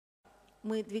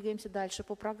Мы двигаемся дальше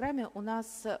по программе. У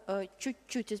нас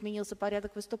чуть-чуть изменился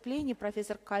порядок выступлений.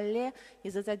 Профессор Collet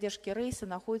из-за задержки рейса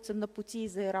находится на пути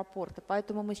из аэропорта.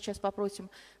 Поэтому мы сейчас попросим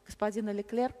господина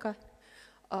Leclercq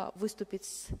выступить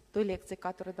с той лекцией,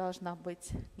 которая должна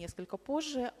быть несколько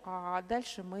позже, а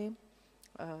дальше мы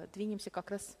двинемся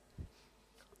как раз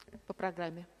по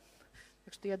программе.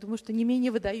 Так что я думаю, что не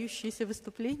менее выдающиеся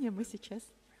выступления мы сейчас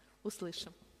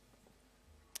услышим.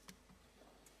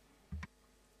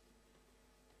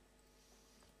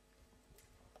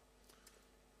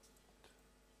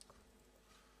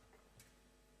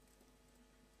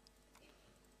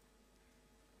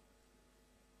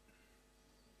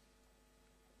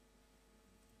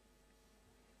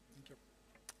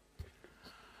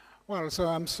 Well, so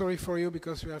I'm sorry for you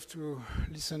because you have to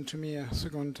listen to me a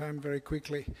second time very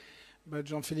quickly. But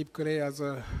Jean-Philippe Collet has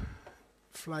a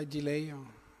flight delay,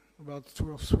 about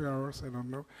 2 or 3 hours, I don't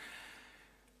know.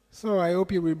 So I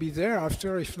hope he will be there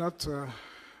after. If not,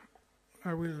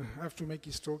 I will have to make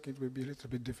his talk. It will be a little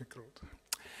bit difficult.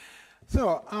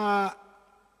 So I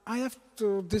have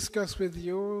to discuss with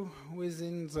you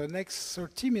within the next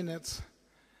 30 minutes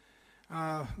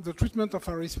the treatment of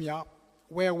arrhythmia,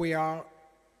 where we are,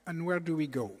 and where do we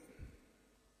go?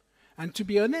 And to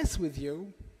be honest with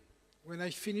you, when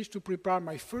I finished to prepare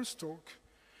my first talk,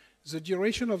 the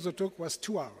duration of the talk was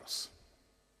 2 hours.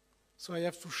 So I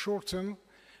have to shorten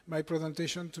my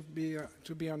presentation to be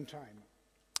on time.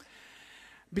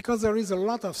 Because there is a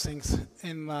lot of things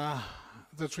in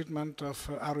the treatment of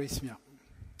arrhythmia.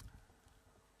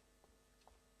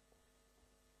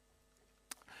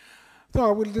 So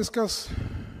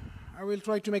I will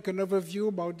try to make an overview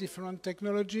about different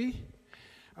technology,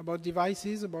 about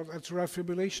devices, about atrial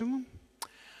fibrillation,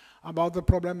 about the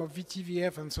problem of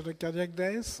VT-VF and sudden cardiac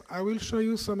death. I will show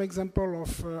you some example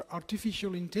of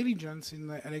artificial intelligence in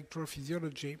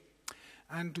electrophysiology,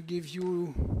 and to give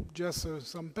you just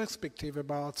some perspective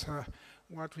about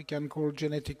what we can call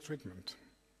genetic treatment.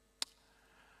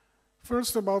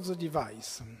 First, about the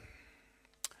device.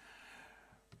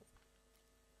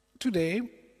 Today,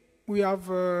 we have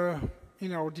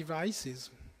in our devices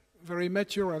very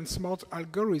mature and smart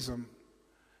algorithm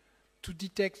to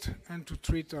detect and to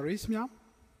treat arrhythmia,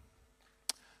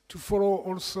 to follow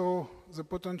also the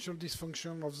potential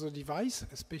dysfunction of the device,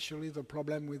 especially the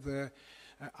problem with the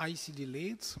ICD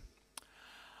leads.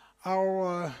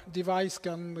 Our device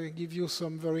can give you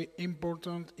some very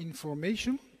important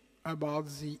information about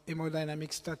the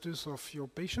hemodynamic status of your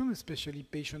patient, especially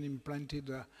patient implanted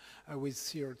with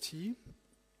CRT.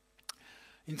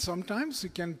 And sometimes you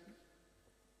can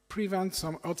prevent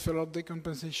some heart failure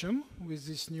decompensation with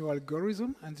this new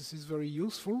algorithm, and this is very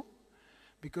useful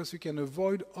because you can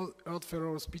avoid heart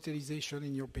failure hospitalization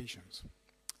in your patients.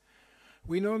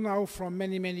 We know now from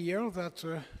many, many years that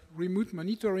remote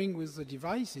monitoring with the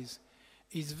devices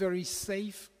is very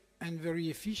safe and very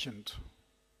efficient.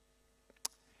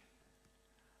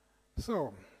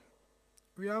 So,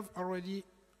 we have already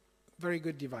very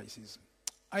good devices.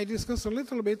 I discussed a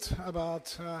little bit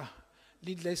about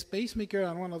leadless pacemaker,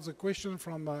 and one of the questions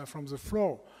from the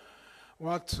floor,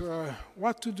 what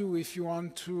to do if you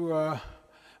want to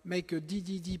make a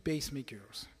DDD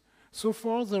pacemakers. So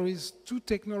far, there is 2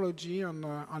 technology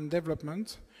on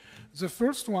development. The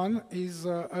first one is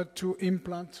to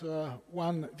implant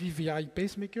one VVI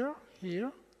pacemaker here,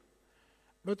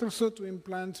 but also to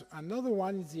implant another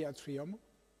one in the atrium,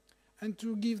 and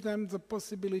to give them the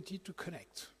possibility to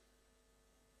connect.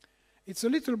 It's a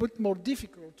little bit more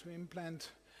difficult to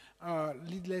implant a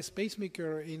leadless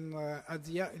pacemaker in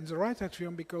the right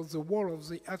atrium because the wall of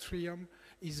the atrium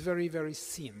is very, very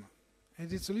thin.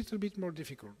 And it's a little bit more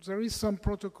difficult. There is some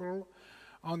protocol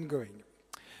ongoing.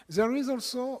 There is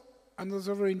also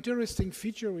another very interesting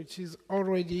feature which is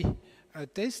already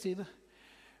tested,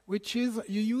 which is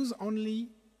you use only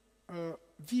a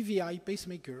VVI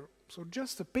pacemaker, so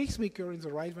just a pacemaker in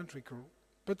the right ventricle.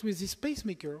 But with this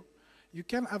pacemaker, you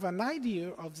can have an idea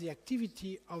of the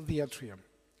activity of the atrium.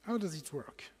 How does it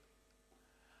work?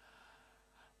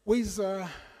 With the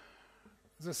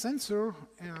sensor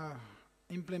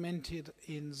implemented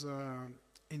in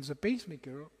the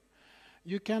pacemaker,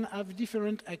 you can have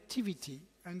different activity,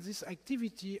 and this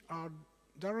activity are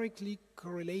directly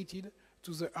correlated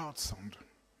to the heart sound.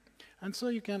 And so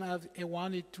you can have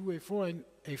A1, A2, A4, and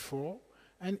A4.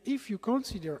 And if you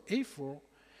consider A4,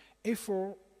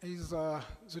 A4 is the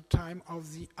time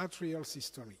of the atrial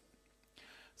systole.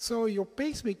 So your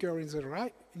pacemaker in the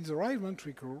right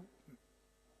ventricle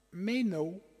may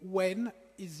know when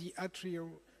is the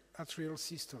atrial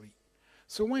systole.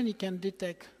 So when he can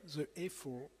detect the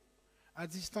A4, at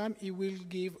this time he will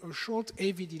give a short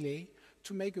AV delay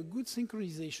to make a good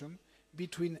synchronization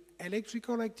between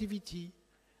electrical activity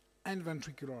and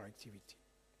ventricular activity.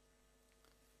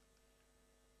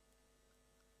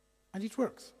 And it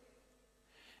works.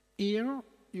 Here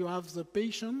you have the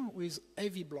patient with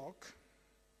heavy block,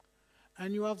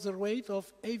 and you have the rate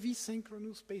of heavy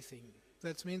synchronous pacing.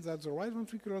 That means that the right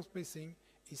ventricular pacing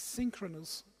is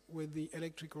synchronous with the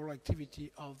electrical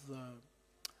activity of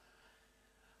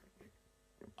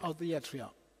the atria.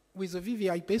 With a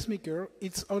VVI pacemaker,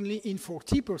 it's only in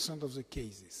 40% of the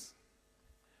cases.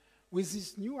 With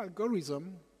this new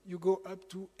algorithm, you go up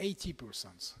to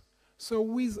 80%. So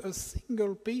with a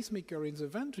single pacemaker in the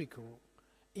ventricle,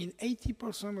 in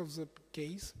 80% of the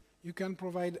case, you can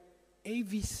provide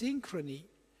AV synchrony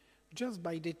just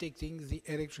by detecting the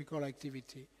electrical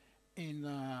activity in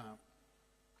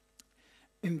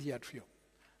the atrium.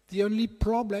 The only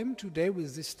problem today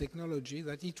with this technology is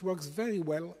that it works very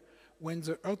well when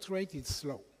the heart rate is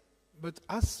slow. But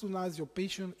as soon as your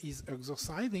patient is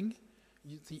exercising,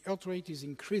 the heart rate is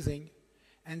increasing,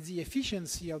 and the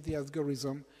efficiency of the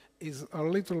algorithm is a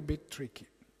little bit tricky.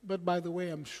 But by the way,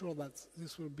 I'm sure that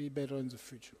this will be better in the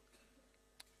future.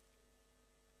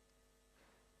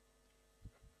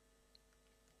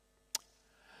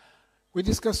 We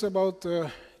discussed about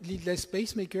leadless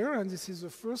pacemaker, and this is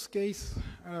the first case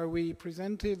we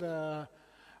presented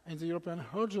in the European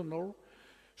Heart Journal,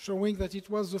 showing that it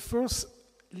was the first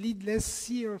leadless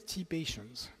CRT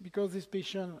patient, because this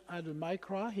patient had a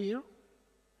micra here,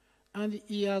 and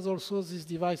he has also this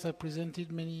device I presented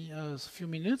a few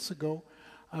minutes ago,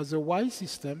 the Y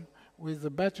system with the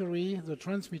battery, the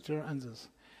transmitter, and this.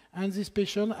 And this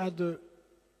patient had a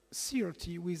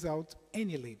CRT without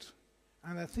any lead.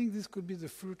 And I think this could be the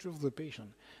future of the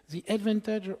patient. The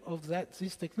advantage of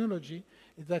this technology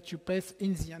is that you pace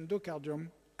in the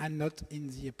endocardium and not in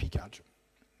the epicardium.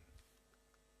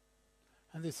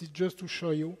 And this is just to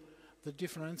show you the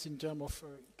difference in terms of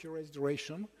curate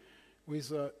duration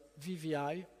with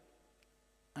VVI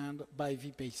and by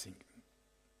V pacing.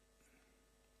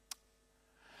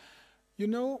 You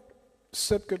know,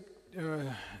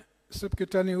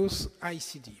 subcutaneous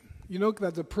ICD. You know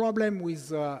that the problem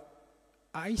with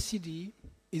ICD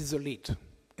is the lead,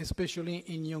 especially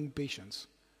in young patients.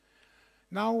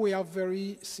 Now we have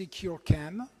very secure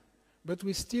CAN, but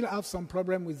we still have some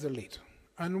problem with the lead.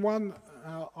 And one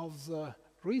of the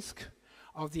risk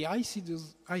of the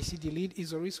ICD lead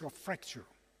is the risk of fracture.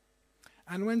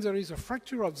 And when there is a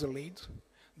fracture of the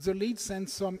lead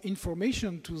sends some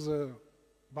information to the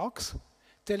box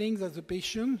telling that the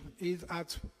patient is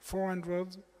at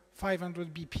 400,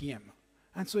 500 BPM.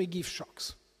 And so it gives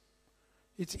shocks.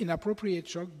 It's inappropriate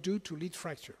shock due to lead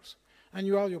fractures. And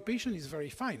your patient is very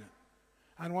fine.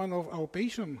 And one of our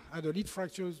patients had a lead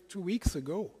fracture 2 weeks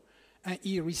ago, and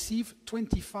he received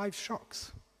 25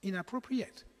 shocks,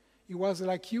 inappropriate. He was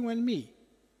like you and me,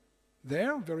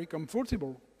 there, very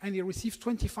comfortable, and he received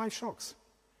 25 shocks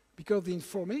because the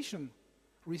information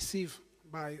received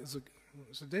by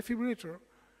the defibrillator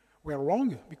were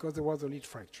wrong because there was a lead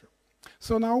fracture.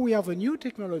 So now we have a new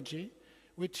technology,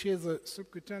 which is a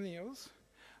subcutaneous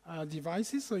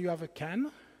devices. So you have a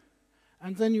CAN,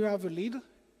 and then you have a lead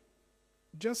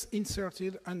just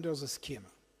inserted under the skin.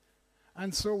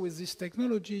 And so with this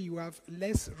technology, you have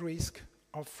less risk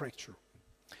of fracture.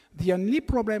 The only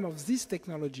problem of this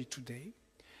technology today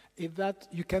is that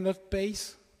you cannot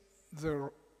pace the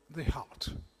heart.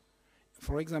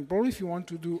 For example, if you want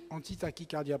to do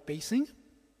anti-tachycardia pacing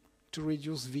to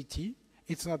reduce VT,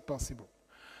 it's not possible.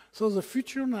 So the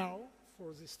future now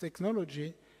for this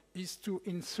technology is to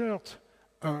insert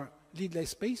a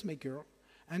leadless pacemaker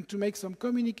and to make some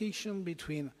communication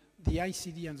between the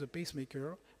ICD and the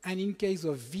pacemaker, and in case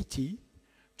of VT,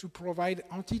 to provide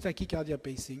anti-tachycardia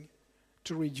pacing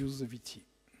to reduce the VT.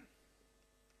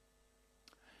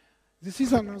 This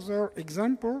is another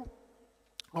example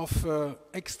of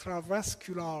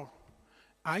extravascular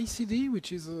ICD,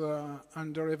 which is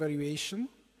under evaluation.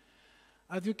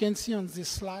 As you can see on this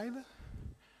slide,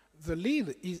 the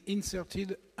lead is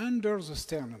inserted under the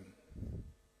sternum,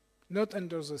 not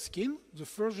under the skin. The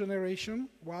first generation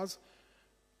was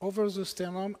over the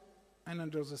sternum and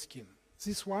under the skin.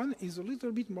 This one is a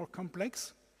little bit more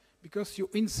complex because you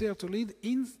insert a lead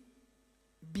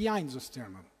behind the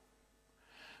sternum.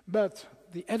 But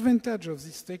the advantage of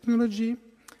this technology,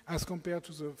 as compared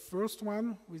to the first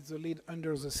one with the lead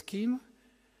under the skin,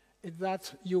 is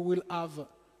that you will have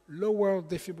lower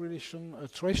defibrillation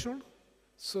threshold,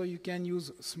 so you can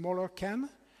use smaller CAN,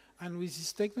 and with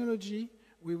this technology,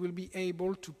 we will be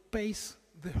able to pace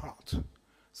the heart.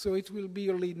 So it will be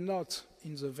a lead not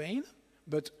in the vein,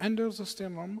 but under the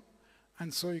sternum,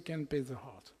 and so you can pace the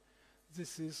heart.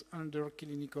 This is under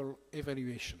clinical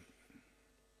evaluation.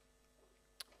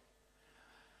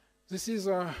 This is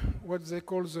what they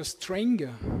call the string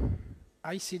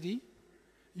ICD.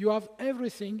 You have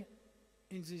everything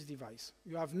in this device.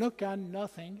 You have no can,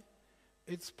 nothing.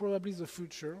 It's probably the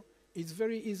future. It's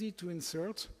very easy to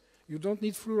insert. You don't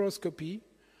need fluoroscopy.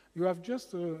 You have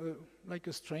just like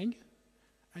a string,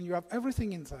 and you have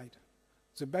everything inside.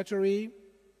 The battery,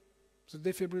 the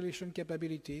defibrillation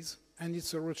capabilities, and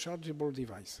it's a rechargeable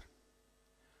device.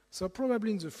 So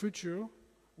probably in the future,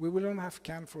 we will not have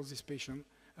can for this patient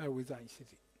with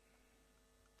ICD.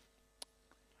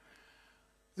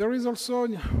 There is also,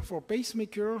 for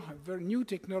pacemaker, a very new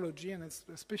technology, and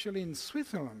especially in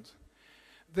Switzerland,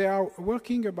 they are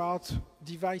working about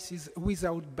devices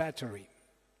without battery.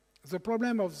 The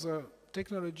problem of the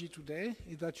technology today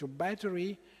is that your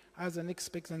battery has an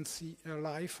expectancy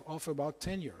life of about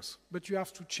 10 years, but you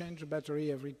have to change the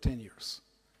battery every 10 years.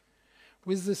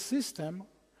 With this system,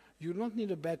 you don't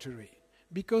need a battery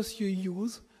because you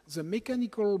use the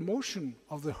mechanical motion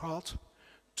of the heart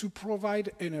to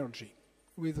provide energy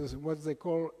with what they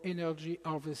call energy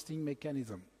harvesting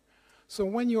mechanism. So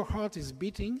when your heart is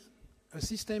beating, a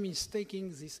system is taking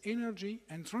this energy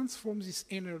and transforms this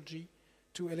energy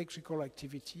to electrical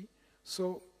activity.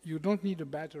 So you don't need a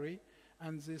battery,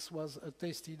 and this was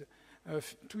tested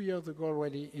 2 years ago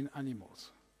already in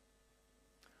animals.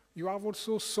 You have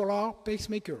also solar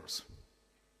pacemakers.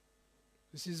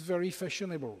 This is very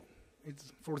fashionable.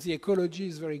 For the ecology,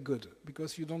 it's very good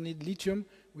because you don't need lithium,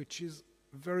 which is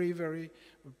very, very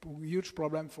huge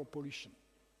problem for pollution.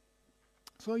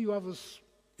 So you have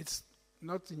it's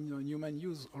not in human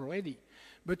use already,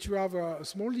 but you have a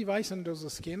small device under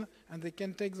the skin, and they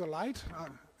can take the light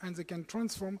and they can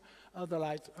transform the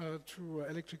light to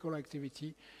electrical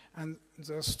activity, and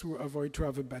thus to avoid to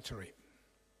have a battery.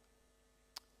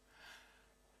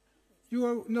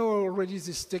 You know already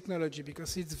this technology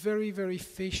because it's very, very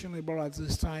fashionable at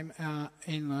this time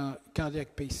in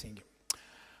cardiac pacing.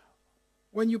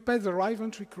 When you pace the right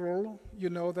ventricle, you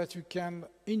know that you can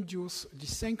induce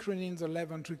desynchrony in the left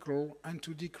ventricle and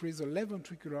to decrease the left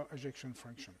ventricular ejection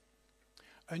fraction.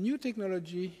 A new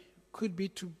technology could be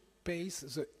to pace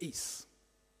the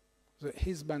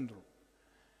His bundle.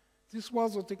 This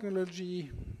was a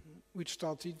technology which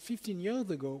started 15 years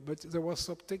ago, but there was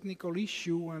some technical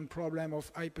issue and problem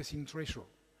of high pacing threshold.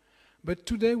 But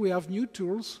today we have new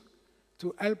tools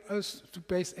to help us to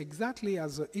pace exactly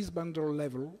at the His bundle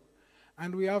level,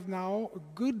 and we have now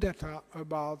good data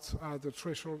about the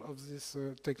threshold of this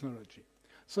technology.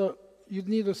 So you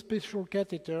need a special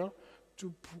catheter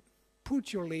to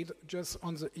put your lead just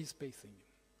on the His pacing.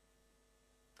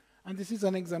 And this is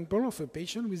an example of a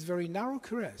patient with very narrow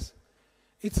QRS.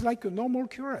 It's like a normal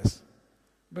QRS,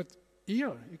 but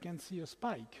here you can see a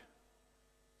spike.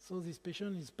 So this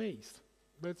patient is paced,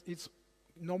 but it's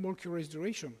normal QRS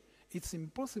duration. It's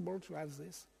impossible to have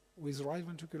this with right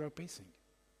ventricular pacing.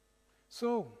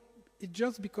 So it's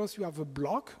just because you have a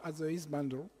block at the His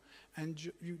bundle, and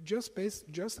you just pace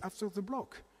just after the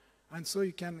block. And so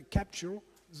you can capture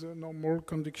the normal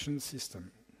conduction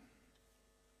system.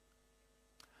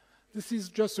 This is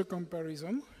just a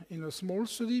comparison in a small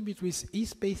study between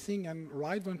His pacing and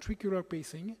right ventricular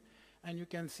pacing, and you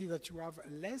can see that you have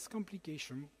less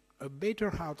complication, a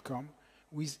better outcome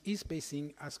with His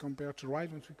pacing as compared to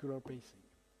right ventricular pacing.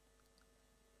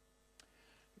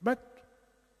 But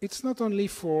it's not only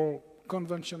for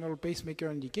conventional pacemaker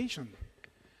indication.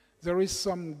 There is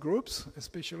some groups,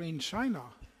 especially in China,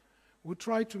 who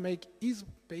try to make His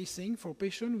pacing for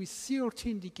patients with CRT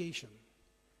indication,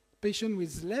 patient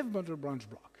with left bundle branch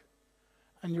block.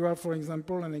 And you have, for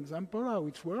example, an example how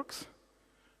it works.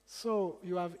 So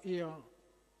you have here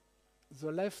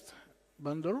the left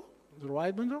bundle, the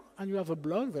right bundle, and you have a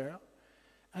block there.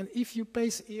 And if you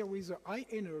pace here with the high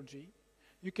energy,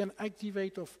 you can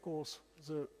activate, of course,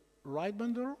 the right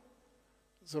bundle,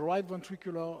 the right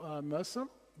ventricular muscle,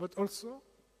 but also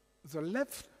the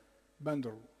left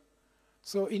bundle.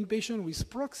 So in patients with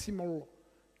proximal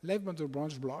left bundle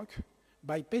branch block,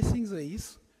 by pacing the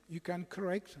His, you can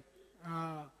correct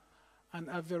and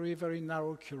have very, very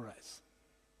narrow QRS.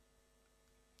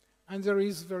 And there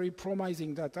is very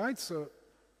promising data.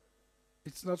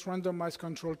 It's not randomized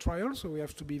controlled trial, so we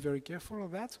have to be very careful of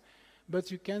that.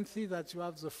 But you can see that you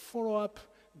have the follow-up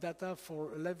data for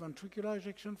left ventricular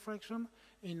ejection fraction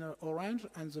in orange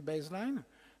and the baseline.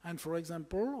 And for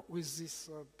example, with this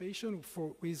patient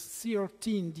with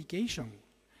CRT indication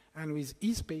and with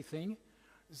His pacing,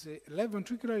 the left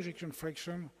ventricular ejection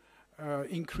fraction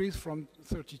increased from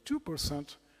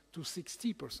 32% to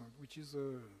 60%, which is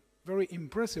a very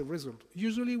impressive result.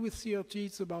 Usually with CRT,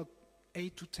 it's about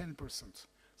 8 to 10%.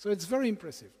 So it's very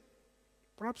impressive.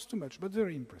 Perhaps too much, but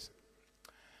very impressive.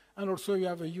 And also you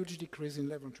have a huge decrease in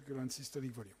left ventricular and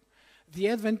systolic volume. The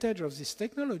advantage of this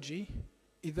technology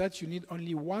is that you need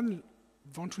only one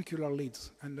ventricular lead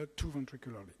and not two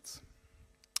ventricular leads.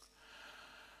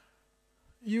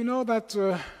 You know that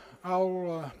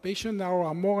our patients now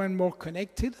are more and more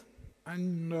connected,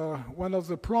 and one of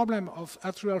the problems of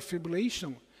atrial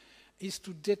fibrillation is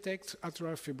to detect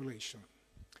atrial fibrillation.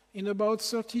 In about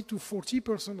 30 to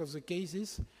 40% of the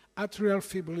cases, atrial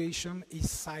fibrillation is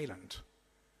silent.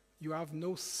 You have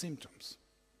no symptoms.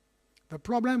 The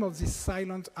problem of this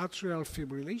silent atrial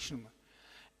fibrillation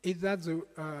is that the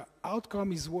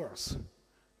outcome is worse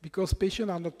because patients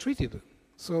are not treated.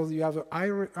 So you have a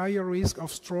higher risk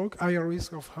of stroke, higher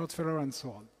risk of heart failure, and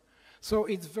so on. So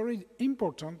it's very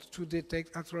important to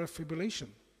detect atrial fibrillation.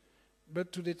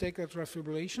 But to detect atrial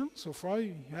fibrillation, so far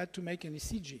you had to make an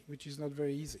ECG, which is not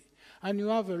very easy. And you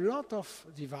have a lot of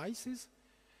devices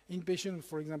in patients,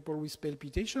 for example, with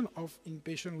palpitation, in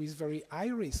patients with very high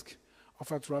risk of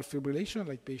atrial fibrillation,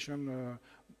 like patients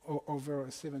over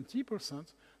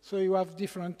 70%. So you have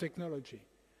different technology.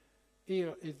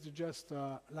 Here it's just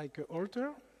like an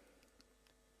Holter.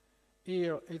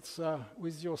 Here it's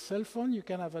with your cell phone, you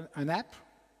can have an app,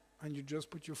 and you just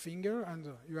put your finger, and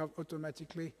you have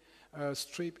automatically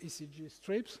strip ECG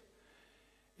strips.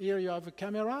 Here you have a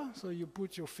camera, so you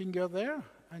put your finger there,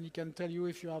 and it can tell you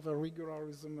if you have a regular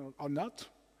rhythm or not.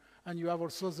 And you have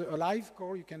also the Alive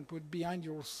core you can put behind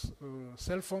your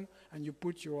cell phone, and you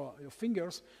put your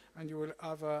fingers, and you will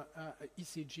have a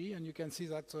ECG, and you can see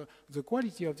that the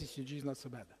quality of the ECG is not so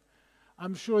bad.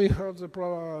 I'm sure you heard the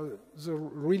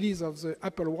release of the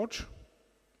Apple Watch.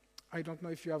 I don't know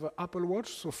if you have an Apple Watch.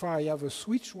 So far I have a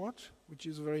Switch watch, which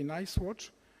is a very nice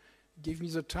watch. Give me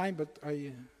the time, but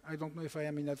I don't know if I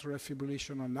am in atrial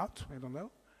fibrillation or not. I don't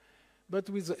know. But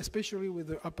especially with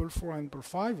the Apple 4 and Apple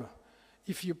 5,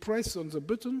 if you press on the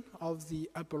button of the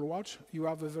Apple Watch, you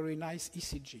have a very nice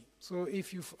ECG. So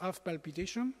if you have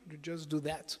palpitation, you just do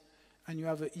that, and you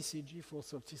have an ECG for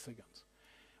 30 seconds.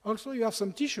 Also, you have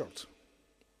some T-shirts.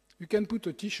 You can put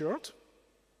a T-shirt,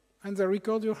 and they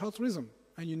record your heart rhythm.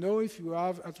 And you know if you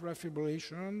have atrial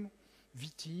fibrillation,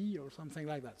 VT, or something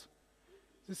like that.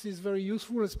 This is very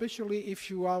useful, especially if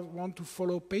you want to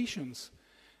follow patients,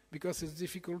 because it's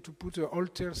difficult to put a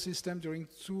Holter system during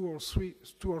 2 or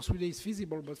 3 days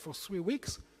feasible, but for 3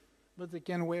 weeks, but they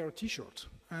can wear a T-shirt.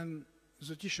 And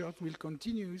the T-shirt will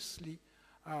continuously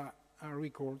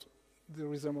record the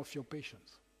rhythm of your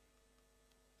patients.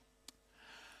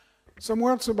 Some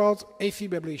words about AFib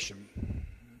ablation.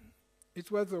 It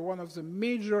was one of the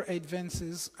major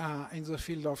advances in the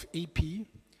field of AP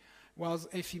was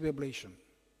AFib ablation.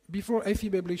 Before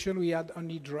AFib ablation, we had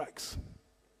only drugs.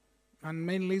 And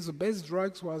mainly the best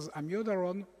drugs was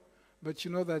amiodarone, but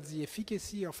you know that the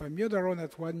efficacy of amiodarone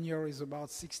at 1 year is about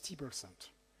 60%,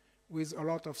 with a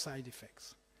lot of side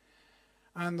effects.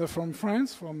 And from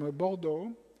France, from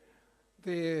Bordeaux,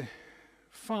 they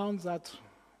found that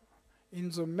in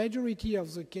the majority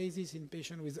of the cases in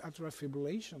patients with atrial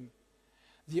fibrillation,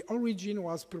 the origin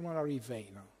was pulmonary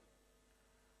vein.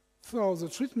 So the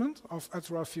treatment of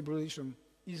atrial fibrillation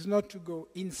is not to go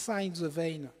inside the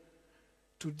vein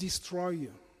to destroy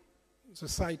the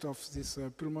site of this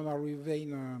pulmonary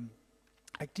vein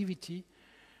activity,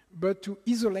 but to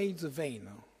isolate the vein.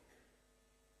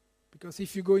 Because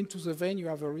if you go into the vein, you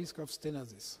have a risk of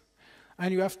stenosis.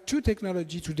 And you have 2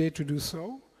 technologies today to do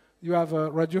so. You have a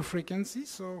radiofrequency,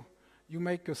 so you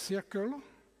make a circle,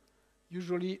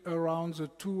 usually around the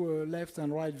 2 left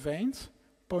and right veins,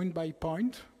 point by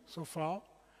point, so far.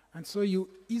 And so you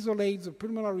isolate the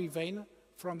pulmonary vein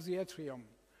from the atrium.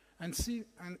 And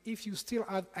if you still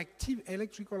have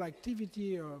electrical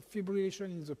activity or fibrillation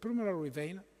in the pulmonary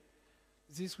vein,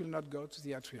 this will not go to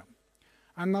the atrium.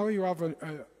 And now you have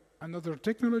another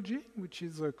technology, which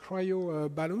is a cryo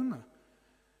balloon.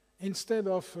 Instead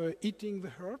of heating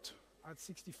the heart at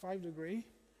 65 degrees,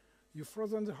 you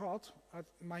frozen the heart at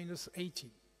 -80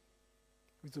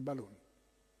 with the balloon.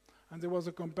 And there was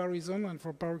a comparison, and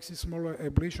for paroxysmal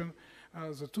ablation,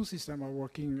 the 2 systems are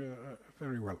working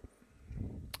very well.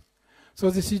 So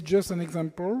this is just an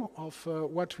example of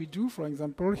what we do. For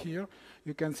example, here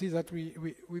you can see that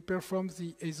we perform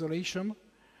the isolation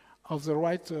of the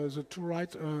right, the 2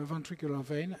 right ventricular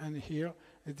vein, and here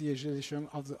the isolation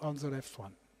of on the left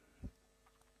one.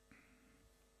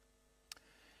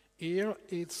 Here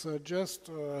it's just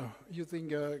using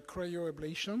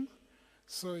cryoablation.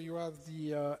 So you have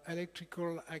the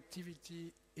electrical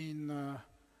activity in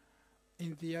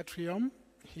the atrium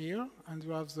here, and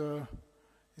you have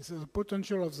this is the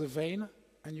potential of the vein,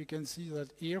 and you can see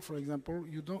that here, for example,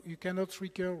 you cannot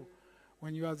recur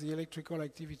when you have the electrical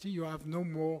activity. You have no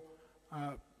more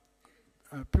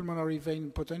pulmonary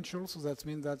vein potential, so that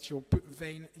means that your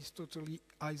vein is totally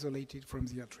isolated from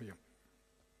the atrium.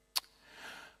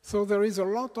 So there is a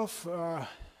lot of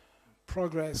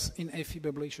progress in AFib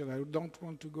ablation. I don't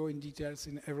want to go in details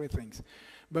in everything.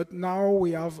 But now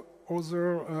we have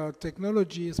other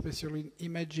technology, especially in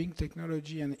imaging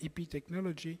technology and EP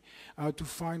technology, to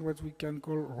find what we can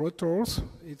call rotors.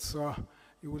 It's,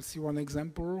 you will see one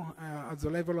example. At the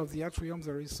level of the atrium,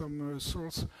 there is some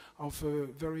source of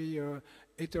very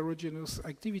heterogeneous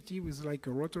activity with like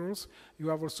rotors. You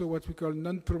have also what we call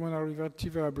non-pulmonary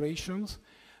vertebral ablations.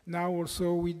 Now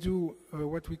also we do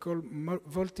what we call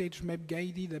voltage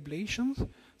map-guided ablations.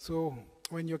 So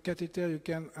when your catheter, you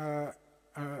can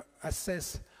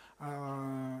assess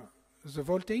the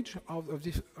voltage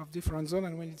of different zones,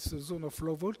 and when it's a zone of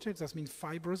low voltage, that means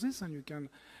fibrosis, and you can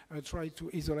try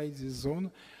to isolate this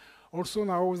zone. Also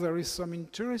now there is some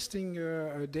interesting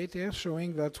data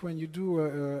showing that when you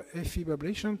do AFib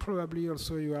ablation, probably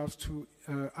also you have to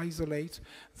isolate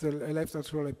the left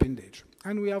atrial appendage.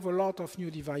 And we have a lot of new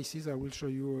devices. I will show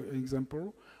you an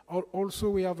example. Also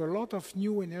we have a lot of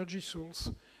new energy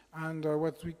source and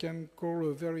what we can call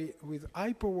with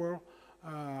high power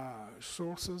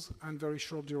sources and very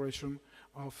short duration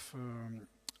of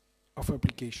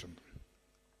application.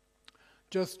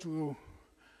 Just to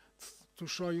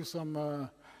show you some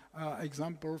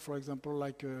example, for example,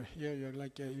 like here,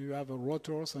 you have a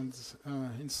rotors, and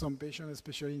in some patients,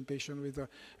 especially in patients with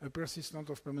a persistent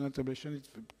of permanent ablation, it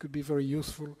could be very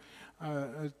useful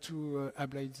to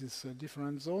ablate these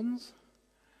different zones.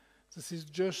 This is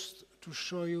just to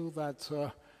show you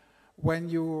that when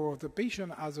the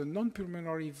patient has a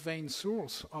non-pulmonary vein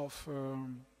source of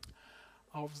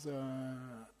the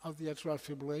atrial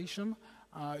fibrillation,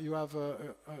 you have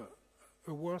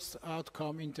a worse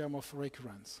outcome in terms of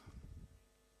recurrence.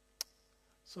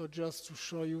 So just to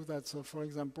show you that, for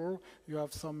example, you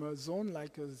have some zone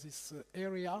like this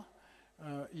area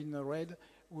in red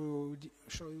will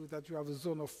show you that you have a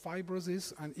zone of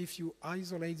fibrosis, and if you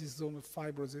isolate this zone of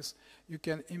fibrosis, you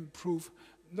can improve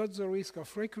not the risk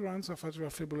of recurrence of atrial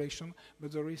fibrillation,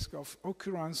 but the risk of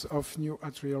occurrence of new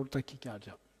atrial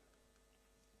tachycardia.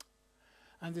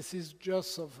 And this is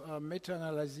just a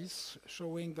meta-analysis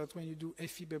showing that when you do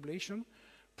AFib ablation,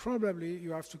 probably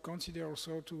you have to consider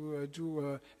also to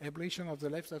do ablation of the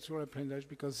left atrial appendage,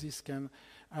 because this can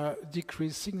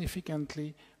decrease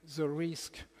significantly the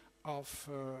risk of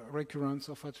recurrence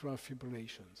of atrial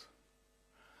fibrillations.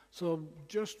 So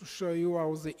just to show you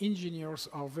how the engineers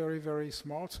are very, very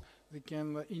smart, they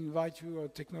can invite you a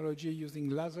technology using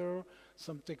laser,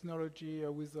 some technology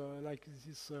with like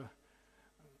this,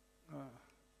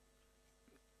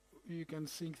 you can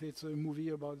think it's a movie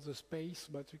about the space,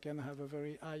 but you can have a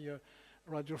very high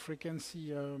radio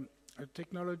frequency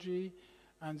technology,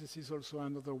 and this is also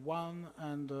another one,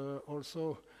 and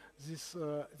also this,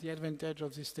 the advantage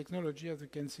of this technology, as you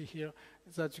can see here,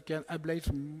 is that you can ablate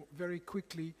very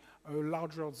quickly a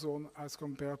larger zone as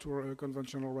compared to a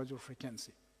conventional radio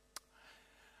frequency.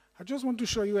 I just want to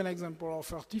show you an example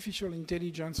of artificial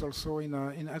intelligence also in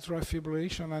atrial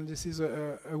fibrillation, and this is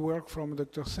a work from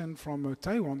Dr. Sen from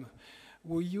Taiwan,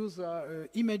 who used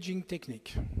imaging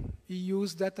technique. He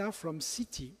used data from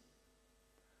CT,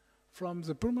 from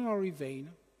the pulmonary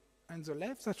vein and the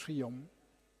left atrium,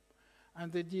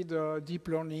 and they did deep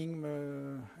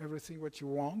learning, everything what you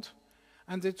want,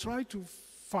 and they tried to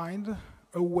find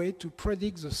a way to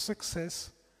predict the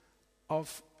success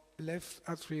of left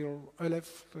atrial,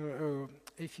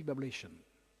 AFib ablation,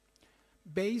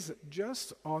 based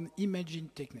just on imaging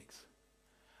techniques.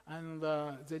 And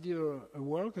they did a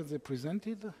work that they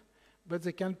presented, but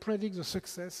they can predict the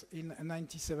success in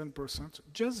 97%,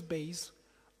 just based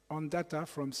on data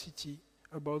from CT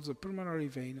about the pulmonary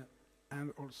vein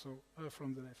and also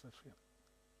from the left atrium.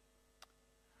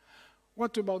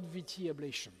 What about VT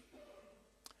ablation?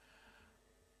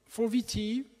 For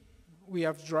VT, we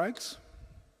have drugs,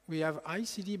 we have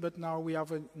ICD, but now we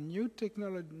have a new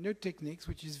techniques,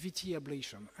 which is VT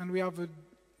ablation. And we have a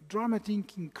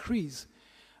dramatic increase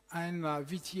in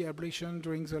VT ablation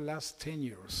during the last 10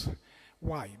 years.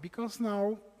 Why? Because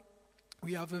now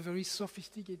we have a very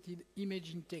sophisticated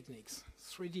imaging techniques,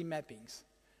 3D mappings.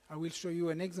 I will show you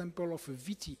an example of a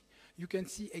VT. You can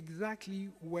see exactly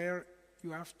where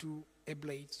you have to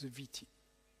ablate the VT.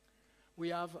 We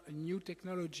have a new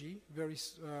technology, very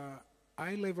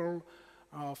high level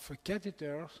of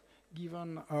catheters,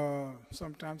 given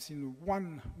sometimes in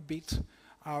 1 bit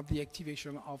the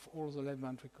activation of all the left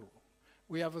ventricle.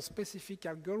 We have a specific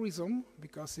algorithm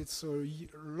because it's a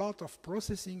lot of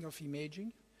processing of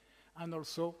imaging, and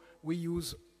also we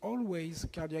use always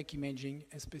cardiac imaging,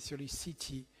 especially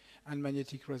CT, and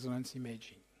magnetic resonance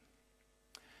imaging.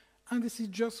 And this is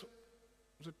just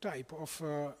the type of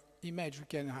image we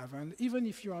can have. And even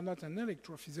if you are not an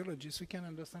electrophysiologist, you can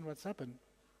understand what's happened.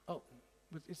 Oh,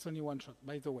 but it's only one shot,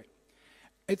 by the way.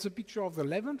 It's a picture of the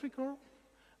left ventricle,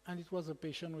 and it was a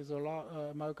patient with a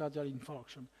myocardial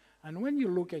infarction. And when you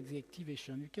look at the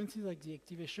activation, you can see that the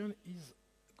activation is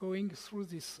going through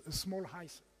this small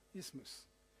isthmus.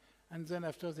 And then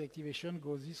after the activation,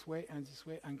 goes this way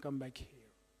and come back here.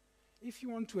 If you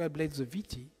want to ablate the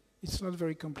VT, it's not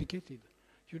very complicated.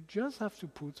 You just have to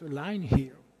put a line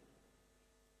here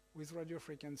with radio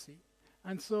frequency.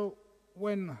 And so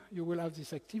when you will have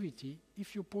this activity,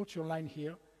 if you put your line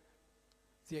here,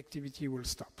 the activity will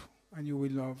stop. And you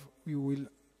will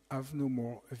have no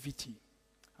more VT.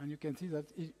 And you can see that,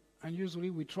 and usually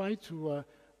we try to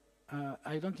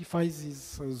identify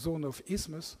this zone of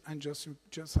isthmus and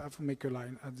just have to make a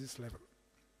line at this level.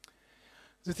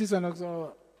 This is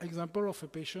another example of a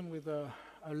patient with a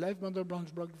left bundle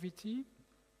branch block VT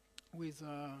with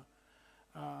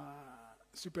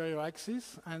superior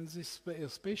axis, and this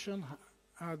patient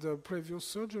had a previous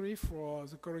surgery for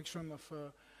the correction of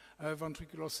a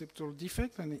ventricular septal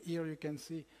defect, and here you can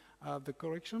see the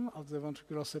correction of the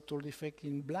ventricular septal defect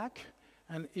in black,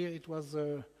 and here it was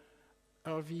a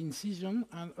RV incision,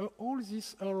 and all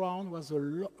this around was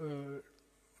a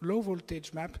low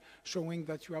voltage map showing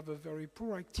that you have a very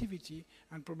poor activity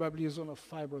and probably a zone of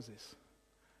fibrosis.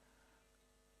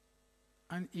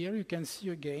 And here you can see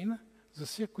again the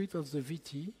circuit of the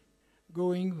VT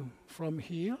going from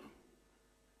here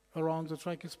around the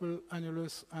tricuspid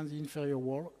annulus and the inferior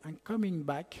wall and coming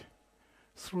back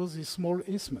through the small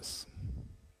isthmus.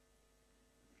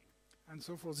 And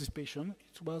so for this patient,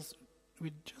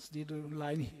 we just did a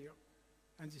line here,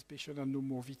 and this patient had no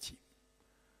more VT.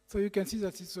 So you can see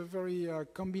that it's a very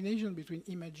combination between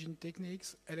imaging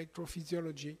techniques,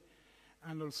 electrophysiology,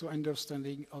 and also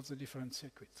understanding of the different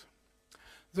circuits.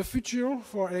 The future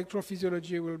for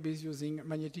electrophysiology will be using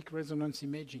magnetic resonance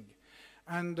imaging.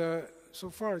 And so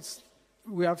far it's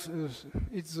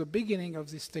the beginning of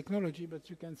this technology, but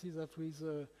you can see that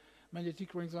with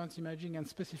magnetic resonance imaging and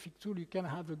specific tool, you can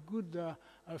have a good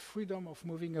freedom of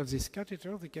moving of this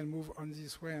catheter. They can move on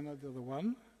this way and not the other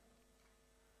one.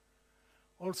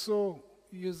 Also,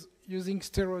 using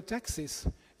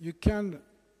stereotaxis, you can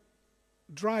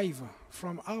drive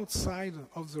from outside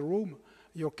of the room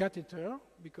your catheter,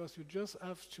 because you just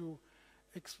have to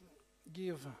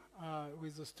give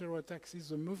with the stereotaxis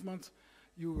the movement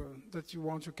that you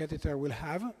want your catheter will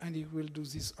have, and it will do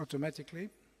this automatically.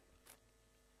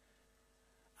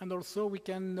 And also we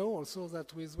can know also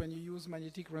that when you use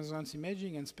magnetic resonance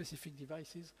imaging and specific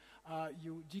devices,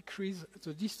 you decrease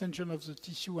the distension of the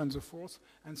tissue and the force,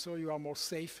 and so you are more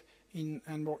safe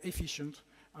and more efficient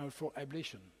for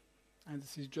ablation. And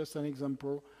this is just an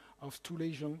example of two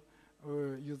lesions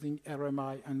using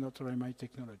RMI and not RMI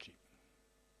technology.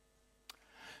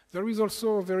 There is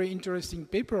also a very interesting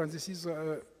paper, and this is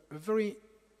probably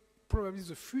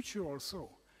the future also,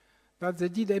 that they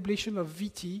did ablation of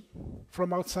VT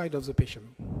from outside of the patient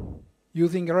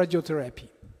using radiotherapy.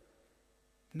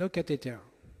 No catheter,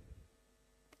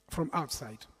 from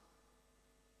outside.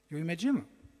 You imagine,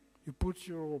 you put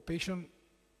your patient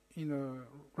in a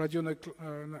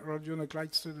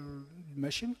radionuclide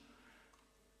machine,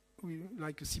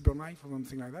 like a CyberKnife or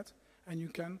something like that, and you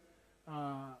can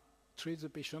treat the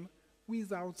patient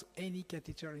without any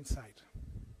catheter inside.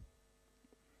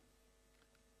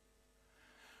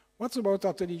 What about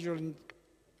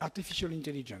artificial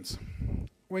intelligence?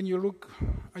 When you look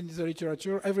in the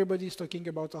literature, everybody is talking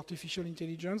about artificial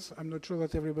intelligence. I'm not sure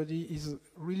that everybody is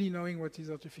really knowing what is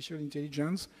artificial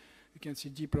intelligence. You can see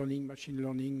deep learning, machine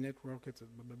learning, network, etc.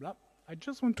 Blah, blah, blah. I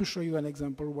just want to show you an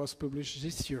example that was published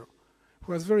this year. It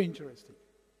was very interesting.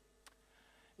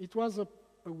 It was a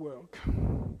work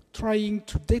trying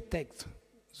to detect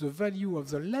the value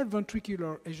of the left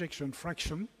ventricular ejection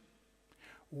fraction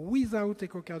without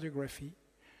echocardiography,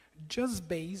 just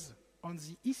based on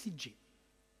the ECG.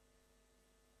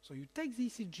 So you take the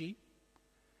ECG,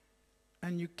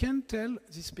 and you can tell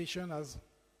this patient has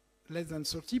less than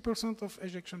 30% of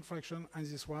ejection fraction, and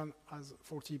this one has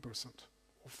 40%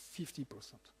 or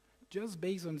 50%, just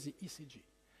based on the ECG.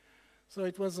 So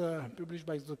it was published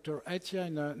by Dr. Atia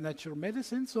in Nature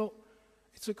Medicine. So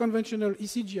it's a conventional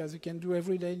ECG, as you can do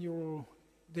every day in your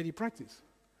daily practice.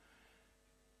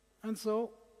 And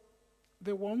so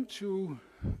they want to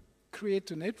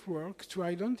create a network to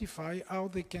identify how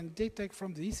they can detect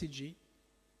from the ECG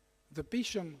the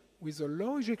patient with a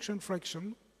low ejection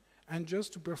fraction and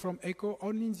just to perform echo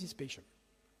only in this patient.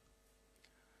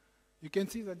 You can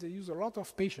see that they use a lot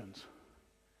of patients.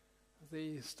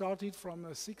 They started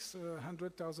from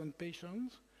 600,000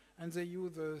 patients, and they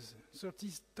used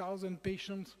 30,000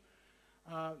 patients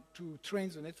to train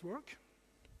the network,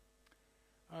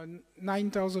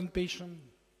 9,000 patients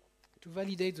to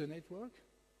validate the network,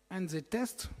 and they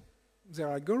test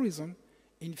their algorithm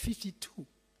in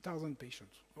 52,000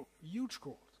 patients. Oh, huge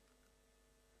cohort.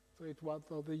 So it was,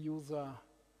 they use a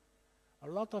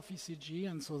lot of ECG,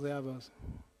 and so they have a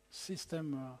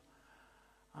system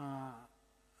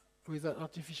with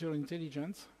artificial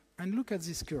intelligence. And look at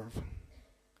this curve.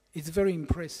 It's very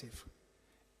impressive.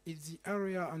 It's the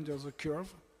area under the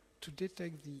curve to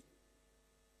detect the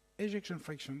ejection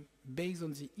fraction based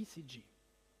on the ECG.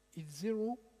 It's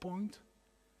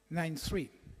 0.93.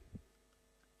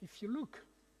 If you look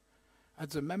at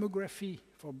the mammography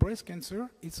for breast cancer,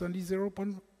 it's only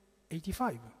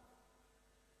 0.85.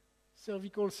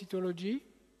 Cervical cytology,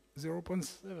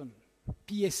 0.7.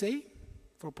 PSA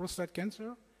for prostate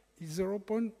cancer is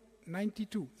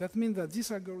 0.92. That means that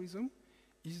this algorithm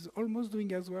is almost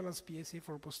doing as well as PSA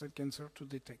for prostate cancer to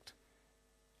detect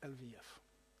LVF.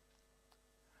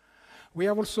 We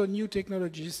have also new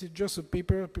technologies. It's just a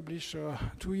paper published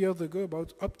 2 years ago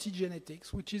about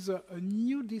optogenetics, which is a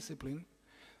new discipline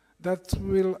that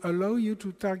will allow you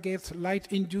to target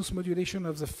light-induced modulation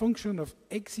of the function of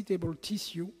excitable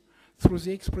tissue through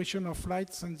the expression of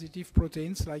light-sensitive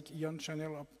proteins like ion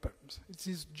channel pumps. It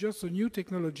is just a new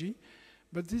technology,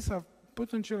 but these have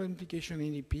potential implication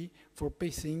in EP for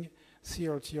pacing,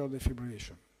 CRT, or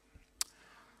defibrillation.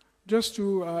 Just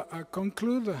to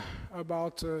conclude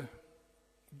about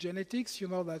genetics, you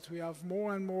know that we have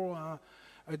more and more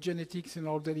genetics in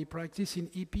our daily practice in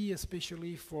EP,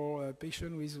 especially for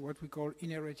patients with what we call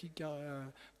inherited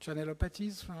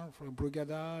channelopathies, for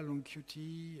Brugada, long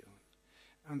QT,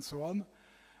 and so on.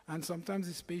 And sometimes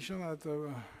this patient has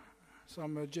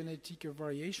some genetic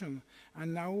variation.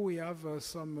 And now we have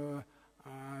some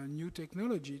new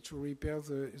technology to repair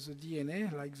the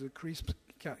DNA, like the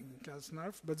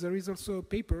CRISPR-Cas9. But there is also a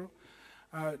paper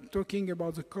talking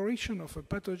about the correction of a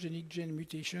pathogenic gene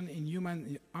mutation in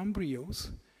human embryos,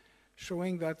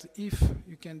 showing that if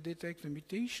you can detect a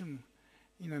mutation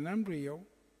in an embryo,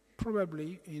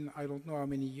 probably in I don't know how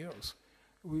many years,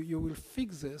 you will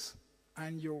fix this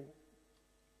and your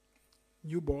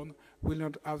newborn will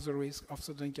not have the risk of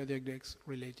sudden cardiac death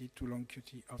related to long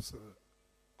QT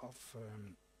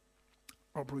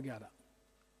of Brugada.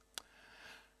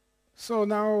 So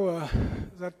now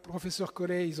that Professor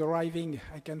Collet is arriving,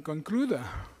 I can conclude.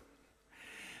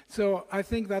 So I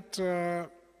think that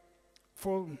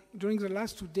during the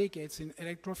last 2 decades in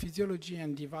electrophysiology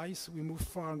and device, we moved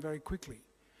far and very quickly.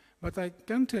 But I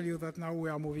can tell you that now we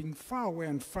are moving far away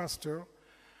and faster.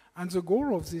 And the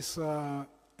goal of this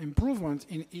improvement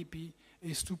in EP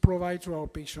is to provide to our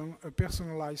patient a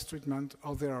personalized treatment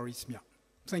of their arrhythmia.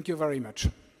 Thank you very much.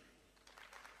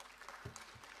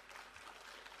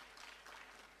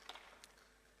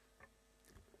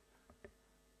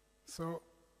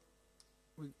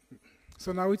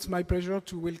 So now it's my pleasure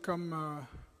to welcome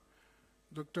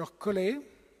Dr. Collet.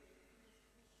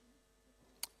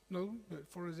 No,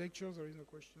 for the lecture there is no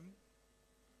question.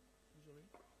 Usually.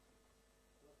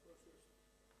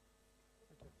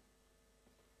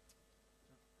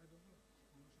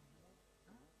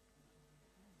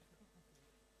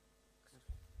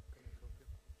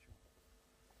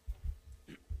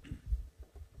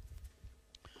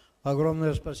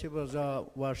 Огромное спасибо за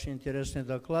ваш интересный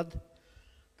доклад.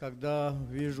 Когда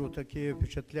вижу такие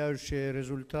впечатляющие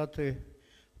результаты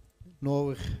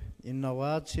новых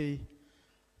инноваций,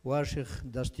 ваших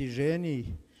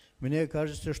достижений, мне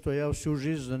кажется, что я всю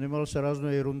жизнь занимался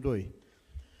разной ерундой.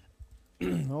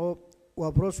 Но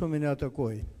вопрос у меня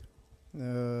такой.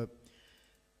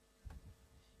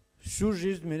 Всю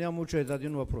жизнь меня мучает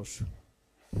один вопрос.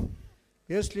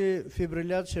 Если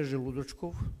фибрилляция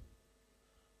желудочков,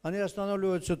 они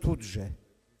останавливаются тут же.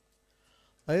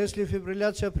 А если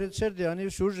фибрилляция предсердий, они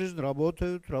всю жизнь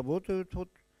работают.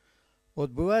 Вот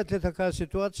бывает ли такая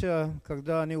ситуация,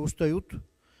 когда они устают,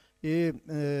 и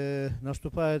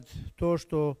наступает то,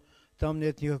 что там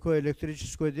нет никакой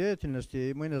электрической деятельности,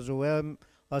 и мы называем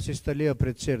асистолия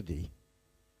предсердий.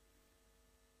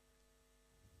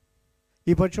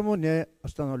 И почему не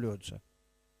останавливаются?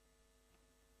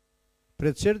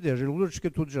 Предсердия, желудочки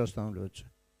тут же останавливаются.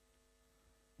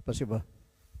 Спасибо.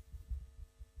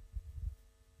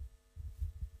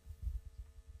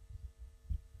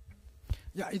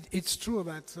 Yeah, it's true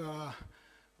that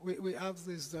we have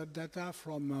this data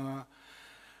from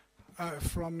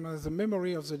the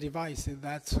memory of the device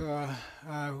that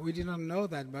we didn't know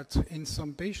that, but in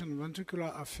some patients,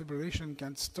 ventricular fibrillation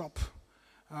can stop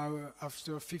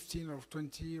after 15 or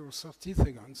 20 or 30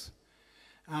 seconds.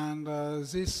 And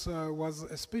this was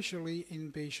especially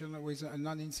in patients with a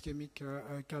non-ischemic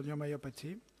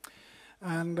cardiomyopathy.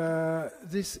 And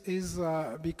this is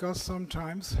because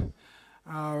sometimes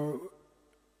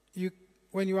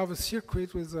when you have a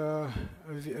circuit with a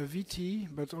VT,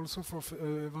 but also for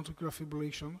ventricular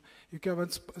fibrillation, you can have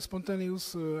a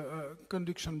spontaneous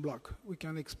conduction block. We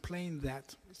can explain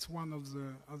that. It's one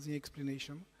of the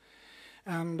explanation.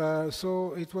 And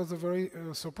so it was a very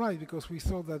surprise, because we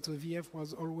thought that the VF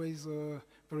was always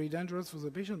very dangerous for the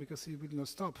patient because it would not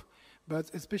stop. But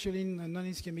especially in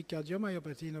non-ischemic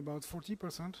cardiomyopathy, in about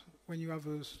 40%, when you have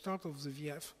a start of the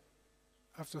VF,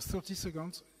 after 30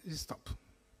 seconds, it stops.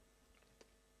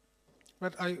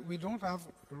 But we don't have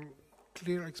a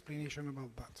clear explanation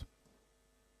about that.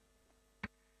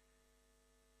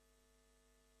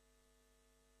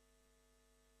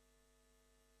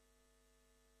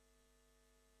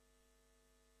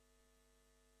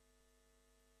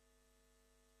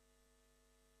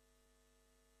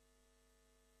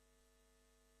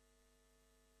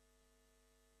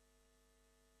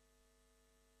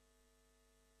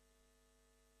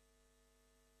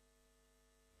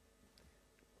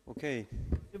 Окей.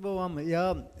 Спасибо вам.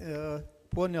 Я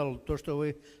понял то, что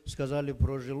вы сказали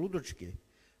про желудочки.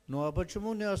 Ну а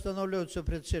почему не останавливаются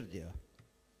предсердия?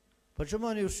 Почему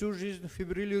они всю жизнь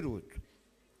фибриллируют?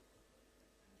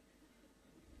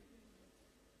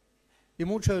 И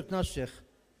мучают нас всех.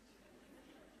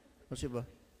 Спасибо.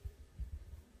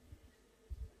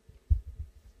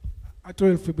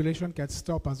 Atrial fibrillation can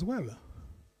stop as well.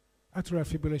 Atrial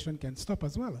fibrillation can stop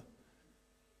as well.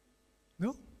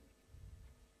 No?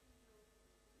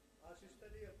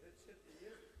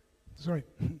 Sorry.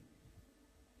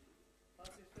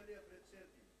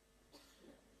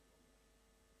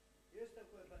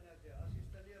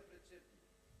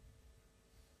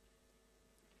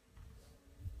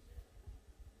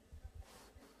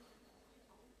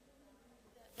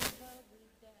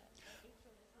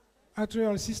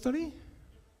 Atrial systole?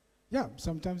 Yeah,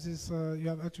 sometimes it's, you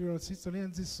have atrial systole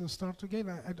and this start again.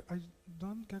 I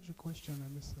don't catch the question, I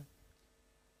must say.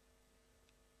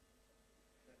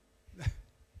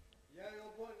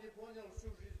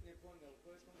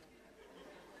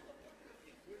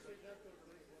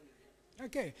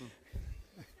 Okay.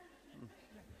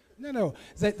 No,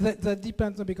 that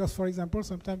depends, because, for example,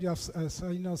 sometimes you have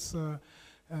sinus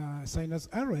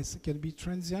arrest can be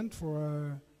transient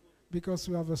for because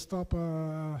you have a stop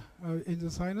in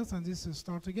the sinus and this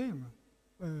start again.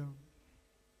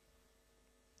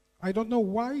 I don't know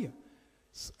why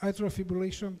atrial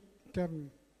fibrillation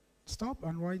can stop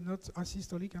and why not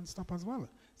asystole can stop as well.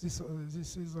 This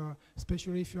is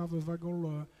especially if you have a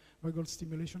vagal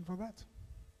stimulation for that.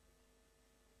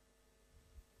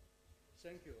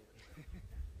 Thank you.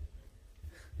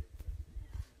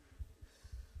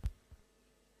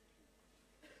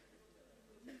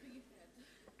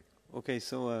 Okay,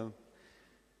 so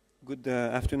good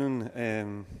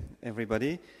afternoon,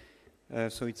 everybody.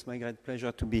 So it's my great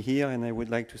pleasure to be here, and I would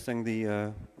like to thank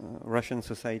the Russian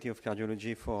Society of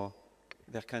Cardiology for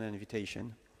their kind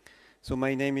invitation. So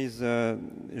my name is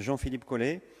Jean-Philippe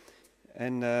Collet,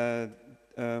 and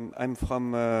I'm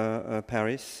from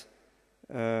Paris.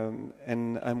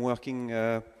 And I'm working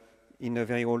in a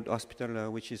very old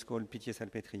hospital which is called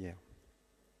Pitié-Salpêtrière.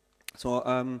 So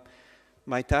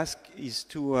my task is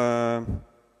to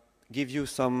give you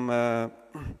some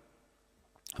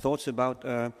thoughts about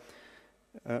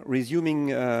resuming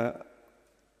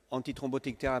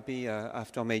antithrombotic therapy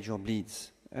after major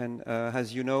bleeds. And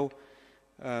as you know,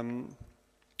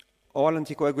 oral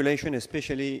anticoagulation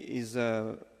especially is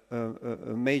a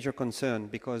major concern,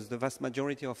 because the vast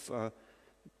majority of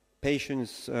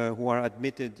patients who are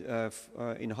admitted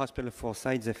in hospital for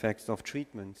side effects of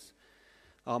treatments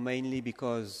are mainly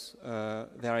because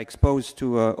they are exposed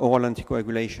to oral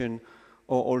anticoagulation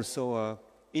or also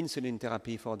insulin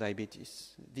therapy for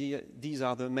diabetes. These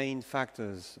are the main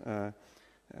factors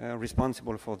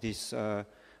responsible for these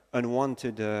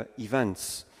unwanted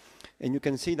events. And you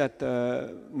can see that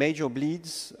major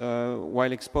bleeds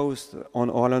while exposed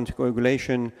on oral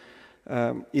anticoagulation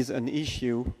is an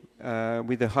issue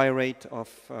with a high rate of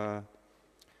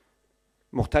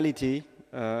mortality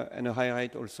and a high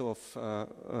rate also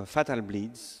of fatal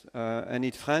bleeds. And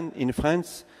in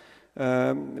France,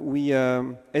 we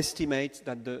estimate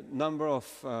that the number of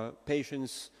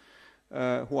patients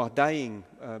who are dying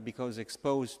because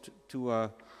exposed to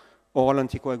oral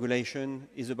anticoagulation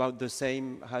is about the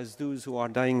same as those who are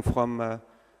dying from a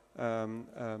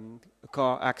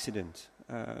car accident.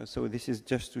 So this is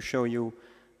just to show you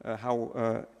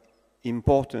how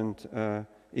important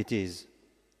it is.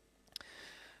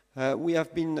 We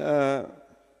have been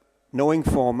knowing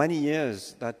for many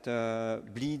years that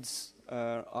bleeds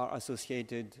are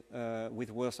associated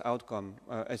with worse outcome,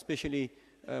 especially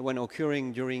when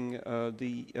occurring during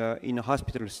the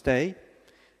in-hospital stay.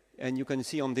 And you can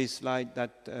see on this slide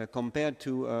that compared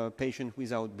to patients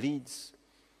without bleeds,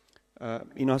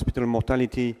 in-hospital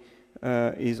mortality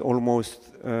is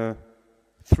almost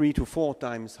 3 to 4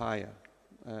 times higher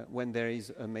when there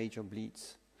is a major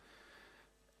bleeds.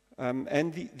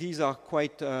 And these are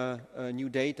quite new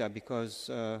data because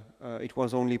it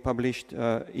was only published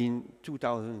in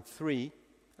 2003,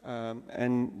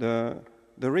 and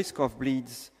the risk of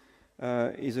bleeds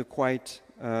is a quite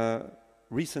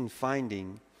recent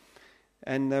finding.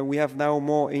 And we have now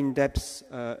more in-depth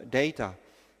data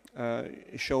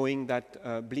showing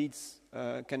that bleeds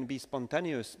can be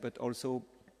spontaneous, but also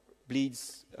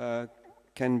bleeds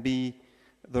can be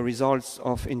the results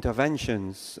of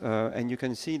interventions. And you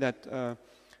can see that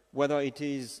whether it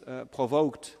is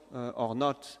provoked or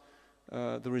not,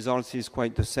 the results is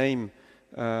quite the same,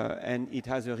 and it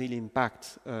has a real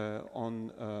impact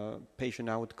on patient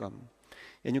outcome.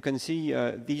 And you can see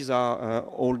these are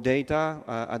old data.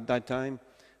 At that time,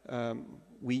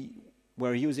 we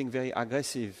were using very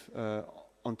aggressive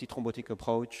antithrombotic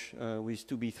approach with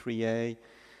 2B3A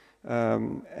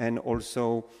and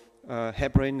also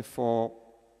heparin for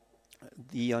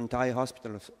the entire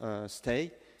hospital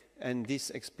stay. And this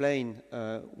explains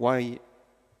why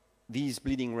these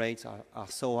bleeding rates are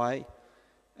so high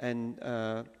and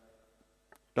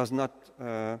does not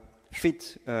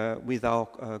fit with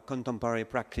our contemporary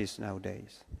practice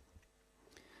nowadays.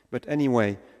 But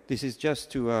anyway, this is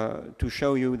just to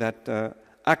show you that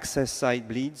access site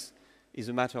bleeds is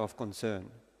a matter of concern.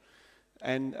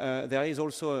 And there is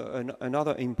also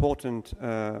another important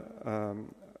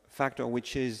factor,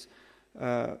 which is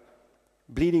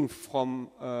bleeding from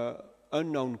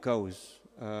unknown cause,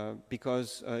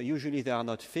 because usually they are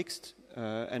not fixed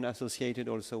and associated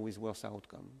also with worse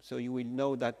outcome. So you will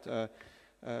know that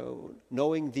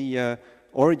knowing the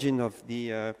origin of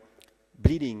the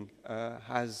bleeding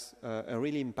has a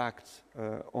real impact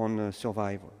on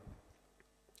survival.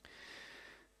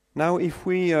 Now, if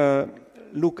we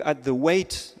look at the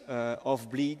weight of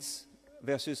bleeds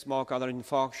versus myocardial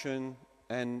infarction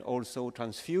and also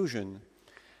transfusion,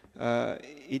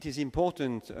 it is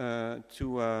important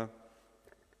to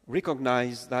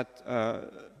recognize that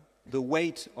the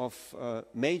weight of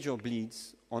major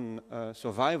bleeds on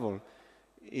survival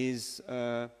is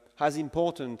as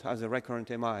important as a recurrent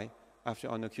MI after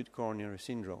an acute coronary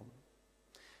syndrome.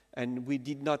 And we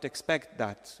did not expect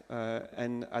that.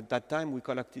 And at that time we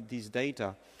collected this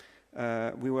data.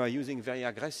 We were using very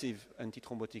aggressive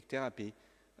antithrombotic therapy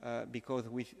because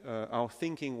our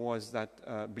thinking was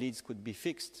that bleeds could be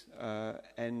fixed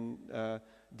and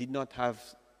did not have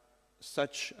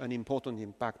such an important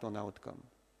impact on outcome.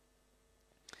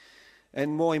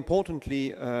 And more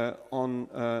importantly, on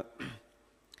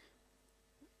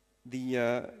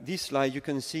this slide, you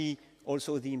can see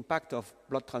also the impact of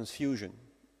blood transfusion.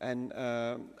 And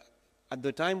at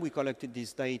the time we collected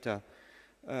this data,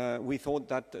 we thought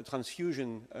that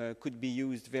transfusion could be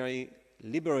used very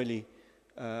liberally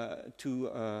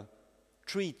to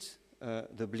treat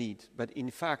the bleed. But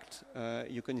in fact,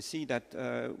 you can see that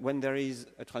when there is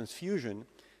a transfusion,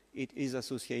 it is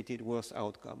associated worse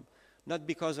outcome. Not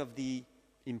because of the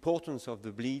importance of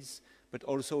the bleeds, but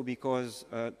also because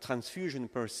transfusion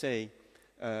per se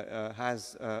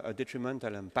has a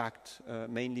detrimental impact,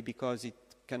 mainly because it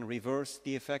can reverse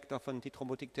the effect of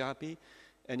antithrombotic therapy,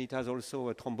 and it has also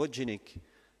a thrombogenic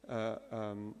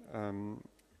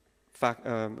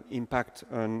impact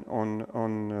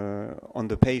on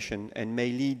the patient and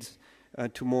may lead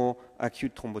to more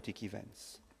acute thrombotic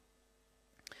events.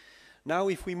 Now,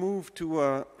 if we move to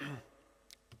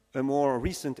a more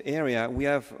recent area, we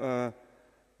have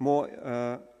more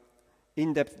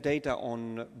in-depth data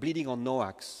on bleeding on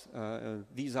NOACs.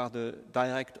 These are the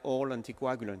direct oral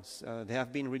anticoagulants. They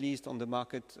have been released on the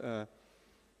market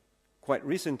quite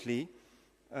recently,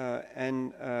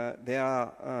 and they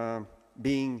are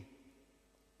being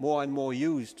more and more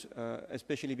used,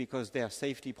 especially because their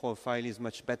safety profile is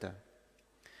much better.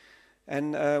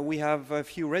 And we have a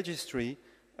few registry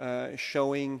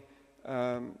showing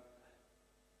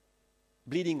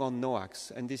bleeding on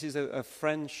NOACs, and this is a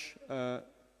French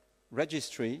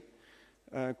registry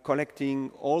collecting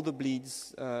all the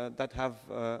bleeds that have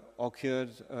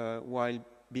occurred while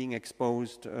being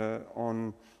exposed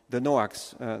on the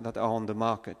NOACs that are on the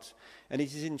market. And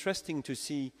it is interesting to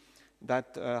see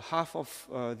that half of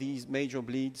these major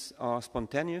bleeds are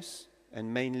spontaneous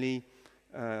and mainly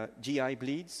GI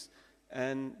bleeds,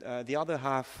 and the other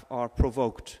half are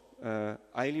provoked,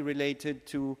 highly related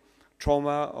to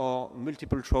trauma or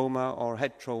multiple trauma or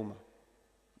head trauma.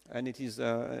 And it is,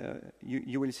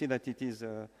 you will see that it is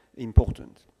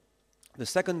important. The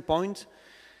second point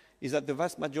is that the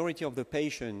vast majority of the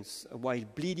patients, while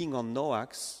bleeding on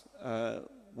NOACs,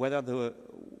 whether they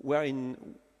were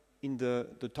in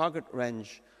the target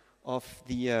range of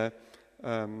the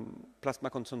plasma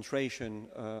concentration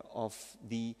of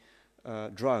the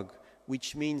drug,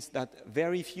 which means that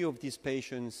very few of these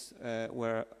patients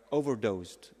were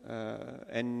overdosed.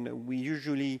 And we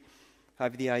usually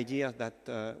have the idea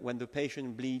that when the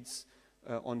patient bleeds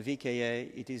on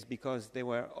VKA, it is because they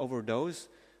were overdosed,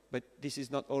 but this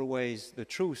is not always the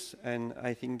truth, and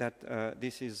I think that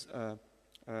this is a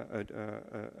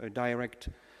direct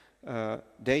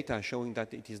data showing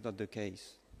that it is not the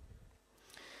case.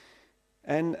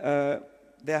 And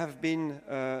there have been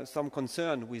some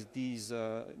concern with these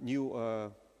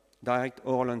new direct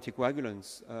oral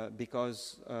anticoagulants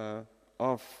because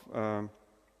of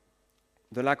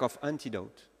the lack of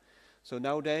antidote. So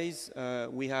nowadays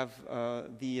we have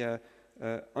the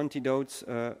antidotes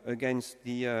against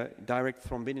the direct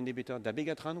thrombin inhibitor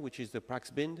dabigatran, which is the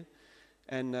Praxbind,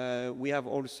 and we have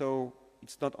also,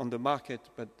 it's not on the market,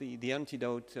 but the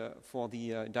antidote for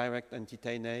the direct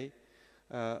anti-TNA,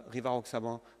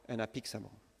 rivaroxaban and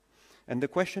apixaban. And the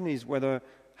question is whether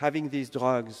having these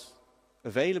drugs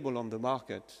available on the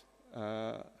market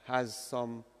has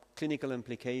some clinical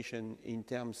implication in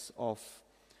terms of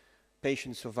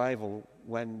patient survival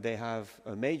when they have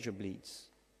major bleeds.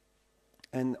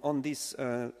 And on this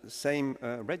same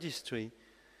registry,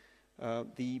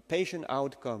 the patient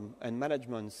outcome and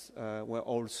managements were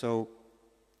also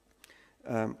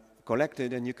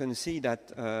collected, and you can see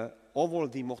that overall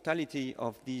the mortality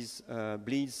of these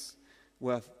bleeds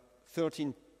were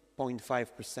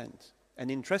 13.5%.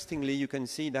 And interestingly, you can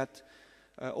see that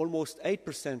almost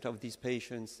 8% of these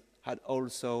patients had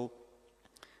also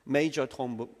major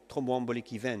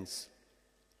thromboembolic events,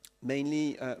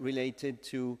 mainly related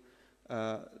to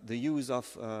the use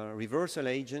of reversal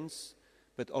agents,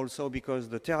 but also because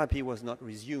the therapy was not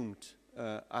resumed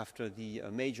after the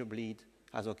major bleed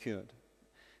has occurred.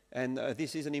 And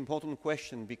this is an important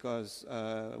question because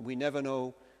we never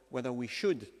know whether we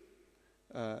should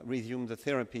resume the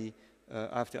therapy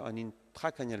after an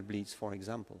intracranial bleeds, for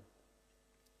example.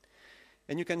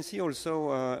 And you can see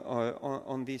also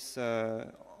on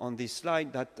this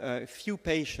slide that few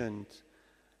patients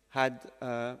had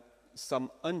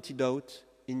some antidote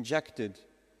injected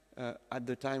at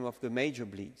the time of the major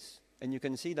bleeds. And you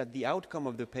can see that the outcome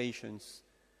of the patients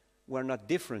were not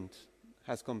different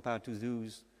as compared to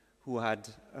those who had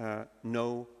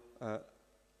no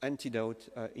antidote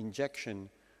injection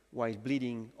while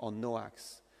bleeding on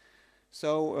NOACs.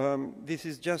 So this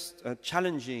is just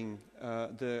challenging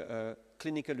the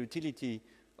clinical utility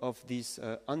of these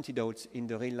antidotes in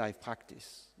the real-life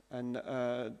practice. And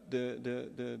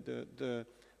the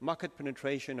market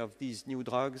penetration of these new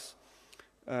drugs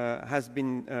has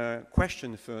been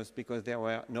questioned first because there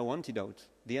were no antidote.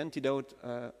 The antidote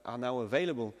are now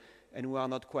available, and we are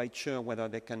not quite sure whether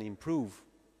they can improve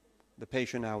the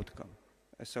patient outcome.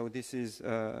 So this is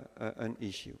an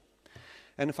issue.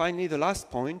 And finally, the last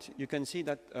point, you can see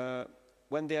that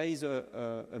when there is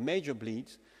a major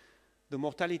bleed, the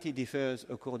mortality differs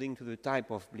according to the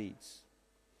type of bleeds.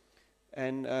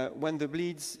 And when the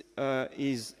bleeds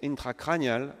is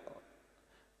intracranial,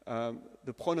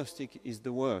 the prognostic is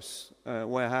the worst,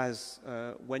 whereas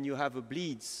when you have a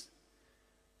bleeds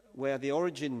where the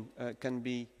origin can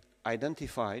be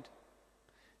identified,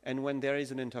 and when there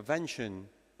is an intervention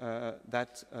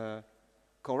that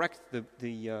corrects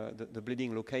the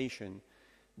bleeding location,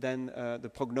 then the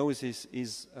prognosis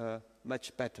is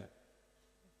much better.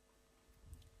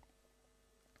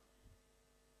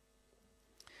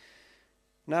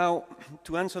 Now,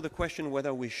 to answer the question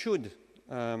whether we should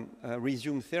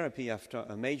resume therapy after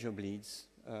a major bleeds,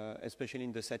 especially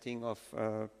in the setting of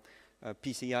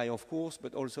PCI, of course,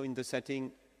 but also in the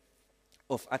setting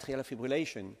of atrial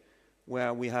fibrillation,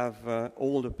 where we have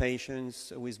all the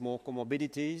patients with more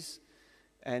comorbidities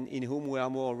and in whom we are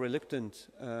more reluctant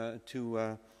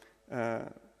to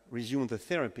resume the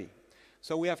therapy.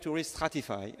 So we have to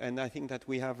re-stratify, and I think that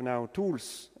we have now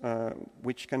tools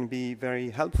which can be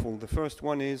very helpful. The first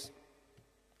one is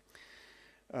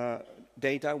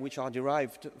data which are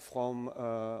derived from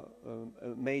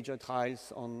major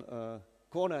trials on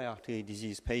coronary artery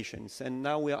disease patients. And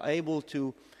now we are able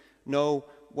to know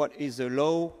what is a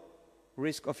low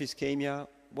risk of ischemia,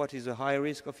 what is a high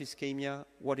risk of ischemia,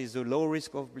 what is a low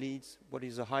risk of bleeds, what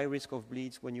is a high risk of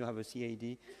bleeds when you have a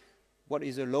CAD, what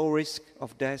is a low risk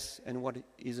of death and what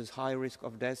is a high risk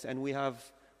of death. And we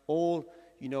have all,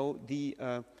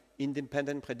 the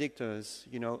independent predictors,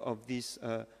 of this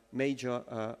major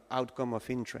outcome of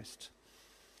interest.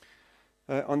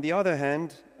 On the other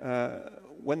hand,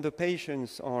 when the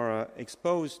patients are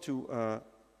exposed to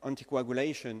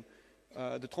anticoagulation,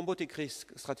 the thrombotic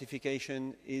risk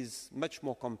stratification is much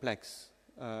more complex,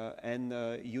 and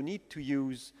you need to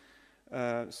use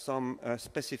some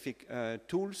specific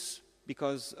tools,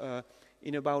 because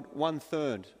in about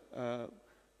 1/3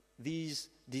 these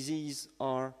diseases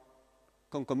are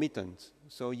concomitant.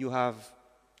 So you have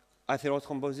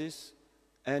atherothrombosis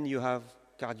and you have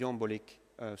cardioembolic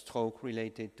stroke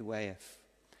related to AF.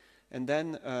 And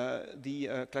then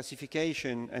the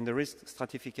classification and the risk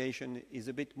stratification is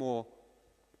a bit more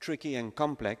tricky and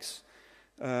complex,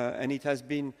 and it has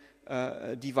been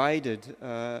divided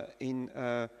in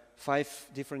 5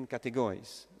 different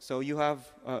categories. So you have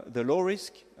the low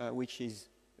risk, which is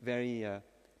very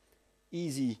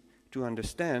easy to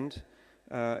understand.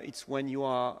 It's when you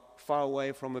are far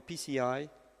away from a PCI,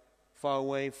 far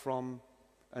away from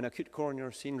an acute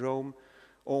coronary syndrome,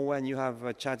 or when you have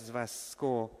a CHATS-VAS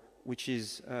score, which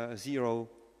is 0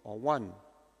 or 1.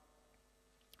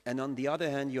 And on the other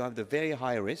hand, you have the very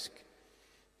high risk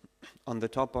on the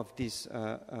top of this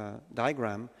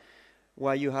diagram,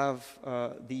 where you have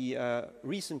the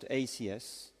recent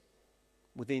ACS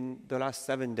within the last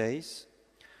 7 days,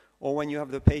 or when you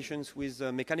have the patients with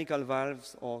mechanical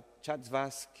valves or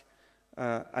CHATS-VASc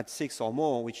at 6 or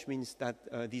more, which means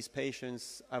that these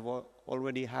patients have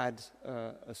already had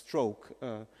a stroke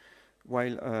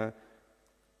while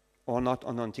or not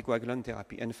on anticoagulant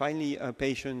therapy. And finally,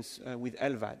 patients with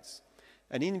LVADs.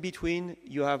 And in between,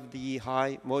 you have the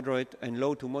high, moderate, and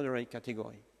low to moderate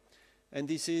category. And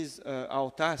this is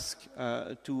our task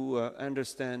to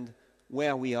understand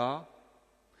where we are,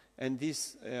 and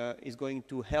this is going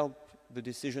to help the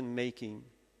decision-making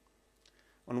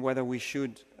on whether we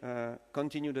should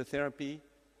continue the therapy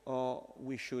or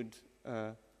we should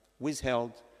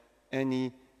withhold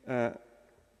any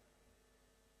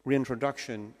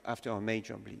reintroduction after our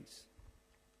major bleeds.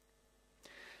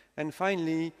 And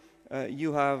finally,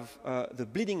 you have the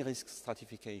bleeding risk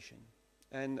stratification.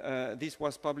 And this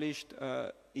was published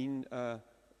in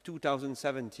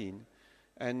 2017.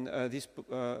 And this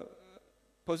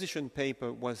position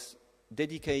paper was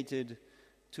dedicated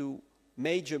to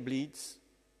major bleeds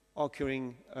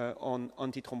occurring on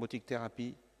antithrombotic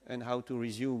therapy and how to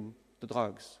resume the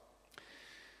drugs.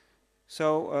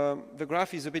 So the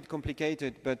graph is a bit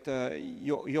complicated, but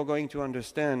you're going to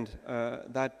understand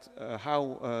that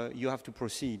how you have to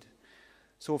proceed.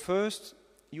 So first,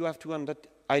 you have to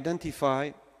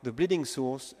identify the bleeding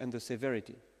source and the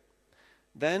severity.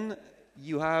 Then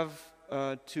you have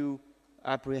to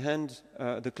apprehend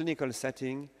the clinical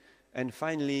setting, and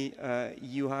finally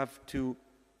you have to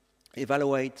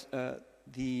evaluate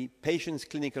the patient's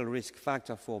clinical risk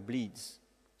factor for bleeds.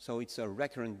 So it's a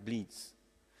recurrent bleeds.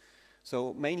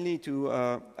 So mainly to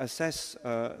assess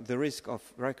the risk of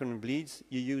recurrent bleeds,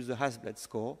 you use the Hasbled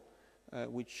score,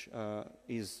 which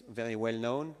is very well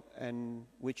known and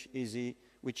which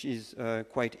is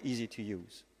quite easy to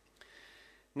use.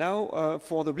 Now,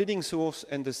 for the bleeding source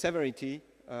and the severity,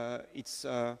 it's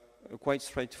quite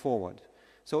straightforward.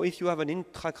 So if you have an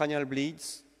intracranial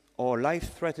bleeds or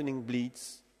life-threatening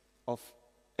bleeds of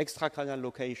extracranial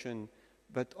location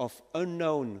but of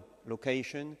unknown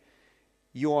location,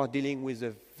 you are dealing with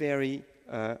a very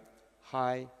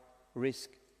high-risk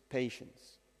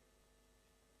patients.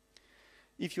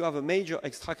 If you have a major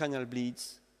extracranial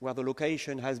bleeds where the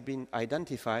location has been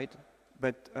identified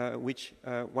but which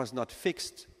was not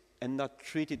fixed and not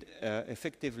treated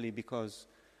effectively because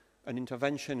an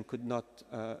intervention could not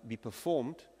be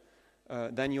performed,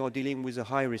 then you are dealing with a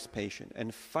high-risk patient.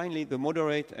 And finally, the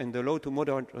moderate and the low to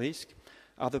moderate risk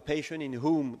are the patient in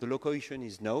whom the location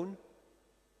is known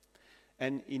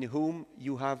and in whom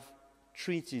you have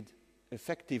treated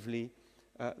effectively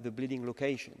the bleeding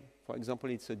location. For example,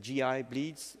 it's a GI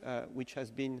bleeds which has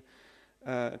been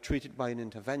treated by an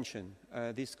intervention.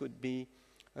 This could be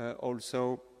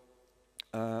also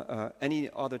any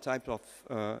other type of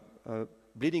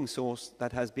bleeding source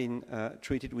that has been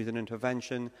treated with an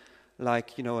intervention,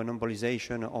 like an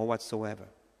embolization or whatsoever.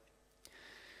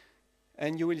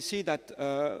 And you will see that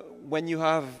when you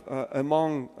have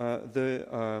among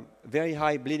the very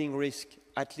high bleeding risk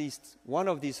at least one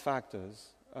of these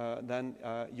factors, then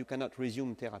you cannot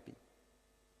resume therapy.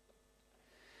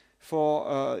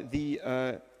 For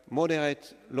the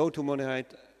moderate, low to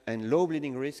moderate, and low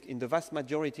bleeding risk, in the vast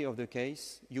majority of the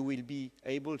case, you will be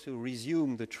able to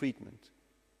resume the treatment,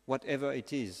 whatever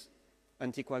it is,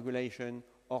 anticoagulation,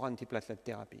 or antiplatelet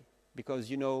therapy, because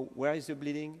you know where is the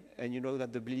bleeding and you know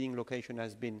that the bleeding location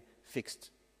has been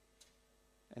fixed.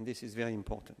 And this is very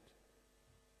important.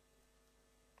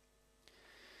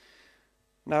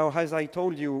 Now, as I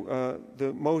told you,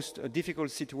 the most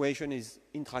difficult situation is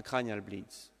intracranial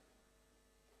bleeds.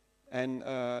 And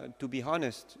to be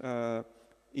honest,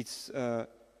 it's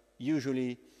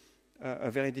usually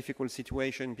a very difficult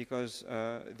situation because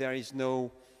there is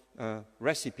no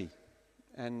recipe.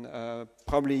 And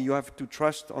probably you have to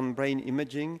trust on brain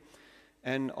imaging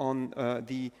and on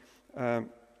the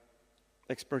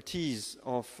expertise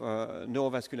of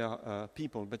neurovascular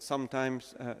people, but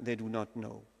sometimes they do not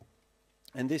know.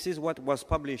 And this is what was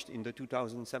published in the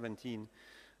 2017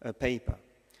 paper.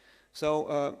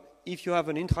 So if you have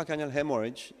an intracranial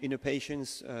hemorrhage in a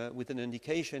patient with an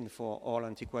indication for oral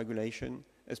anticoagulation,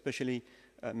 especially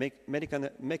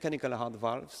mechanical heart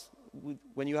valves,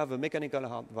 when you have a mechanical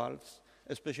heart valves,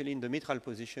 especially in the mitral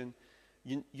position,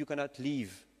 you cannot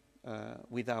leave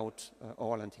without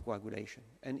oral anticoagulation.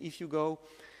 And if you go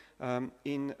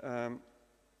in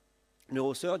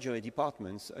neurosurgery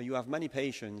departments, you have many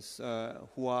patients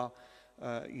who are,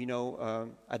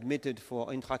 admitted for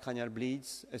intracranial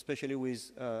bleeds, especially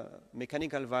with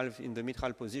mechanical valve in the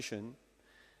mitral position,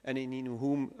 and in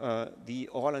whom the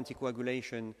oral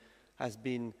anticoagulation has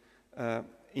been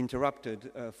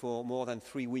interrupted for more than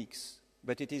 3 weeks.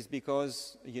 But it is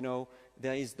because,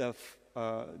 there is the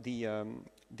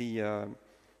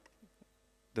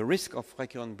risk of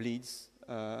recurrent bleeds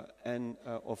and,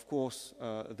 of course,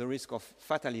 the risk of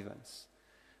fatal events.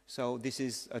 So this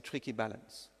is a tricky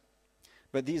balance.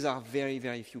 But these are very,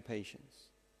 very few patients.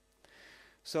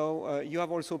 So you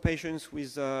have also patients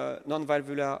with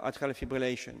non-valvular atrial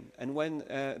fibrillation. And when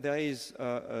there is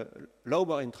a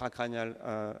lobar intracranial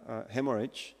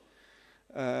hemorrhage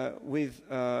with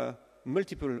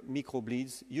multiple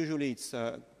microbleeds, usually it's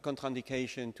a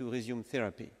contraindication to resume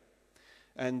therapy.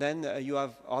 And then you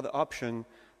have other options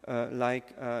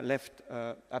like left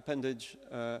appendage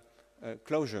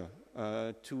closure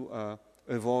to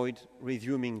avoid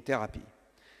resuming therapy.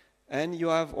 And you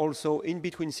have also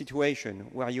in-between situation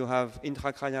where you have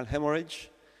intracranial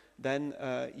hemorrhage, then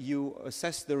you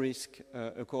assess the risk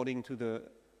according to the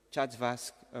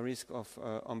CHADS-VASc risk of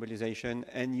embolization,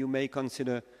 and you may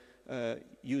consider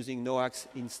using NOACs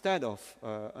instead of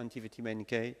anti-vitamin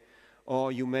K,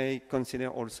 or you may consider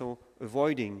also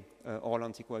avoiding oral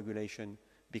anticoagulation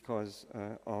because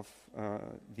of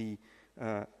the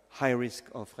high risk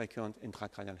of recurrent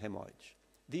intracranial hemorrhage.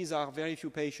 These are very few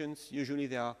patients. Usually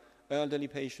they are elderly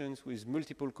patients with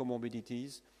multiple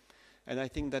comorbidities. And I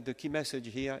think that the key message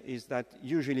here is that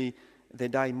usually they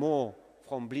die more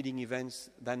from bleeding events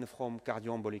than from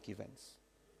cardioembolic events.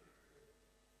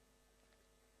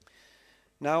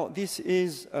 Now, this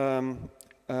is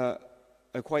a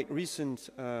quite recent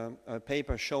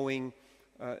paper showing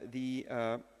the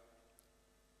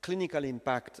clinical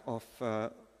impact of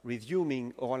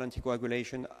resuming oral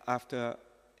anticoagulation after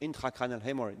intracranial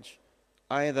hemorrhage,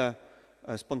 either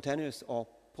spontaneous or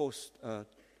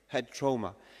post-head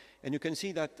trauma. And you can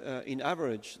see that in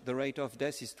average, the rate of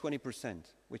death is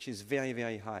 20%, which is very,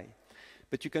 very high.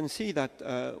 But you can see that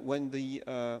when the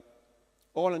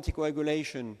oral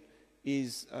anticoagulation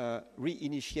is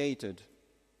reinitiated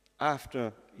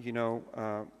after,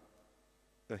 the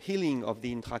healing of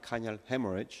the intracranial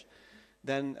hemorrhage,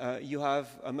 then you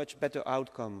have a much better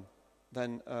outcome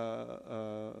than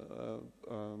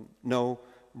no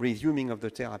resuming of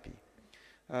the therapy.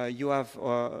 You have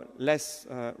less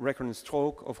recurrent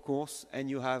stroke, of course, and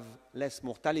you have less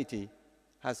mortality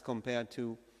as compared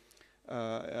to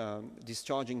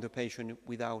discharging the patient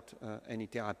without any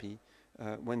therapy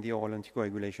when the oral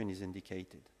anticoagulation is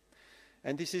indicated.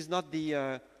 And this is not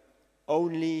the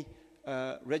only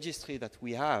registry that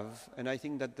we have, and I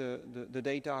think that the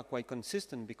data are quite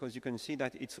consistent because you can see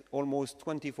that it's almost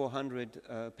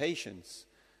 2,400 patients,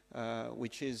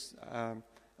 which is,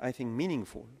 I think,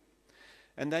 meaningful.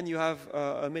 And then you have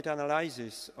a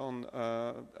meta-analysis on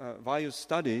various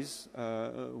studies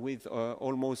with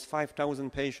almost 5,000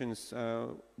 patients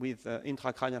with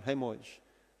intracranial hemorrhage,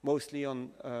 mostly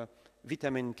on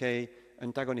vitamin K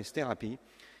antagonist therapy.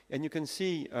 And you can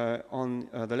see on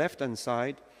the left-hand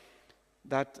side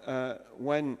that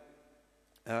when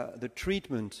the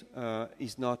treatment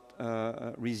is not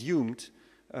resumed,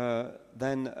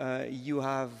 then you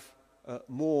have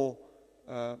more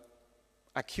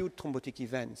acute thrombotic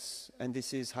events, and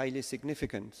this is highly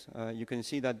significant. You can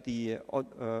see that the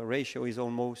ratio is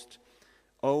almost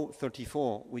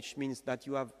 0.34, which means that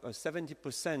you have a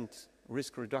 70%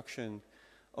 risk reduction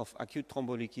of acute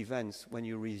thrombotic events when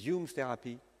you resume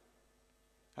therapy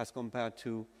as compared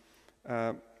to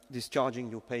discharging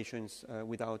your patients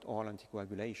without oral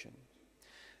anticoagulation.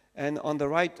 And on the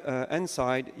right hand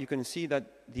side, you can see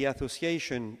that the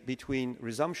association between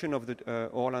resumption of the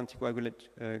oral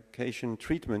anticoagulation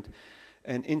treatment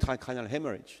and intracranial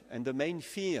hemorrhage. And the main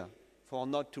fear for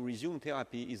not to resume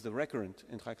therapy is the recurrent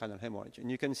intracranial hemorrhage. And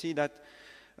you can see that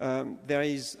there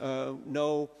is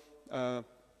no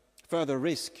further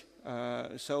risk.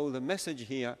 So the message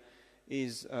here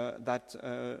is that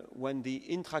when the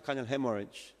intracranial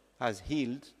hemorrhage has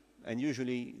healed, and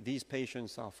usually these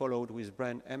patients are followed with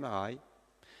brain MRI,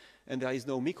 and there is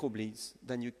no microbleeds,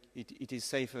 then it is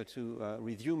safer to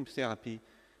resume therapy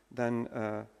than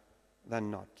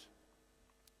not.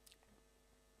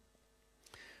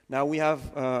 Now we have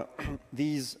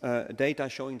these data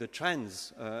showing the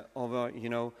trends over,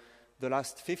 the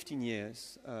last 15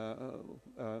 years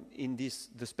in the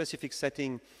specific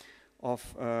setting of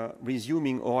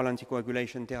resuming oral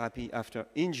anticoagulation therapy after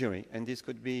injury, and this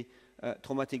could be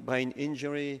traumatic brain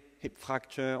injury, hip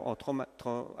fracture, or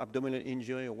abdominal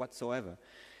injury, or whatsoever.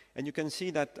 And you can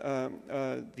see that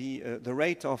the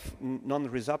rate of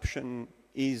non-resorption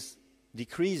is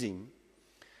decreasing,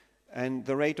 and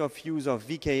the rate of use of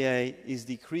VKA is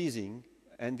decreasing,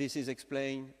 and this is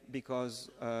explained because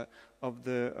of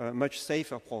the much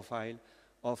safer profile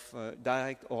of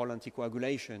direct oral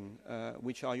anticoagulation,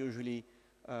 which are usually,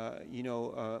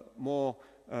 more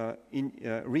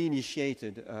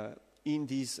reinitiated in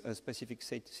this specific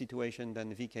situation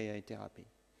than VKA therapy.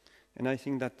 And I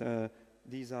think that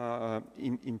these are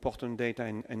important data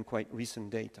and quite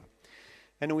recent data.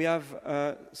 And we have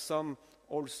some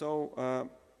also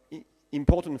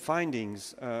important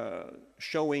findings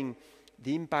showing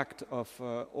the impact of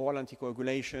oral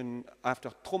anticoagulation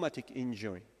after traumatic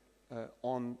injury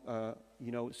on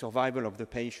survival of the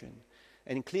patient.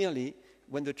 And clearly,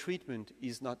 when the treatment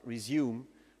is not resumed,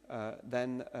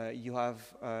 then you have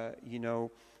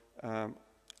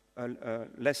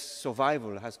less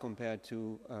survival as compared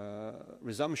to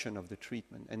resumption of the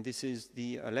treatment. And this is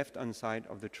the left-hand side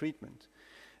of the treatment.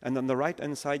 And on the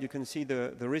right-hand side, you can see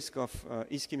the risk of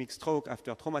ischemic stroke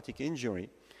after traumatic injury.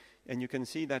 And you can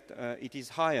see that it is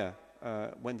higher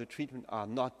when the treatment are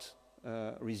not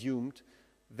resumed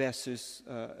versus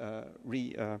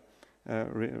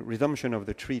resumption of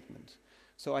the treatment.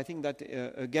 So I think that,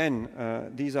 again,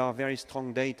 these are very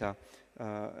strong data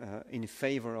in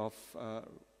favor of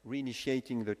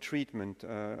reinitiating the treatment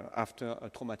after a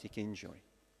traumatic injury.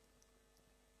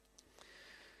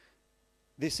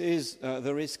 This is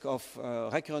the risk of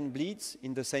recurrent bleeds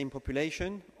in the same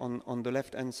population on the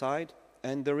left-hand side,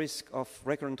 and the risk of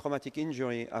recurrent traumatic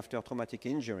injury after traumatic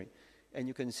injury. And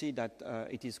you can see that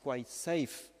it is quite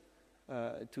safe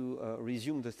to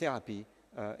resume the therapy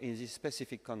in this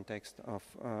specific context of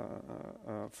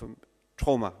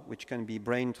trauma, which can be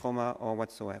brain trauma or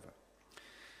whatsoever.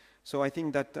 So I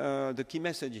think that the key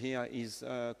message here is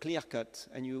clear-cut,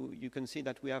 and you can see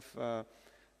that we have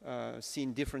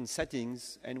seen different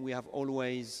settings, and we have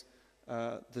always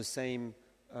the same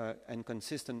and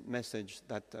consistent message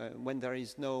that when there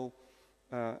is no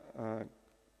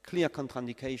clear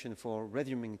contraindication for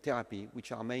resuming therapy,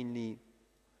 which are mainly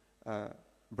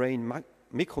brain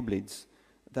microbleeds,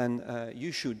 then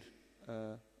you should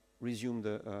resume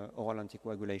the oral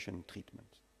anticoagulation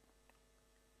treatment.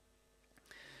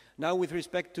 Now, with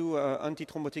respect to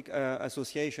antithrombotic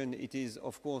association, it is,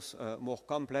 of course, more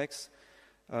complex.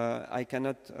 I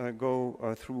cannot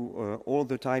go through all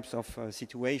the types of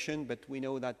situation, but we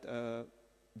know that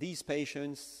these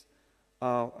patients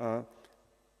are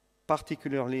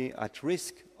particularly at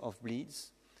risk of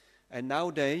bleeds. And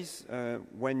nowadays,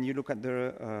 when you look at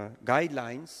the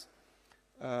guidelines,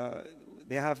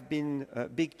 there have been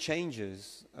big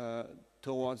changes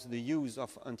towards the use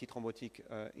of antithrombotic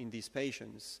in these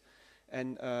patients.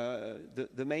 And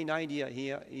the main idea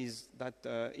here is that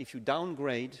if you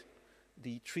downgrade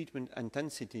the treatment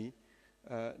intensity,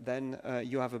 then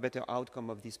you have a better outcome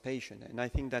of this patient. And I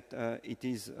think that it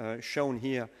is shown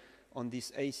here on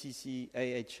this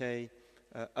ACC-AHA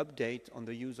update on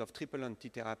the use of triple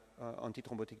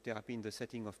antithrombotic therapy in the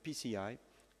setting of PCI.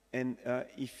 And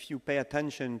if you pay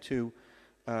attention to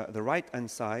the right-hand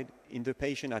side, in the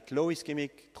patient at low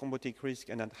ischemic thrombotic risk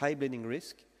and at high bleeding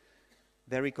risk,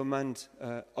 they recommend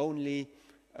only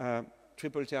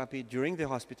triple therapy during the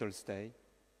hospital stay,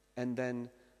 and then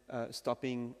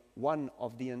stopping one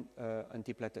of the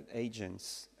antiplatelet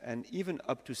agents, and even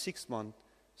up to 6 months,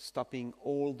 stopping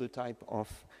all the type of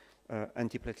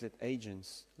antiplatelet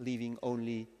agents, leaving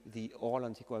only the oral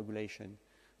anticoagulation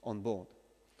on board.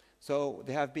 So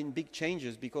there have been big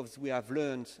changes because we have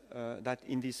learned that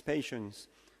in these patients,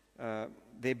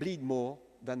 they bleed more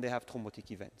then they have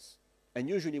thrombotic events. And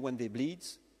usually when they bleed,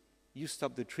 you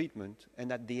stop the treatment,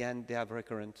 and at the end, they have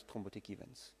recurrent thrombotic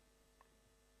events.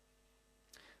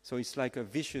 So it's like a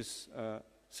vicious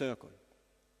circle.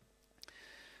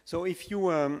 So if you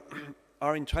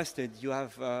are interested, you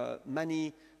have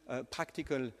many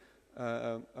practical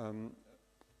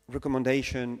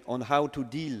recommendations on how to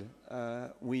deal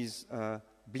with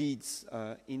bleeds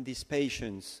in these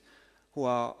patients who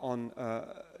are on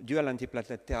dual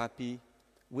antiplatelet therapy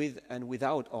with and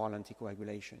without oral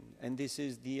anticoagulation. And this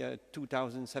is the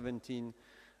 2017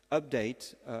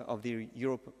 update of the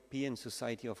European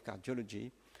Society of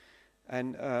Cardiology.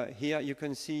 And here you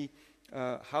can see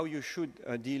how you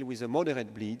should deal with the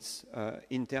moderate bleeds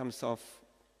in terms of,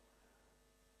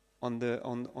 on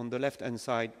the left-hand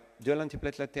side, dual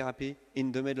antiplatelet therapy,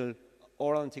 in the middle,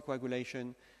 oral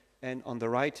anticoagulation, and on the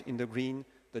right, in the green,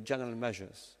 the general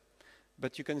measures.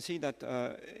 But you can see that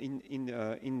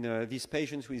in these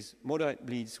patients with moderate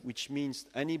bleeds, which means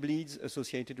any bleeds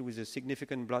associated with a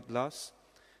significant blood loss,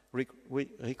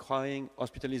 requiring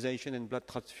hospitalization and blood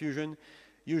transfusion,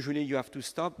 usually you have to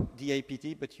stop the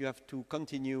APT, but you have to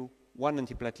continue one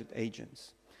antiplatelet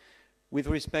agents. With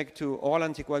respect to oral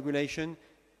anticoagulation,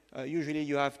 usually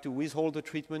you have to withhold the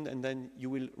treatment and then you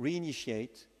will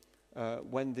reinitiate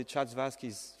when the Chad's VASC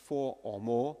is 4 or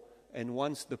more and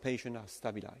once the patient has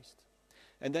stabilized.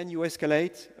 And then you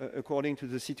escalate according to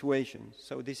the situation.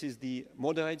 So this is the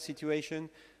moderate situation,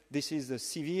 this is the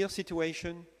severe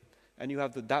situation, and you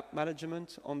have the DAP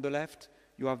management on the left,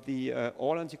 you have the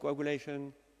oral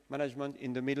anticoagulation management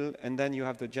in the middle, and then you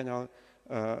have the general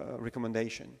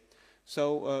recommendation.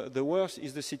 So the worse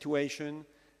is the situation,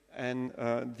 and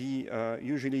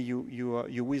usually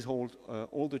you withhold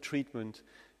all the treatment,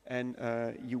 and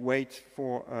you wait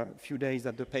for a few days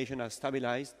that the patient has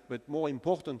stabilized, but more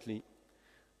importantly,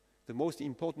 the most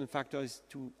important factor is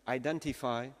to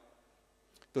identify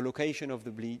the location of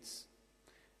the bleeds.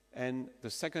 And the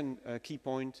second key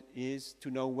point is to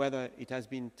know whether it has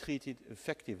been treated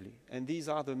effectively. And these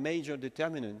are the major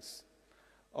determinants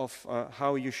of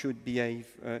how you should behave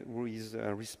with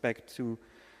respect to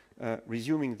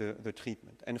resuming the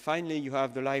treatment. And finally, you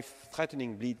have the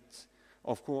life-threatening bleeds.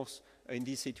 Of course, in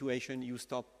this situation, you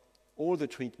stop all the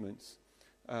treatments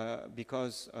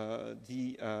because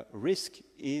the risk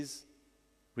is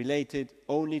related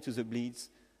only to the bleeds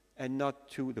and not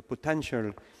to the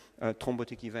potential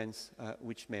thrombotic events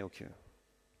which may occur.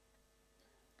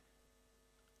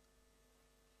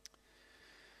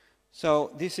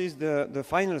 So this is the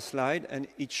final slide, and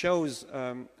it shows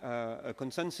a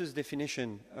consensus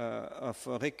definition of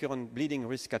recurrent bleeding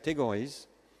risk categories.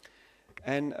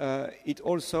 And it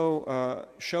also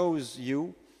shows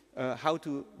you how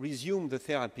to resume the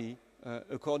therapy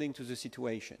according to the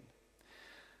situation.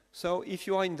 So if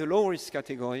you are in the low risk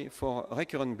category for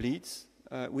recurrent bleeds,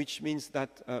 which means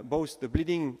that both the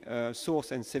bleeding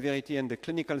source and severity and the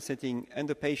clinical setting and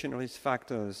the patient risk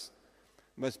factors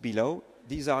must be low,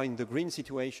 these are in the green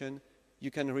situation, you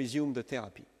can resume the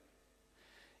therapy.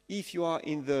 If you are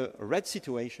in the red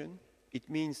situation, it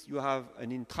means you have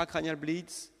an intracranial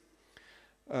bleeds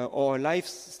or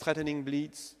life-threatening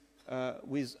bleeds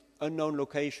with unknown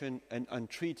location and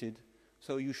untreated,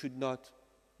 so you should not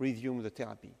resume the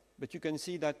therapy. But you can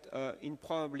see that in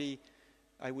probably,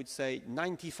 I would say,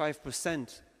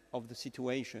 95% of the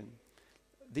situation,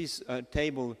 this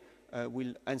table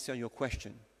will answer your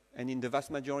question. And in the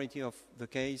vast majority of the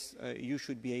case, you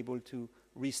should be able to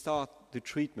restart the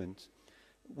treatment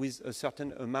with a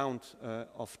certain amount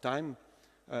of time,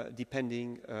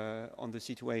 depending on the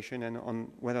situation and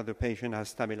on whether the patient has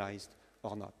stabilized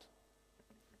or not.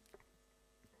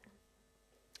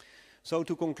 So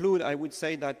to conclude, I would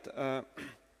say that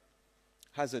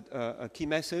has a key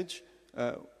message,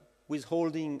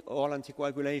 withholding oral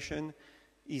anticoagulation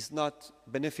is not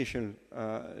beneficial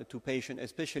to patients,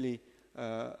 especially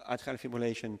atrial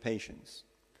fibrillation patients.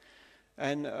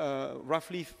 And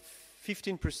roughly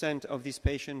 15% of these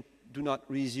patients do not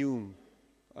resume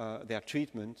their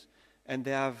treatment, and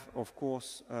they have, of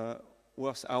course,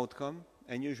 worse outcome,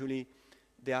 and usually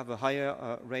they have a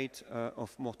higher rate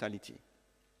of mortality.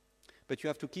 But you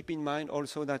have to keep in mind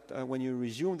also that when you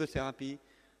resume the therapy,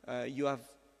 you have,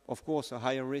 of course, a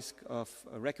higher risk of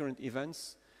recurrent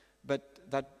events, but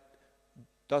that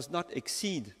does not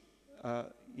exceed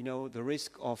the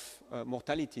risk of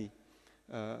mortality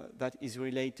that is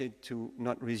related to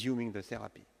not resuming the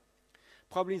therapy.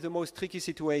 Probably the most tricky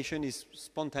situation is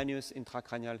spontaneous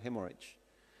intracranial hemorrhage.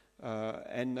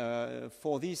 And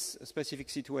for this specific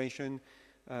situation,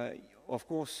 of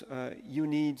course, you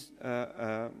need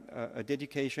a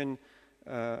dedicated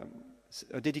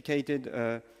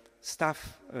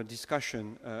staff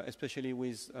discussion, especially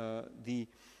with the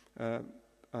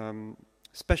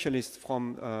specialists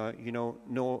from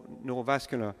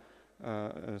neurovascular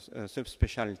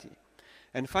subspecialty.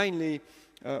 And finally,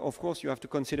 of course, you have to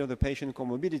consider the patient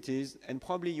comorbidities, and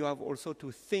probably you have also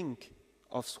to think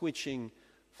of switching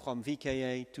from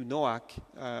VKA to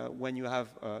NOAC when you have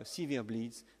severe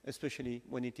bleeds, especially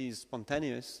when it is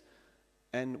spontaneous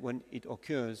and when it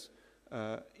occurs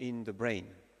in the brain.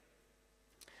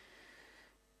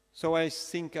 So I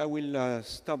think I will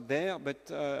stop there, but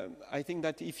I think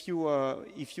that if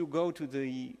you go to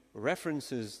the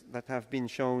references that have been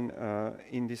shown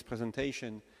in this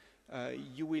presentation,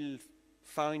 you will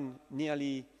find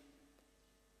nearly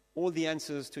all the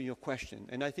answers to your question.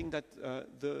 And I think that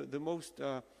the most,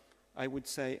 I would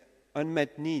say,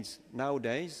 unmet needs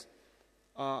nowadays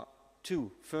are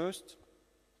two. First,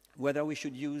 whether we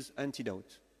should use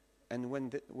antidotes and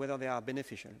whether they are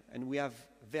beneficial. And we have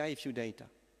very few data.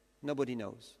 Nobody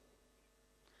knows.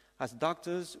 As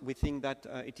doctors, we think that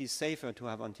it is safer to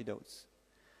have antidotes.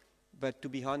 But to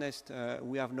be honest,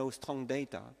 we have no strong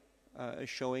data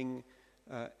showing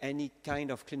any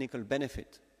kind of clinical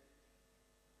benefit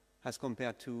as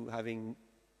compared to having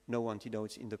no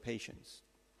antidotes in the patients.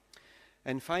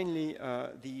 And finally,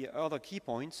 the other key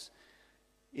points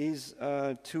is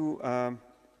to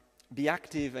be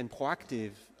active and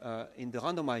proactive in the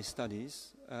randomized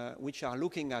studies, which are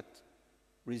looking at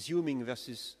resuming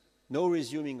versus no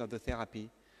resuming of the therapy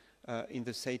in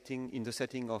the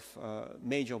setting of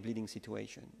major bleeding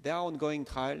situation. There are ongoing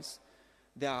trials.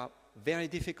 They are very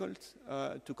difficult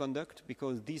to conduct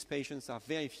because these patients are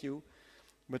very few.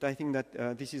 But I think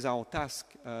that this is our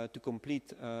task to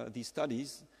complete these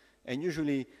studies. And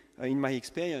usually, in my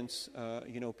experience,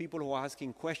 people who are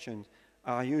asking questions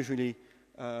are usually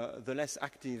the less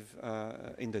active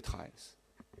in the trials.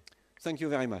 Thank you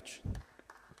very much.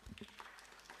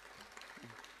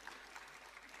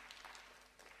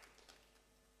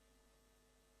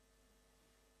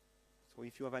 So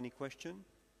if you have any question.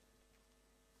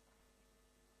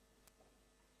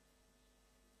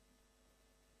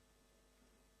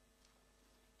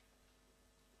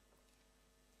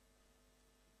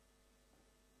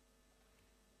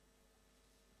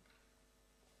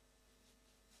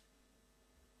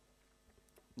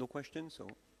 No questions, so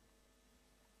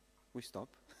we stop.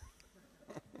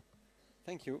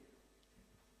 Thank you.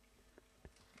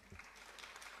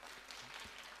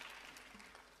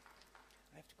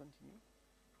 I have to continue?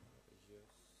 Yes.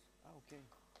 Ah, okay.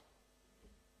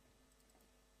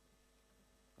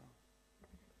 Oh.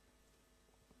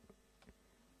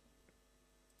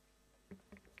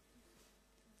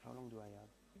 How long do I have?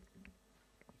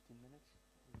 15 minutes?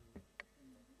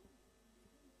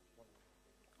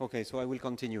 Okay, so I will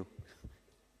continue.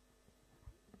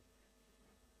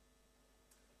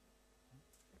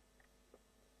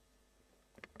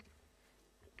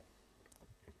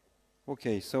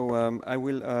 Okay, so I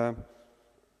will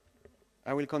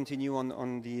continue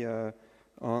on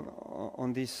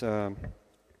this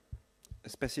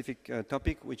specific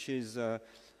topic, which is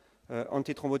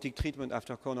antithrombotic treatment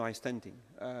after coronary stenting.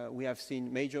 We have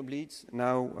seen major bleeds.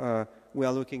 Now we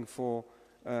are looking for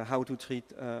how to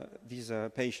treat these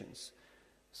patients.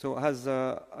 So as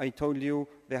I told you,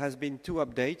 there has been two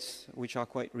updates, which are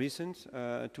quite recent,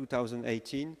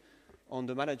 2018, on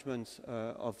the management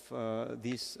of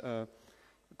this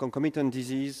concomitant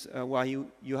disease, where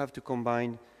you have to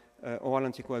combine oral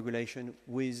anticoagulation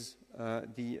with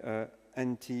the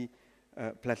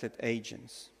anti-platelet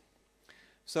agents.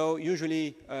 So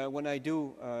usually when I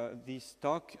do this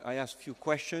talk, I ask a few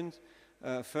questions.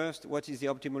 First, what is the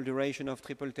optimal duration of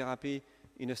triple therapy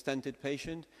in a stented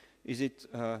patient? Is it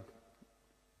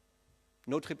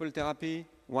no triple therapy,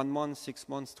 1 month, 6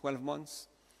 months, 12 months?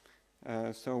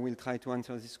 So we'll try to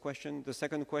answer this question. The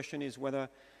second question is whether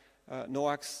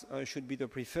NOACs should be the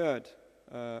preferred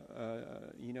oral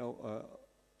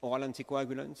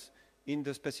anticoagulants in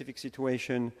the specific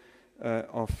situation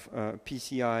of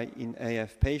PCI in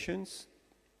AF patients.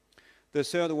 The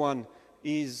third one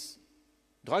is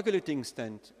drug-eluting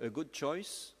stent a good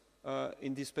choice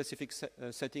in this specific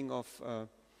setting of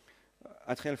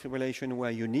atrial fibrillation where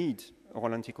you need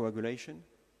oral anticoagulation?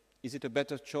 Is it a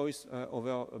better choice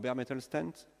over a bare metal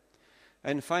stent?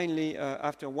 And finally,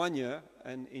 after 1 year,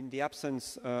 and in the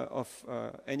absence of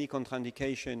any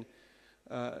contraindication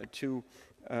to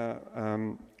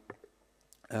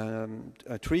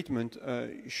treatment,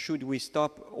 should we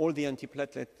stop all the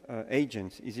antiplatelet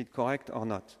agents? Is it correct or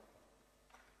not?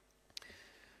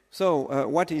 So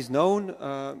what is known,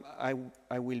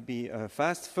 I will be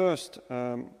fast. First,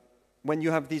 when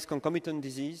you have this concomitant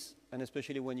disease, and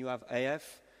especially when you have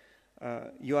AF,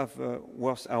 you have a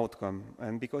worse outcome.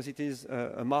 And because it is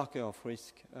a marker of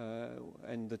risk,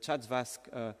 and the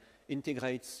CHADS-VASc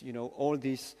integrates, all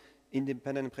these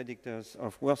independent predictors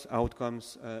of worse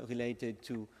outcomes related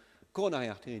to coronary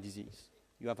artery disease.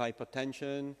 You have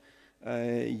hypertension,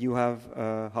 you have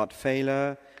heart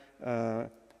failure,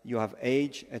 you have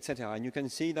age, etc. And you can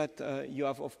see that you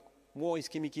have more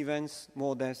ischemic events,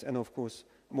 more deaths, and of course,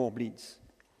 more bleeds.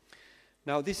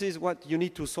 Now, this is what you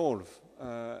need to solve.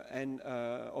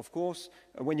 Of course,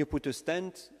 when you put a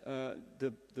stent,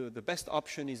 the best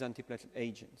option is antiplatelet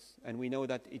agents. And we know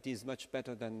that it is much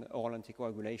better than oral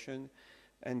anticoagulation.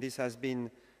 And this has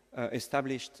been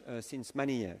established since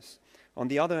many years. On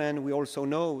the other hand, we also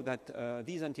know that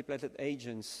these antiplatelet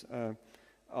agents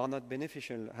are not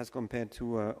beneficial as compared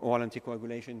to oral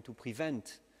anticoagulation to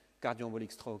prevent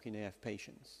cardioembolic stroke in AF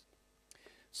patients.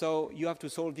 So you have to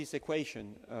solve this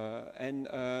equation.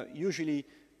 Usually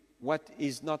what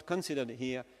is not considered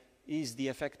here is the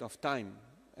effect of time.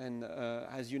 And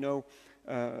as you know,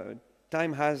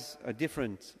 time has a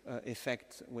different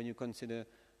effect when you consider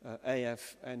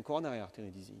AF and coronary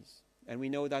artery disease. And we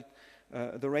know that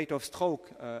the rate of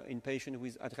stroke in patients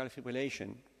with atrial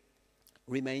fibrillation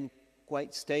remain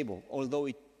quite stable, although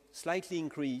it slightly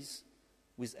increases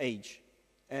with age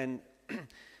and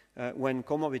when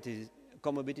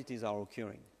comorbidities are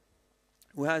occurring.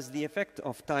 Whereas the effect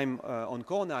of time on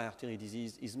coronary artery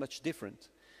disease is much different.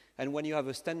 And when you have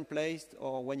a stent placed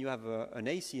or when you have an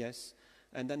ACS,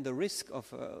 and then the risk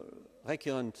of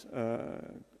recurrent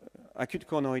acute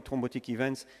coronary thrombotic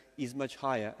events is much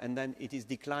higher, and then it is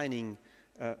declining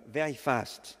very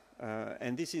fast.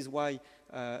 And this is why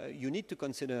you need to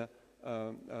consider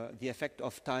the effect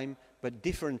of time, but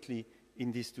differently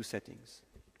in these two settings.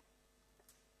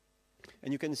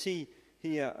 And you can see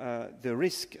here the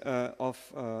risk of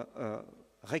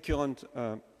recurrent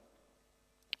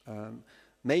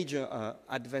major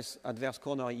adverse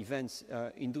coronary events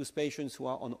in those patients who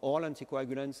are on oral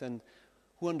anticoagulants and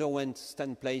who underwent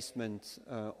stent placement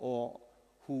or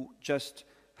who just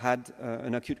had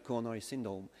an acute coronary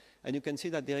syndrome. And you can see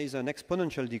that there is an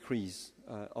exponential decrease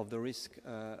of the risk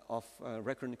of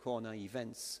recurrent coronary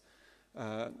events.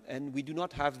 And we do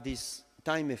not have this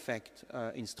time effect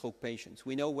in stroke patients.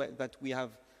 We know that we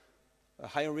have a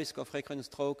higher risk of recurrent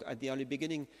stroke at the early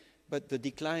beginning, but the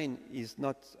decline is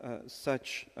not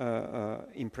such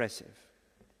impressive.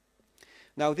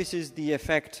 Now, this is the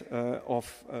effect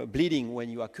of bleeding when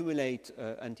you accumulate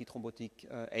antithrombotic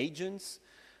agents.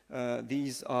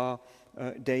 These are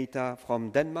data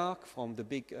from Denmark, from the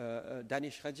big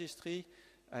Danish registry,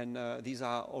 and these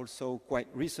are also quite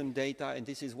recent data, and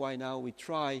this is why now we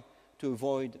try to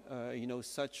avoid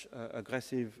such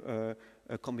aggressive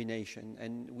combination.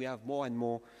 And we have more and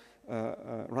more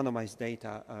randomized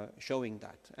data showing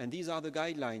that. And these are the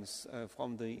guidelines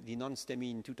from the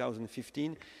non-STEMI in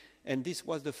 2015. And this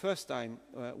was the first time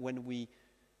when we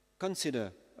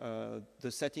consider the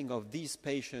setting of these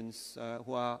patients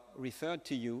who are referred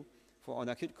to you for an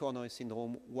acute coronary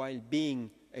syndrome while being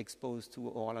exposed to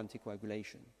oral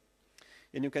anticoagulation.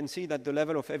 And you can see that the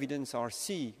level of evidence are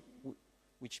C,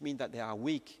 which means that they are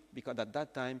weak, because at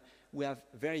that time we have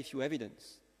very few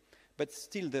evidence. But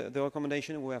still the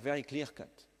recommendations were very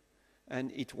clear-cut.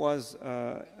 And it was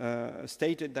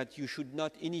stated that you should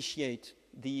not initiate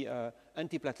the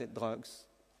antiplatelet drugs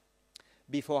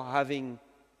before having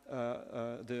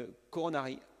the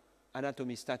coronary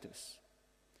anatomy status.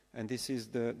 And this is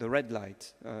the red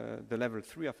light, the level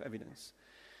 3 of evidence.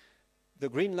 The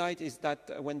green light is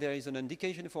that when there is an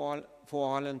indication for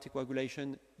oral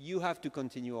anticoagulation, you have to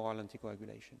continue oral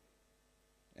anticoagulation.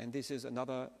 And this is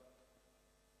another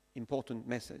important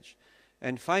message.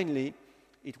 And finally,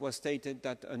 it was stated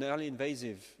that an early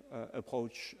invasive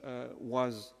approach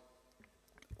was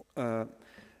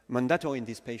mandatory in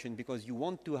this patient because you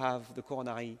want to have the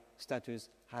coronary status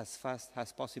as fast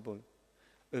as possible,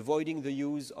 avoiding the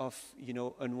use of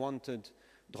unwanted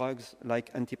drugs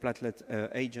like antiplatelet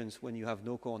agents when you have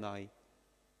no coronary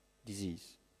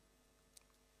disease.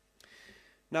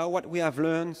 Now, what we have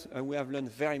learned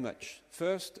very much.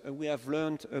 First, we have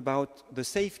learned about the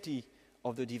safety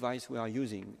of the device we are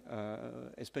using,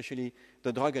 especially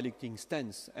the drug-eluting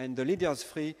stents. And the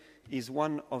LEADERS-3 is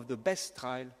one of the best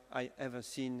trials I ever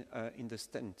seen in the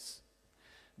stents.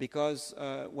 Because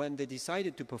when they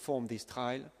decided to perform this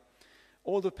trial,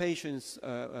 all the patients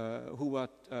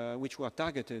which were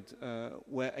targeted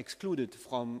were excluded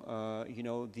from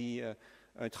the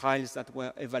trials that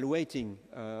were evaluating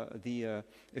the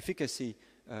efficacy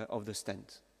of the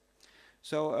stent.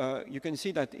 So you can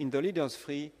see that in the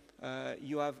LEADERS-3,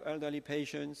 you have elderly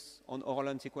patients on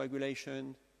oral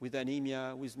anticoagulation, with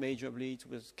anemia, with major bleeds,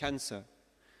 with cancer.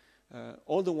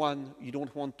 All the one you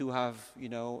don't want to have,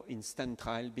 in stent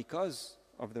trial because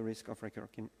of the risk of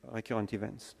recurrent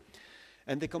events.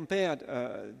 And they compared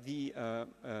the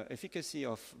efficacy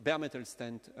of bare metal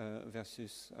stent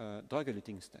versus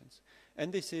drug-eluting stents.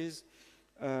 And this is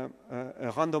a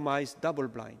randomized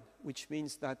double-blind, which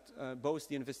means that both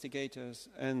the investigators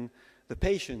and the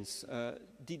patients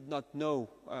did not know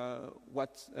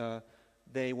what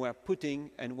they were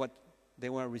putting and what they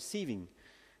were receiving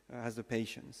as the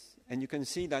patients. And you can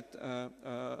see that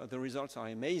the results are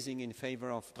amazing in favor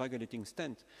of drug-eluting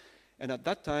stent. And at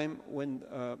that time, when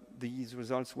these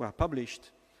results were published,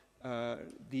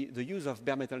 the use of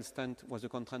bare metal stent was a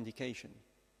contraindication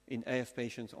in AF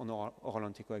patients on oral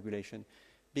anticoagulation,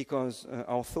 because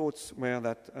our thoughts were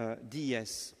that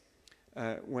DES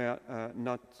were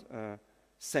not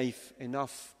safe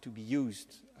enough to be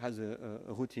used as a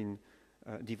routine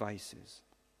devices.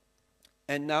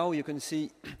 And now you can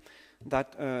see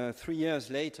that 3 years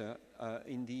later,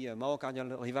 in the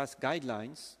myocardial revasc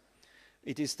guidelines,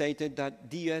 it is stated that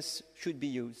DES should be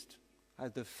used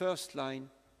as the first line,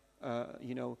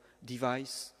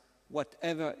 device,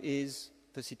 whatever is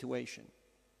the situation.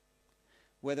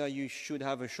 Whether you should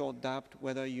have a short DAPT,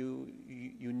 whether you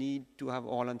need to have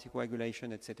oral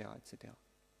anticoagulation, etc., etc.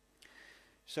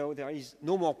 So there is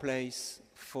no more place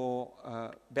for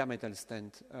bare metal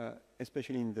stent,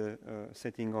 especially in the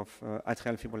setting of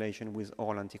atrial fibrillation with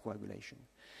oral anticoagulation.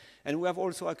 And we have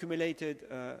also accumulated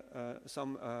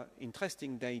some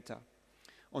interesting data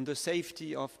on the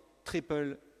safety of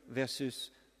triple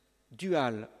versus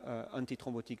dual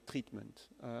antithrombotic treatment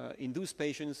in those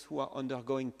patients who are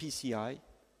undergoing PCI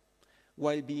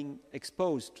while being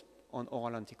exposed on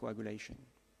oral anticoagulation.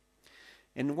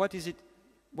 And what is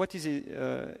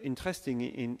interesting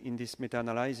in this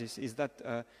meta-analysis is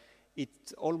that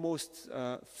it almost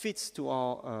fits to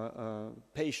our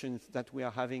patients that we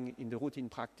are having in the routine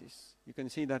practice. You can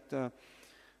see that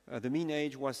the mean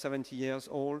age was 70 years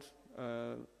old.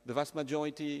 The vast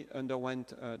majority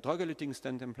underwent drug-eluting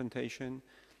stent implantation.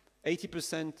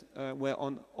 80% were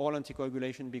on oral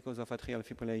anticoagulation because of atrial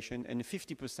fibrillation, and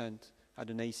 50% had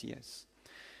an ACS.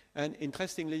 And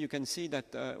interestingly, you can see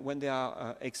that when they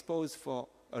are exposed for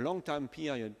a long time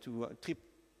period to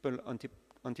triple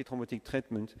antithrombotic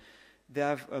treatment, they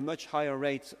have a much higher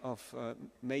rate of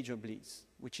major bleeds,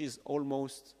 which is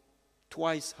almost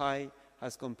twice high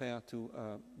as compared to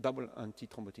double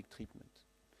antithrombotic treatment.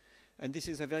 And this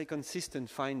is a very consistent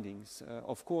findings.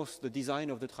 Of course, the design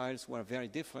of the trials were very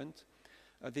different.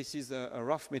 This is a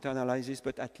rough meta-analysis,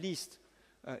 but at least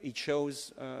it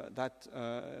shows that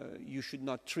you should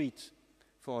not treat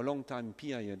for a long time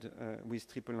period with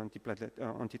triple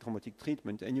antithrombotic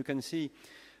treatment. And you can see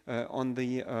on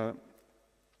the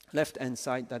left-hand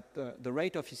side that the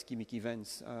rate of ischemic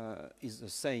events is the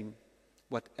same,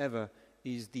 whatever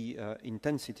is the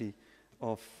intensity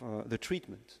of the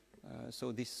treatment.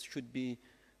 So this should be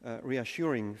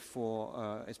reassuring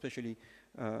for especially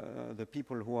the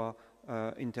people who are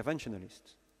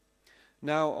interventionalists.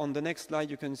 Now, on the next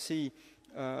slide, you can see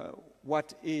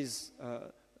what is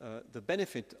the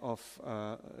benefit of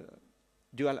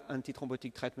dual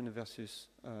antithrombotic treatment versus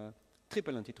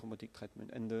triple antithrombotic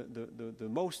treatment. And the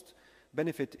most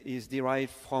benefit is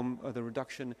derived from the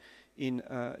reduction in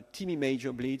TIMI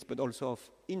major bleeds, but also of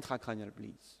intracranial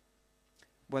bleeds.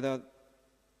 Whether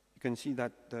you can see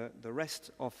that the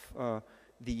rest of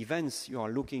the events you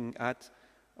are looking at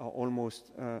are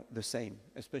almost the same,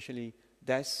 especially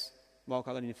death,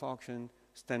 myocardial infarction,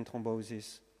 stent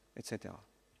thrombosis, etc.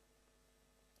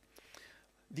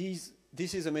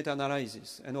 This is a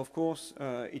meta-analysis, and of course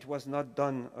it was not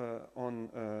done on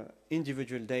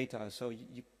individual data, so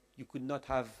you could not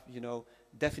have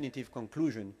definitive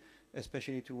conclusion,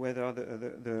 especially to whether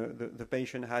the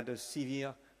patient had a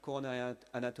severe coronary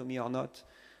anatomy or not,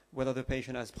 whether the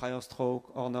patient has prior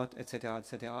stroke or not, etc.,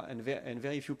 etc., and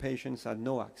very few patients had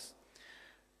NOACs.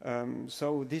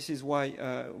 So this is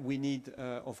why we need,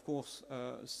 of course,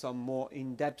 some more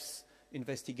in-depth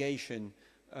investigation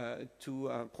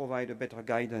to provide a better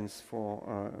guidance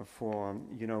for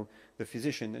the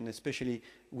physician, and especially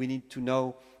we need to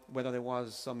know whether there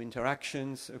was some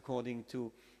interactions according to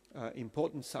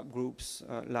important subgroups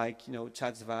like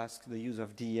CHATS-VASC, the use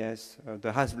of DES,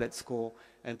 the Hasbled score,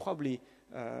 and probably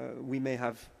we may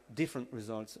have different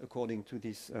results according to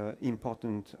these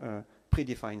important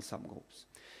predefined subgroups.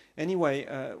 Anyway,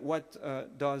 what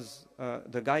does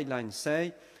the guidelines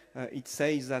say? It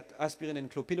says that aspirin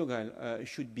and clopidogrel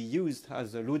should be used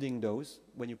as a loading dose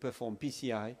when you perform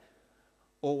PCI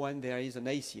or when there is an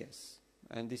ACS.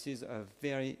 And this is a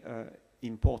very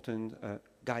important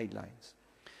guidelines.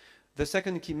 The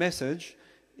second key message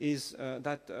is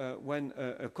that when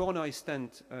a coronary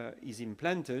stent is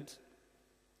implanted,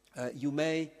 you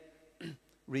may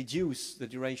reduce the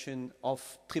duration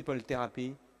of triple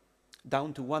therapy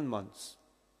down to 1 month,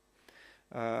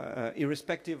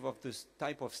 irrespective of the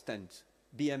type of stent,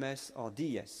 BMS or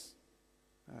DS.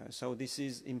 So this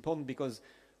is important because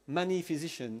many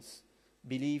physicians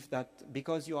believe that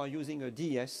because you are using a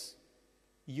DS,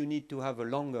 you need to have a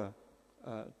longer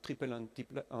triple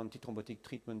antithrombotic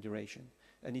treatment duration.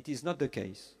 And it is not the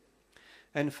case.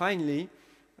 And finally,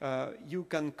 you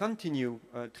can continue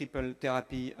triple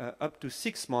therapy up to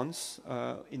 6 months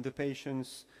in the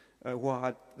patients who are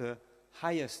at the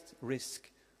highest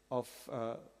risk of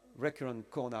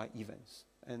recurrent coronary events.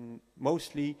 And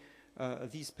mostly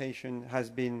this patient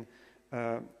has been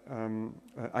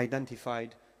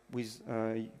identified with,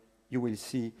 you will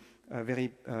see,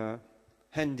 very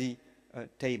handy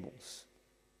tables.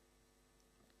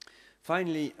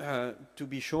 Finally, to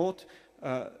be short,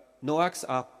 NOACs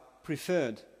are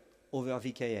preferred over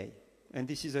VKA. And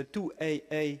this is a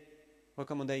 2AA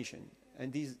recommendation.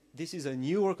 And this is a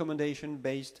new recommendation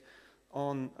based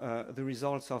on the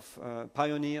results of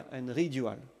Pioneer and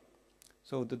ReDual.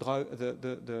 So the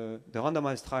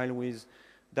randomized trial with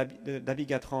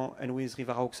dabigatran and with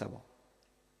rivaroxaban.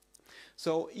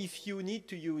 So if you need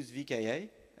to use VKA,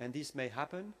 and this may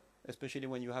happen, especially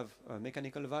when you have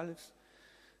mechanical valves,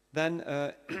 then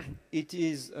it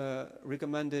is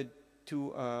recommended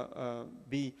to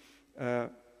be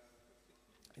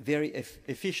very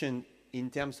efficient in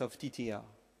terms of TTR.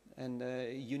 And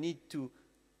you need to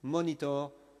monitor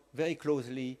very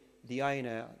closely the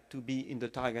INR to be in the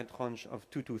target range of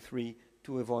 2 to 3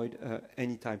 to avoid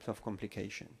any types of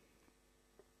complication.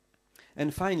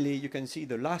 And finally, you can see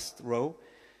the last row.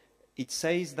 It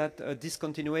says that a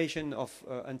discontinuation of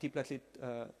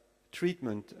antiplatelet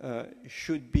treatment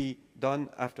should be done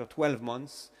after 12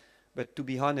 months. But to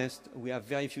be honest, we have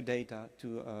very few data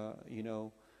to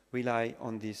rely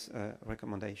on this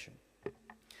recommendation.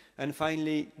 And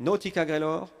finally, no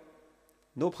ticagrelor,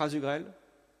 no prasugrel,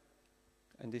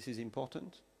 and this is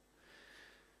important.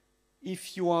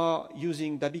 If you are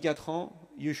using dabigatran,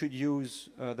 you should use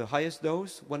the highest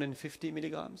dose, 150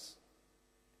 milligrams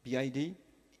BID.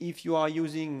 If you are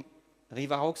using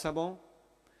rivaroxaban,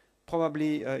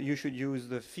 probably you should use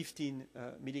the 15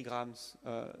 milligrams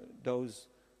dose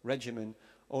regimen,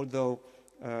 although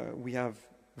we have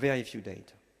very few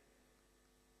data.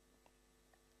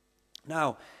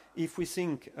 Now, if we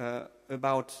think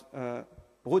about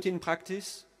routine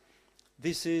practice,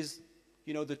 this is,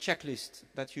 the checklist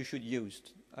that you should use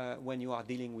when you are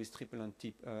dealing with triple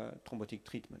antithrombotic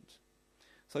treatment.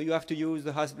 So you have to use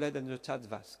the Hasbled and the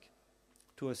TADS-VASc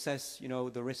to assess,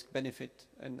 the risk-benefit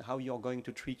and how you are going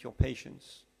to treat your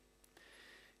patients.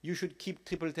 You should keep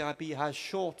triple therapy as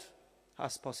short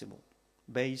as possible,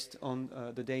 based on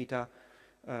the data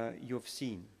you have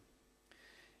seen.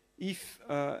 If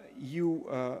you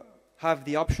have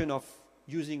the option of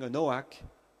using a NOAC,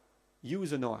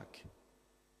 use a NOAC.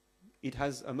 It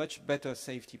has a much better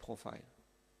safety profile.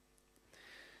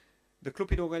 The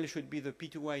clopidogrel should be the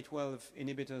P2Y12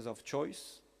 inhibitors of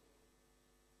choice.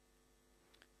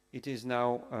 It is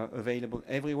now available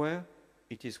everywhere.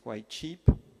 It is quite cheap.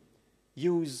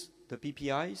 Use the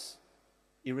PPIs,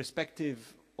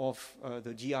 irrespective of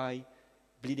the GI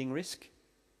bleeding risk.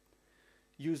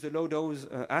 Use the low-dose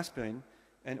aspirin.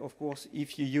 And of course,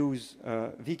 if you use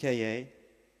VKA,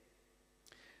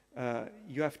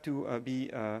 you have to be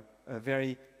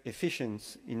very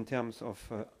efficient in terms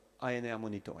of INR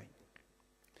monitoring.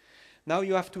 Now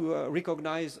you have to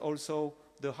recognize also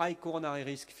the high coronary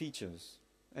risk features.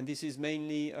 And this is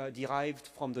mainly derived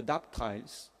from the DAPT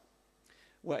trials,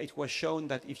 where it was shown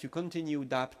that if you continue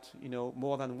DAPT,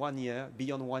 more than 1 year,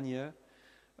 beyond 1 year,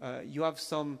 you have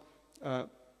some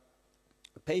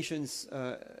patients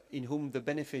in whom the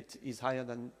benefit is higher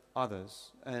than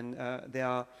others. And they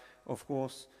are, of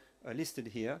course, listed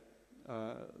here.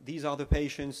 These are the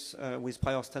patients with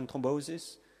prior stent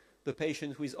thrombosis, the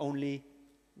patient with only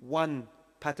one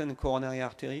patent coronary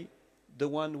artery, the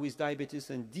one with diabetes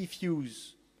and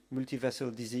diffuse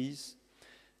multivessel disease,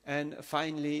 and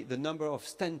finally, the number of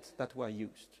stents that were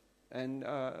used. And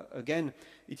again,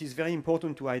 it is very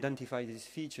important to identify these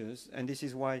features, and this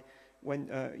is why when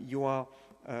you are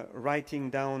writing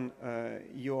down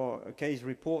your case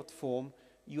report form,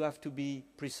 you have to be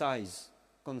precise,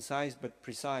 concise but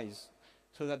precise,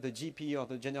 so that the GP or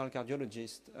the general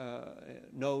cardiologist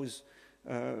knows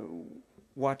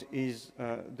what is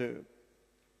the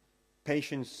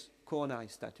patient's coronary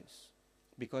status,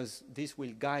 because this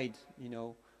will guide,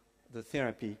 the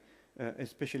therapy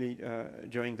especially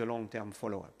during the long-term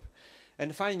follow-up.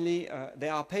 And finally,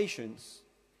 there are patients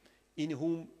in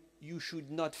whom you should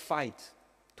not fight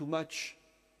too much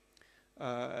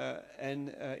and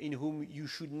in whom you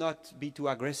should not be too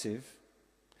aggressive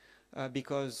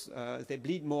because they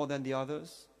bleed more than the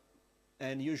others.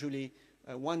 And usually,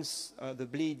 once the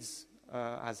bleeds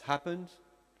has happened,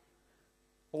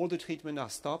 all the treatment are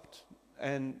stopped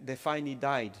and they finally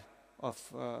died of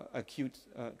acute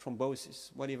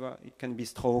thrombosis, whatever, it can be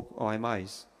stroke or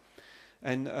MIs.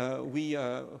 And we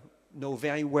know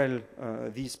very well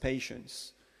these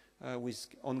patients with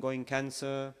ongoing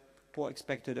cancer, poor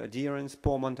expected adherence,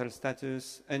 poor mental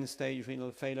status, end-stage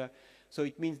renal failure. So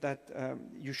it means that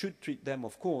you should treat them,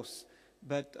 of course,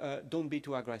 but don't be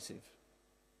too aggressive.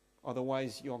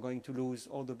 Otherwise, you're going to lose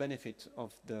all the benefit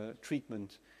of the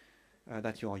treatment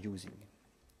that you are using.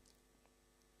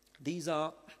 These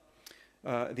are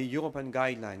the European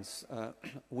guidelines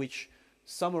which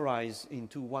summarize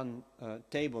into one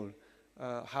table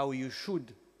how you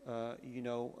should,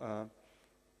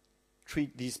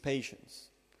 treat these patients.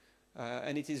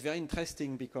 And it is very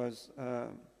interesting because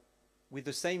with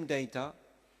the same data,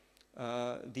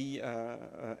 the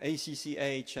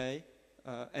ACC-AHA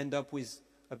end up with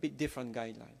a bit different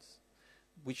guidelines,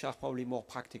 which are probably more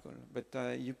practical. But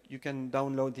you can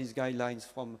download these guidelines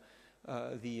from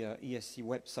the ESC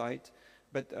website.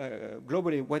 But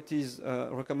globally, what is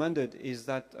recommended is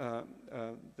that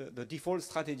the default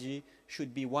strategy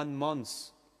should be 1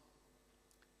 month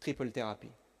triple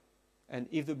therapy. And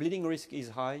if the bleeding risk is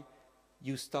high,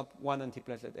 you stop one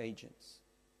antiplatelet agents.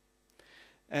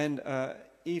 And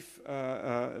if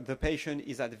the patient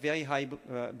is at very high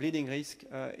bleeding risk,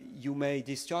 you may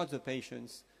discharge the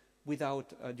patients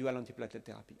without dual antiplatelet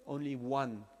therapy, only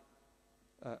one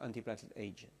antiplatelet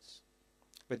agents.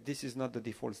 But this is not the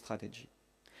default strategy.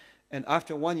 And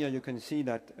after 1 year, you can see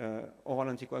that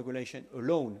oral anticoagulation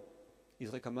alone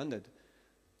is recommended,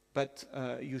 but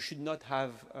you should not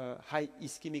have high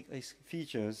ischemic risk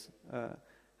features,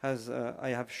 as I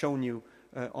have shown you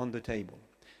on the table.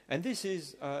 And this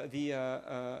is the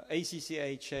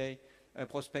ACC-AHA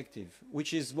perspective,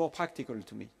 which is more practical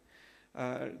to me.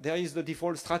 There is the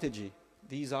default strategy.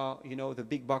 These are, the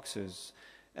big boxes.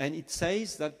 And it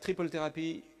says that triple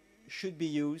therapy should be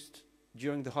used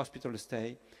during the hospital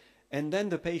stay, and then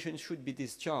the patient should be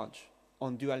discharged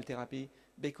on dual therapy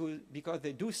because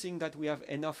they do think that we have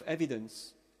enough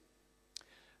evidence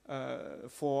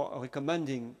for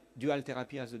recommending dual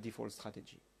therapy as a default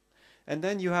strategy. And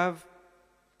then you have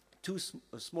two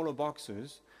smaller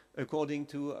boxes according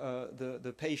to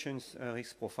the patient's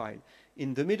risk profile.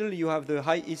 In the middle, you have the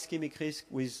high ischemic risk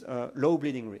with low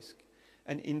bleeding risk.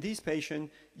 And in this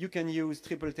patient, you can use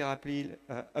triple therapy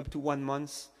up to 1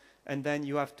 month, and then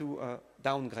you have to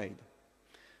downgrade.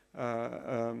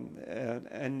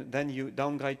 And then you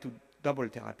downgrade to double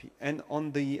therapy. And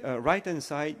on the right-hand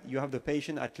side, you have the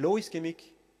patient at low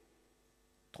ischemic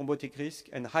thrombotic risk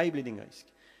and high bleeding risk.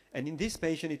 And in this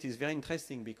patient, it is very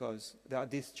interesting because they are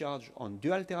discharged on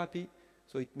dual therapy,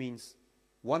 so it means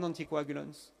 1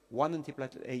 anticoagulant, 1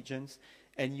 antiplatelet agent,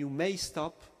 and you may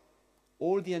stop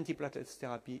all the antiplatelet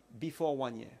therapy before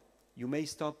 1 year. You may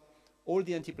stop all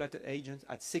the antiplatelet agents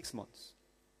at 6 months.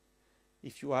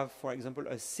 If you have, for example,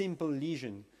 a simple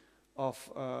lesion of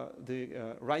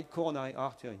the right coronary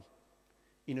artery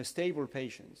in a stable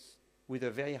patient with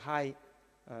a very high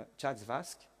Chad's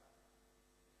VASC,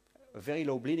 a very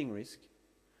low bleeding risk,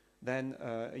 then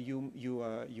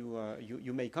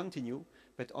you may continue.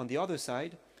 But on the other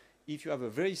side, if you have a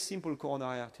very simple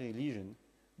coronary artery lesion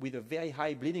with a very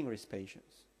high bleeding risk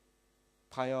patients,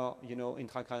 prior,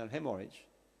 intracranial hemorrhage,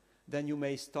 then you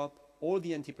may stop all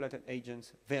the antiplatelet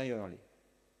agents very early.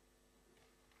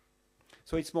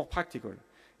 So it's more practical.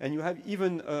 And you have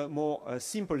even a more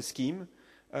simple scheme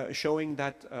showing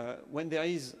that when there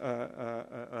is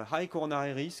a high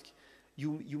coronary risk,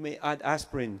 you may add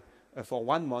aspirin for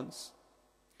 1 month.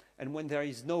 And when there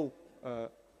is no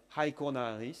high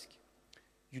coronary risk,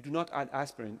 you do not add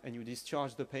aspirin and you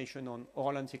discharge the patient on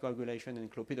oral anticoagulation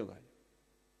and clopidogrel.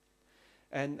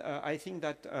 And I think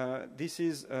that this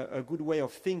is a good way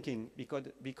of thinking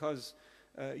because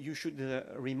you should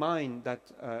remind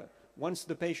that once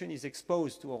the patient is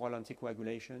exposed to oral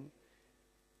anticoagulation,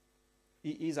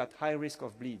 he is at high risk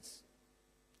of bleeds.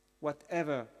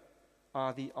 Whatever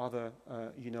are the other,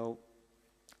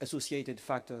 associated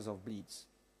factors of bleeds.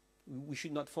 We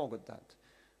should not forget that.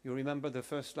 You remember the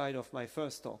first slide of my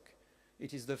first talk.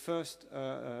 It is the first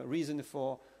reason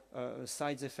for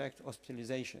side effect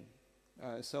hospitalization.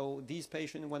 So these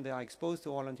patients, when they are exposed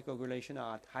to oral anticoagulation,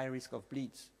 are at high risk of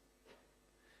bleeds.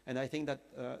 And I think that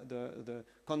the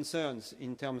concerns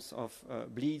in terms of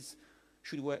bleeds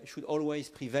should always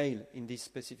prevail in this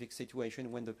specific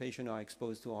situation when the patient are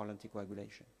exposed to oral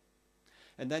anticoagulation.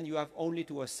 And then you have only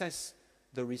to assess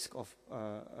the risk of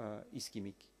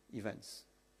ischemic events.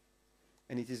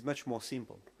 And it is much more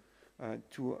simple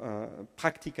to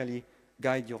practically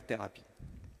guide your therapy.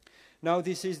 Now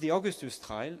this is the Augustus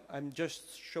trial. I'm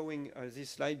just showing this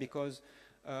slide because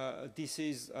this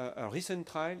is a recent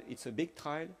trial. It's a big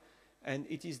trial. And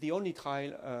it is the only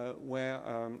trial where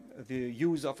the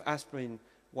use of aspirin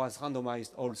was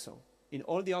randomized also. In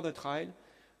all the other trials,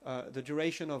 the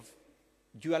duration of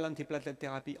dual antiplatelet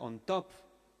therapy on top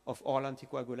of oral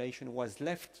anticoagulation was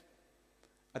left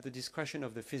at the discretion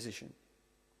of the physician.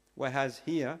 Whereas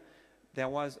here, there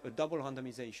was a double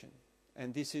randomization.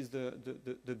 And this is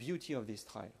the beauty of this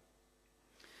trial.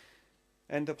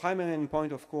 And the primary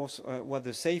endpoint, of course, was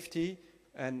the safety.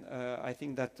 And I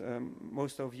think that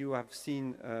most of you have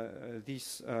seen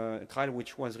this trial,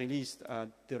 which was released at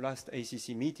the last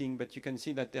ACC meeting. But you can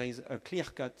see that there is a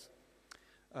clear-cut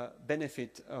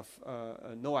benefit of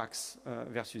NOACs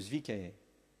versus VKA.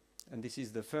 And this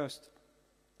is the first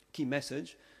key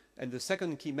message. And the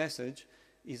second key message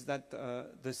is that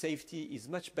the safety is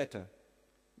much better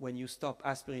when you stop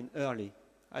aspirin early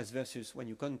as versus when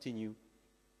you continue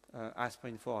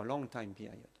aspirin for a long time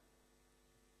period.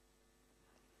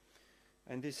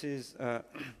 And this is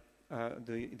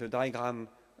the diagram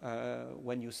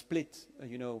when you split,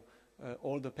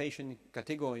 all the patient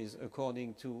categories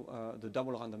according to the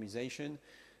double randomization.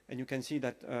 And you can see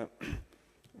that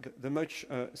the much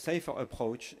safer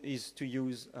approach is to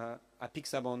use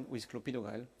apixaban with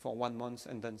clopidogrel for 1 month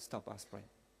and then stop aspirin.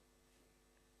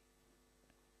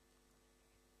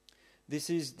 This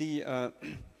is the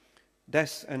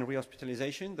death and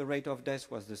rehospitalization. The rate of death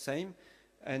was the same,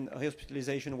 and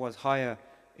rehospitalization was higher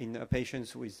in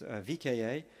patients with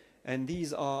VKA. And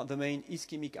these are the main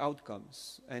ischemic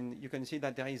outcomes. And you can see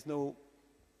that there is no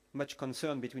much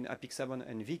concern between apixaban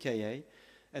and VKA,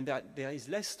 and that there is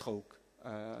less stroke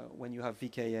when you have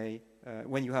VKA,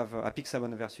 when you have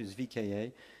apixaban versus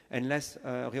VKA, and less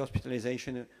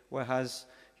rehospitalization, whereas,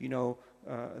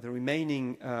 the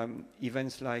remaining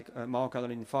events like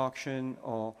myocardial infarction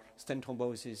or stent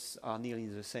thrombosis are nearly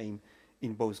the same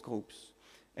in both groups.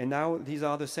 And now these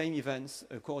are the same events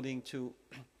according to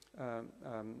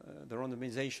the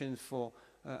randomization for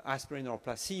aspirin or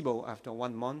placebo after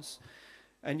 1 month.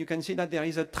 And you can see that there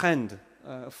is a trend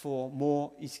for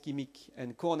more ischemic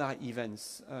and coronary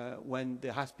events when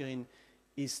the aspirin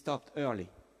is stopped early.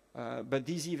 But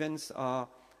these events are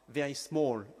very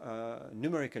small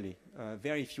numerically,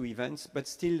 very few events, but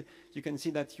still you can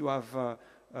see that you have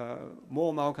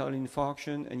more myocardial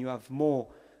infarction and you have more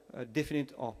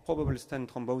definite or probable stent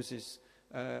thrombosis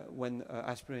when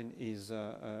aspirin is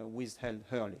withheld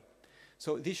early.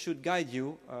 So this should guide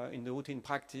you in the routine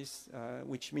practice,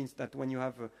 which means that when you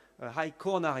have a high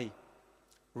coronary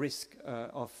risk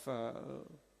of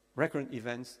recurrent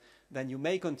events, then you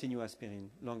may continue aspirin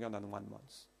longer than 1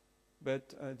 month.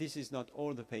 But this is not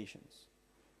all the patients.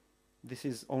 This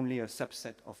is only a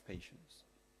subset of patients.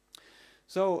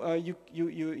 So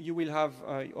you will have,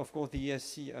 of course, the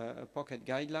ESC pocket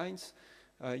guidelines.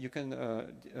 You can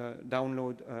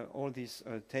download all this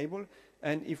table.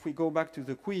 And if we go back to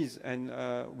the quiz and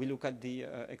we look at the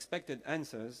expected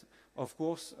answers, of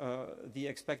course, the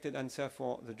expected answer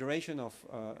for the duration of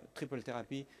triple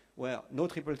therapy were no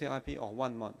triple therapy or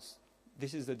 1 month.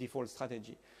 This is the default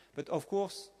strategy. But of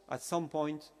course, at some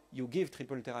point, you give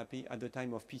triple therapy at the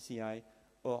time of PCI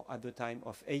or at the time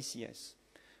of ACS.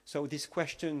 So this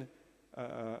question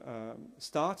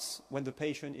starts when the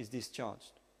patient is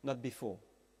discharged, not before.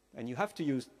 And you have to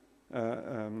use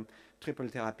triple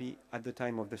therapy at the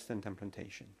time of the stent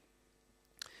implantation.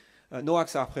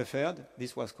 NOACs are preferred.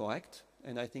 This was correct.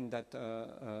 And I think that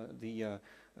the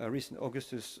recent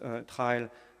Augustus trial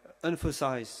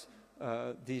emphasized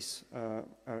this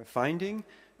finding.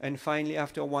 And finally,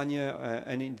 after 1 year,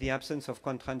 and in the absence of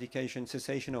contraindication,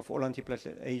 cessation of all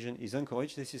antiplatelet agent is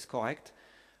encouraged. This is correct.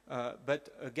 But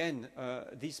again,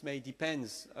 this may depend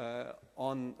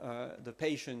on the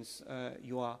patients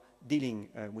you are dealing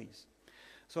with.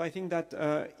 So I think that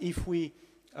if we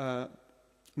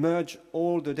merge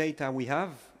all the data we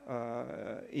have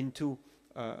into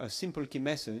a simple key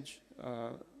message,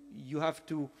 you have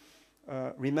to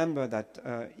remember that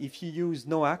if you use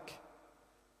NOAC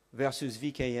versus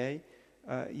VKA,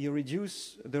 you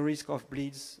reduce the risk of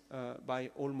bleeds by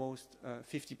almost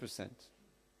 50%.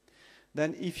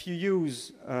 Then if you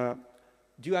use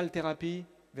dual therapy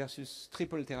versus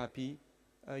triple therapy,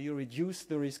 you reduce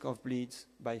the risk of bleeds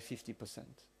by 50%.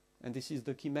 And this is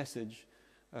the key message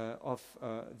of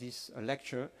this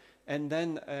lecture. And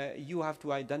then you have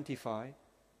to identify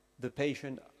the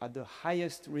patient at the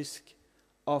highest risk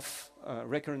of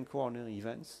recurrent coronary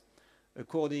events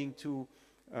according to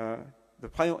the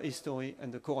prior history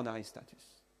and the coronary status.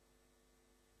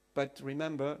 But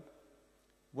remember,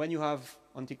 when you have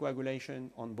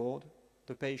anticoagulation on board,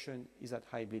 the patient is at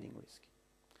high bleeding risk.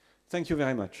 Thank you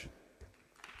very much.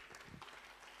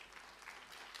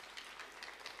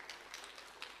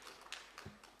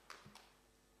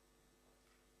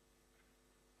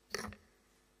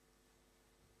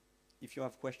 If you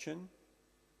have questions.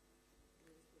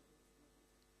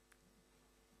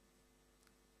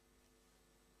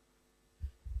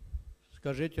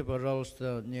 Скажите,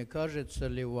 пожалуйста, не кажется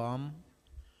ли вам,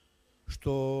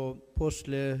 что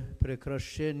после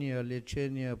прекращения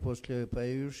лечения, после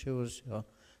появившегося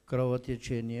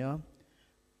кровотечения,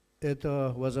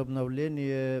 это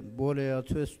возобновление более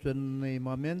ответственный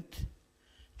момент,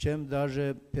 чем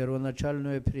даже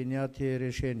первоначальное принятие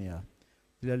решения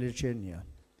для лечения?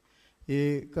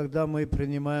 И когда мы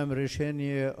принимаем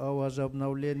решение о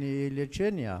возобновлении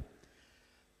лечения,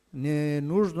 не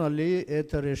нужно ли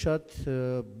это решать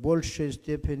в большей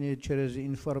степени через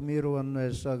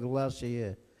информированное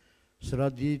согласие с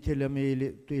родителями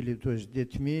или то есть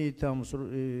детьми, там,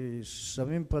 с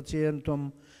самим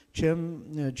пациентом,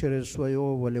 чем через свое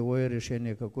волевое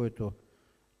решение какое-то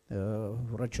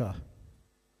врача?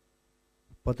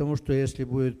 Потому что если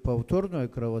будет повторное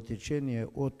кровотечение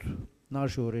от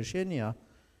нашего решения,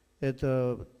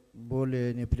 это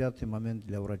более неприятный момент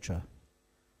для врача.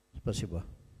 Спасибо.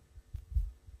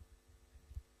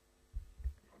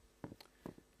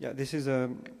 Yeah, this is a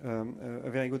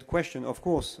very good question. Of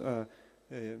course,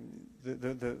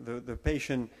 the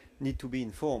patient needs to be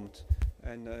informed,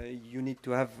 and you need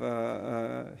to have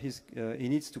he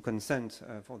needs to consent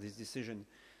for this decision.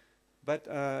 But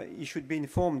he should be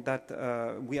informed that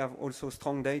we have also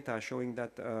strong data showing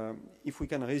that if we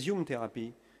can resume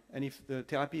therapy, and if the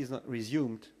therapy is not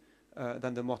resumed,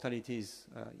 then the mortality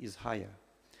is higher.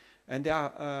 And there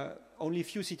are only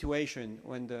few situations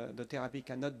when the therapy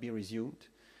cannot be resumed.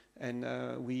 And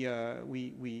we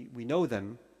know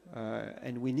them,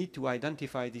 and we need to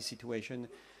identify this situation.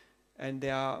 And they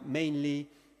are mainly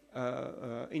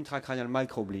intracranial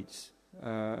microbleeds.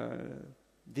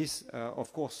 This,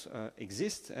 of course,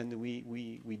 exists, and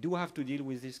we do have to deal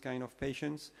with this kind of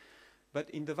patients.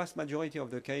 But in the vast majority of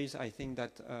the case, I think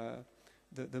that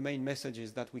the main message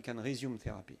is that we can resume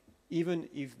therapy, even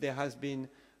if there has been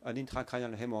an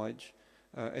intracranial hemorrhage,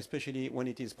 especially when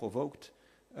it is provoked.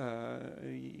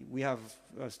 We have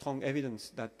strong evidence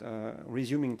that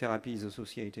resuming therapy is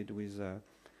associated with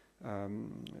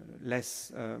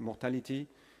less mortality,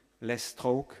 less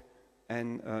stroke,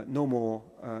 and no more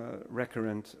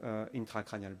recurrent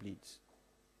intracranial bleeds.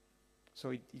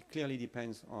 So it clearly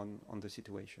depends on the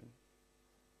situation.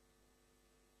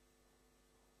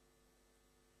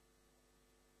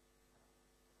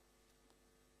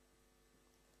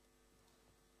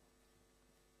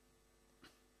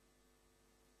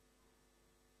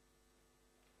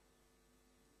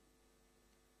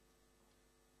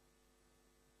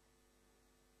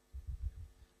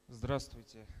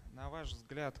 Здравствуйте. На ваш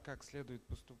взгляд, как следует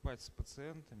поступать с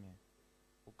пациентами,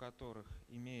 у которых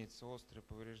имеется острое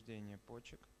повреждение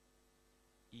почек,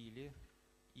 и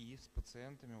с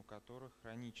пациентами, у которых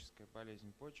хроническая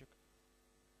болезнь почек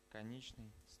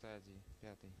конечной стадии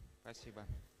 5? Спасибо.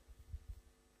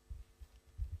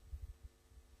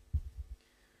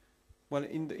 Well,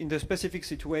 in the specific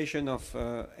situation of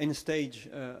end-stage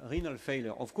renal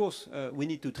failure, of course, we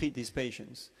need to treat these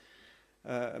patients.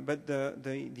 But the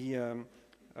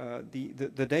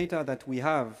data that we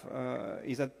have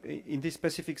is that in this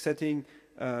specific setting,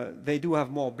 they do have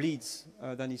more bleeds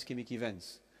than ischemic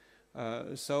events.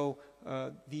 So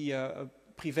the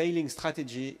prevailing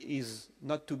strategy is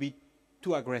not to be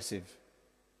too aggressive.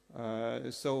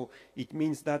 So it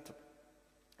means that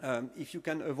if you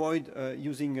can avoid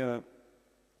using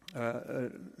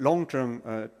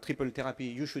long-term triple therapy,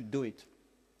 you should do it.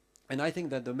 And I think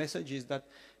that the message is that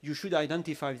you should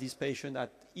identify this patient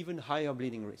at even higher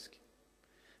bleeding risk.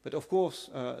 But of course,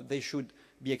 they should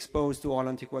be exposed to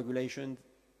oral anticoagulation.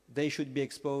 They should be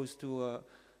exposed to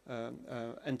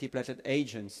antiplatelet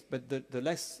agents. But the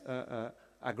less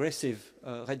aggressive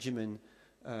regimen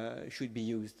should be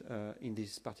used in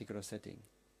this particular setting.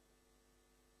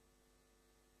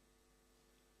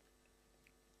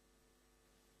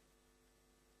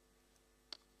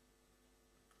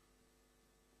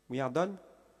 We are done?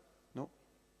 No?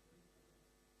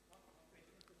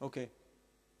 Okay.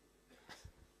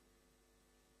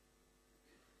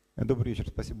 Добрый вечер,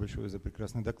 спасибо большое за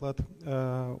прекрасный доклад.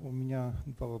 У меня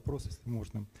два вопроса, если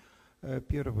можно.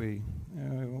 Первый.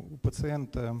 У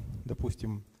пациента,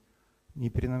 допустим,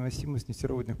 непереносимость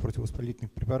нестероидных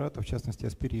противовоспалительных препаратов, в частности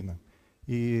аспирина,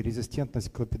 и резистентность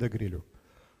к клопидогрелю.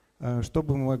 Что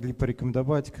бы мы могли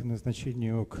порекомендовать к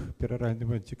назначению к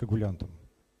пероральным антикоагулянтам?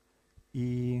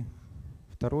 И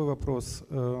второй вопрос.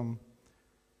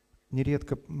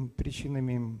 Нередко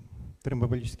причинами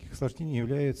тромбоэмболических осложнений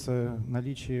является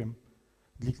наличие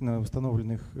длительно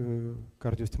установленных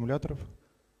кардиостимуляторов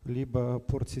либо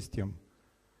порт-систем.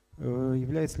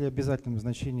 Является ли обязательным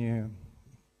назначение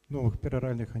новых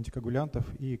пероральных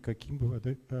антикоагулянтов и каким бы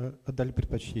вы отдали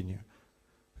предпочтение?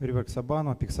 Риваксабану,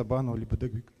 апиксабану либо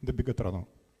добегатрану?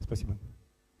 Спасибо.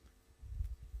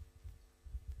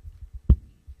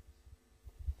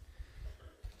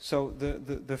 So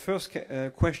the first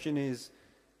question is,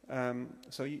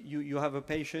 so you have a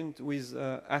patient with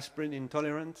aspirin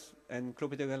intolerance and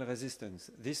clopidogrel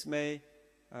resistance. This may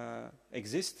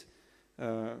exist.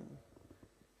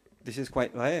 This is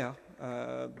quite rare,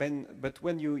 but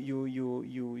when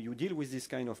you deal with this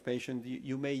kind of patient,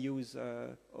 you may use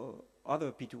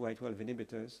other P2Y12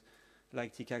 inhibitors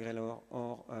like ticagrelor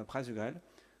or prasugrel.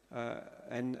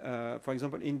 And for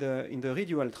example, in the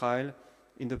REDUAL trial,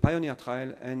 in the Pioneer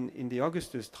trial, and in the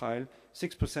Augustus trial,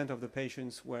 6% of the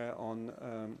patients were on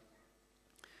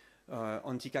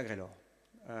ticagrelor.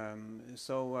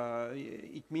 So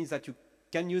it means that you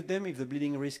can use them if the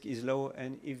bleeding risk is low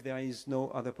and if there is no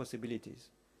other possibilities.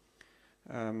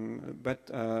 But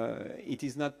it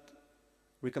is not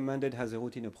recommended as a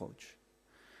routine approach.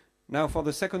 Now for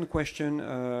the second question,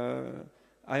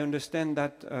 I understand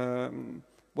that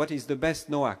what is the best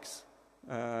NOACs?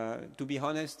 To be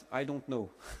honest, I don't know.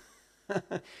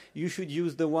 You should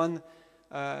use the one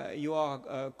you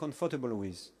are comfortable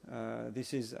with.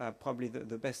 This is probably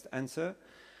the best answer.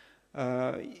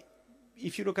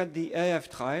 If you look at the AF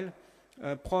trial,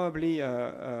 probably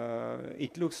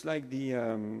it looks like the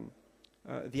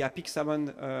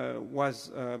apixaban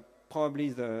was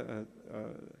probably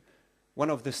one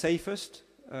of the safest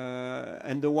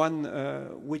and the one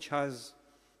which has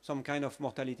some kind of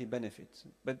mortality benefit.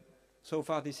 But so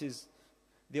far, this is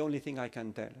the only thing I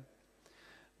can tell.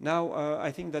 Now,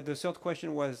 I think that the third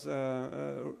question was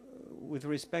with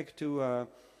respect to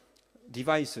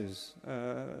devices,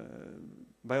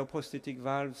 bioprosthetic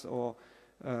valves or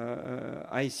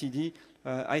ICD.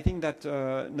 I think that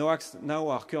NOACs now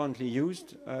are currently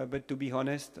used, but to be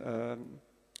honest,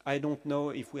 I don't know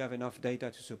if we have enough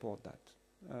data to support that.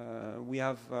 We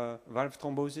have valve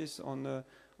thrombosis on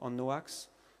NOACs.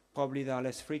 Probably they are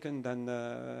less frequent than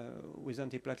with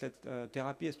antiplatelet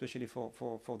therapy, especially for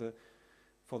the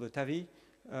TAVI.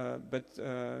 But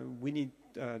we need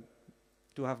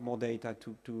to have more data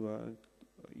to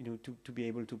be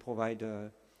able to provide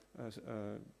a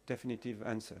definitive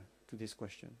answer to this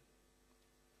question.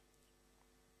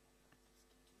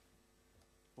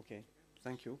 Okay,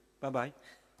 thank you. Bye-bye.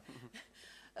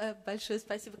 Большое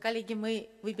спасибо, коллеги. Мы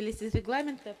выбились из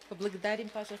регламента. Поблагодарим,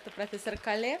 пожалуйста, профессора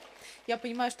Collet. Я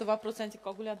понимаю, что вопрос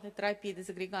антикоагулянтной терапии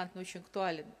дезагрегантной очень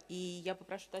актуален. И я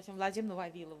попрошу Татьяну Владимировну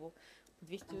Вавилову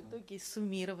подвести итоги и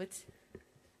суммировать.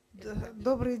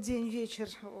 Добрый день, вечер,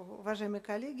 уважаемые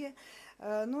коллеги.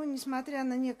 Ну, несмотря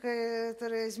на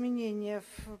некоторые изменения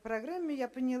в программе, я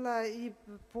поняла и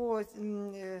по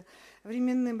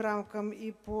временным рамкам,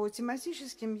 и по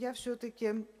тематическим, я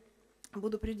все-таки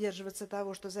буду придерживаться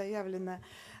того, что заявлено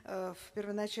в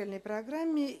первоначальной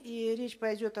программе, и речь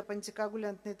пойдет об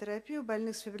антикоагулянтной терапии у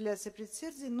больных с фибрилляцией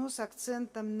предсердий, но с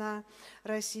акцентом на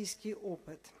российский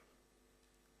опыт.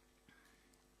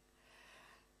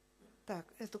 Так,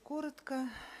 это коротко.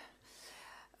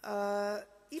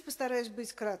 И постараюсь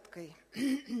быть краткой.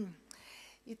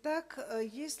 Итак,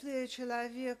 если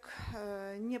человек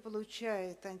не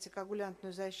получает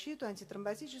антикоагулянтную защиту,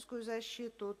 антитромботическую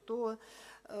защиту, то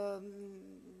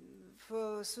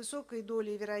с высокой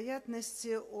долей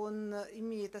вероятности он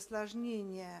имеет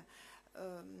осложнения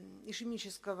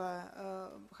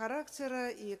ишемического характера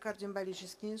и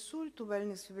кардиоэмболический инсульт у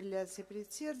больных с фибрилляцией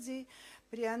предсердий.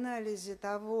 При анализе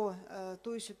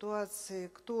той ситуации,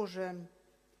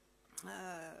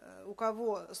 у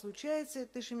кого случается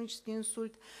этот ишемический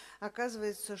инсульт,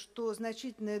 оказывается, что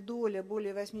значительная доля,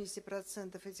 более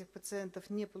 80% этих пациентов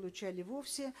не получали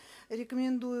вовсе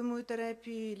рекомендуемую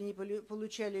терапию или не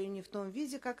получали ее не в том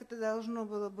виде, как это должно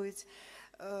было быть.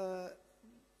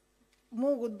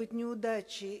 Могут быть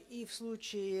неудачи и в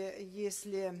случае,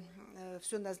 если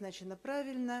все назначено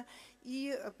правильно,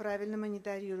 и правильно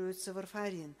мониторируется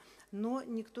варфарин. Но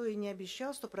никто и не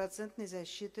обещал стопроцентной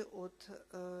защиты от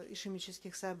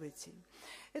ишемических событий.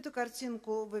 Эту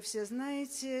картинку вы все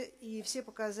знаете, и все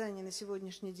показания на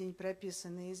сегодняшний день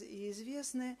прописаны и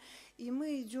известны. И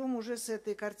мы идем уже с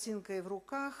этой картинкой в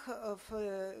руках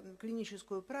в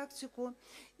клиническую практику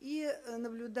и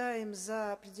наблюдаем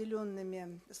за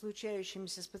определенными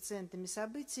случающимися с пациентами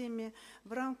событиями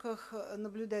в рамках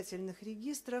наблюдательных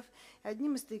регистров.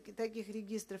 Одним из таких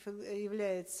регистров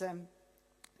является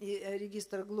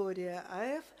регистр Глория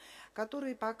АФ,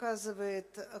 который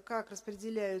показывает, как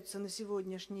распределяются на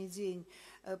сегодняшний день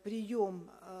прием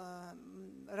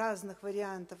разных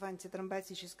вариантов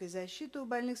антитромботической защиты у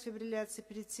больных с фибрилляцией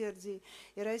предсердий.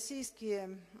 И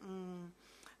российские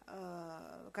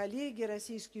коллеги,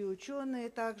 российские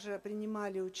ученые также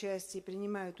принимали участие,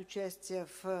 принимают участие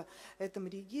в этом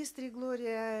регистре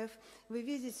Глория АФ. Вы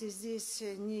видите здесь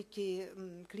некий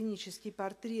клинический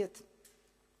портрет.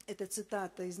 Это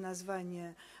цитата из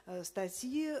названия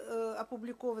статьи,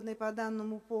 опубликованной по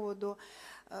данному поводу,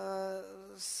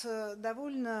 с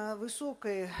довольно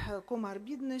высокой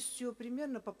коморбидностью,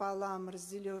 примерно пополам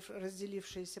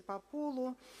разделившейся по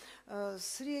полу.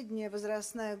 Средняя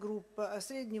возрастная группа,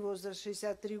 средний возраст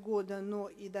 63 года, но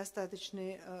и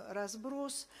достаточный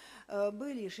разброс.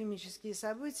 Были ишемические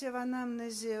события в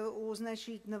анамнезе у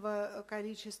значительного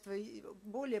количества,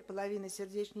 более половины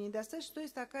сердечной недостаточности, то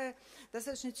есть такая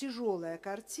достаточно тяжелая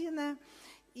картина.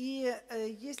 И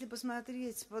если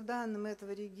посмотреть по данным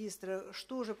этого регистра,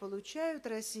 что же получают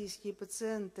российские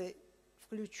пациенты,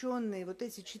 включенные вот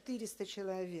эти 400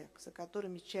 человек, за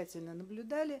которыми тщательно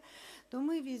наблюдали, то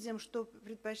мы видим, что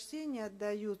предпочтения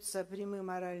отдаются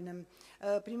прямым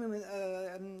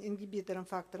ингибиторам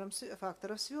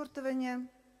факторов свертывания.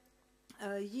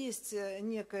 Есть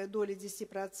некая доля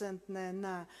 10%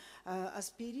 на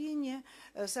аспирине.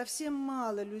 Совсем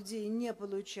мало людей не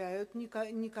получают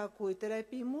никакой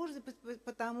терапии, может быть,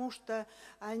 потому что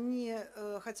они,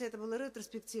 хотя это было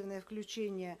ретроспективное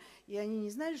включение, и они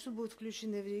не знали, что будут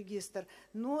включены в регистр,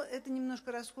 но это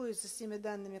немножко расходится с теми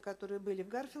данными, которые были в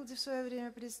Гарфилде в свое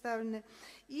время представлены,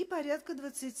 и порядка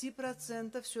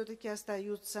 20% все-таки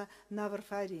остаются на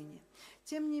варфарине.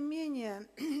 Тем не менее,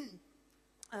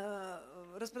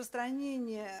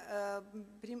 распространение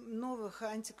новых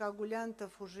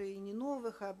антикоагулянтов, уже и не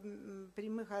новых, а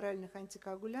прямых оральных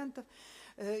антикоагулянтов,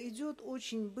 идет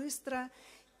очень быстро,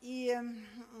 и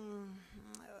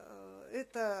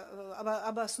это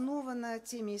обосновано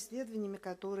теми исследованиями,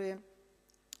 которые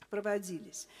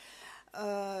проводились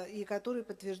и которые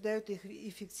подтверждают их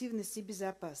эффективность и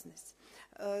безопасность.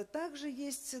 Также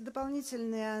есть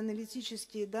дополнительные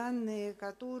аналитические данные,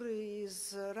 которые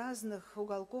из разных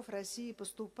уголков России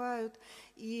поступают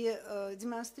и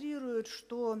демонстрируют,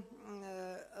 что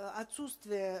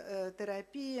отсутствие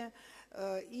терапии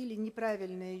или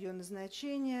неправильное ее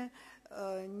назначение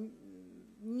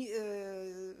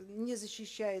не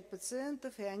защищает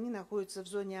пациентов, и они находятся в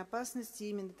зоне опасности, и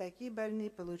именно такие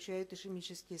больные получают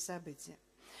ишемические события.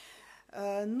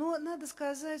 Но надо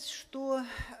сказать, что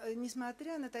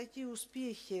несмотря на такие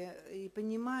успехи и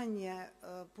понимание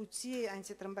путей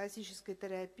антитромботической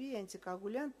терапии,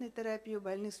 антикоагулянтной терапии у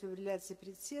больных с фибрилляцией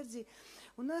предсердий,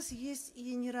 у нас есть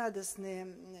и нерадостные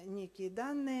некие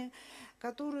данные,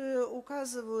 которые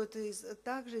указывают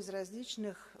также из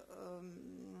различных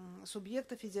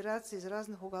субъектов федерации, из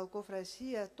разных уголков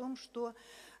России о том, что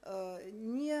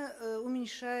не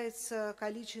уменьшается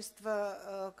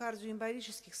количество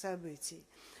кардиоэмболических событий.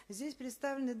 Здесь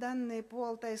представлены данные по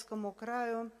Алтайскому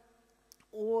краю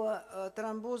о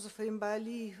тромбозах и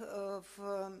эмболиях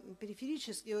в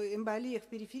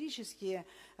периферические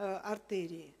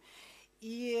артерии.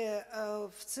 И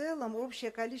в целом общее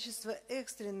количество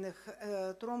экстренных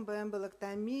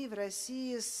тромбоэмболэктомий в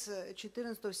России с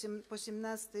 2014 по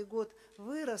 2017 год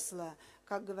выросло,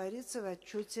 как говорится в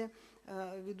отчете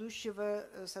ведущего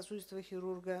сосудистого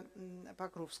хирурга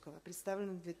Покровского,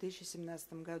 представленном в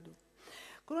 2017 году.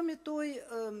 Кроме той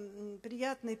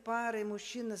приятной пары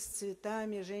мужчина с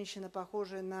цветами, женщина,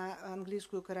 похожая на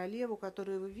английскую королеву,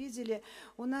 которую вы видели,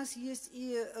 у нас есть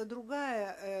и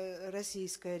другая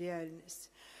российская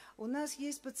реальность. У нас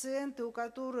есть пациенты, у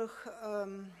которых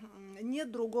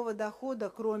нет другого дохода,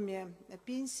 кроме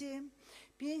пенсии.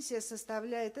 Пенсия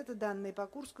составляет, это данные по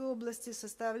Курской области,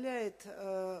 составляет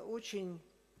очень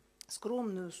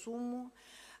скромную сумму.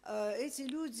 Эти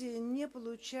люди не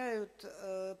получают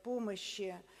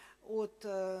помощи от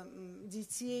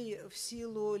детей в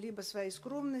силу либо своей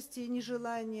скромности и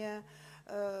нежелания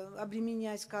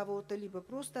обременять кого-то, либо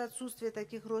просто отсутствия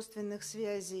таких родственных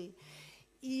связей.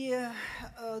 И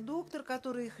доктор,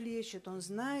 который их лечит, он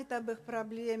знает об их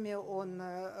проблеме, он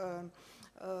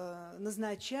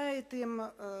назначает им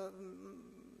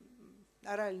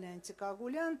оральные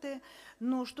антикоагулянты.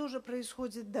 Но что же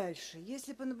происходит дальше?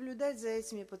 Если понаблюдать за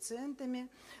этими пациентами,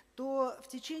 то в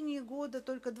течение года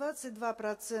только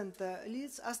 22%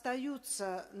 лиц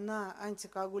остаются на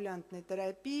антикоагулянтной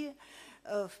терапии,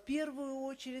 в первую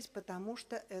очередь потому,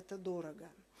 что это дорого.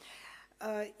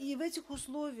 И в этих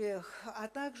условиях, а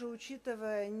также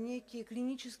учитывая некие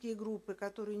клинические группы,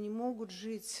 которые не могут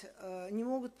жить, не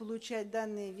могут получать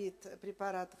данный вид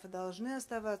препаратов и должны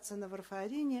оставаться на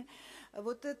варфарине,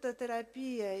 вот эта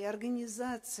терапия и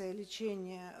организация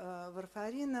лечения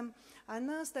варфарином,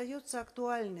 она остается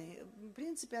актуальной. В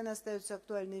принципе, она остается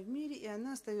актуальной в мире, и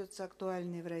она остается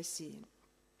актуальной в России.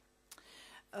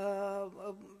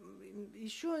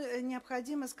 Еще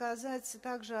необходимо сказать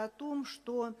также о том,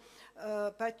 что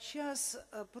подчас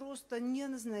просто не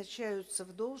назначаются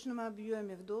в должном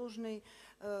объеме,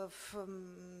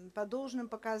 по должным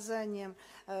показаниям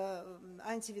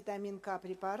антивитамин К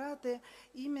препараты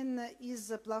именно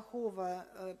из-за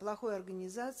плохой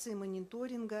организации,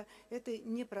 мониторинга этой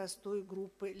непростой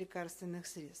группы лекарственных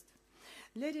средств.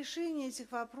 Для решения этих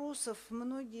вопросов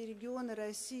многие регионы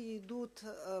России идут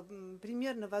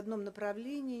примерно в одном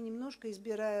направлении, немножко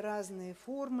избирая разные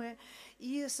формы,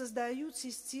 и создают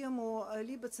систему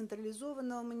либо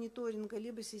централизованного мониторинга,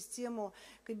 либо систему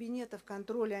кабинетов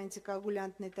контроля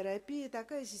антикоагулянтной терапии.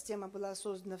 Такая система была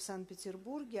создана в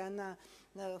Санкт-Петербурге, она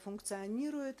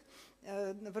функционирует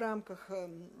в рамках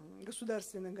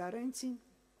государственных гарантий.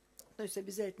 То есть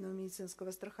обязательного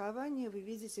медицинского страхования. Вы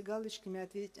видите, галочками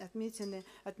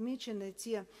отмечены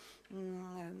те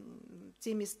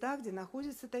места, где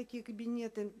находятся такие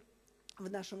кабинеты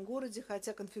в нашем городе,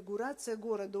 хотя конфигурация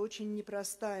города очень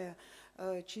непростая,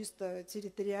 чисто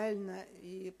территориально,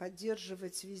 и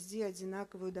поддерживать везде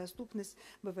одинаковую доступность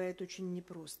бывает очень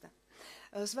непросто.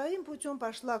 Своим путем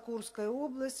пошла Курская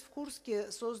область. В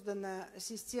Курске создана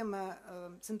система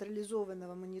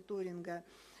централизованного мониторинга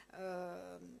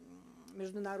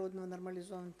международного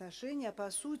нормализованного отношения, а по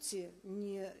сути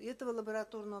не этого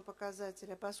лабораторного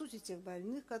показателя, а по сути тех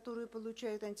больных, которые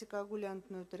получают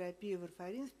антикоагулянтную терапию,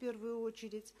 варфарин в первую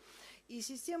очередь. И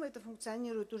система эта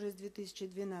функционирует уже с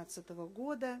 2012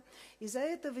 года. И за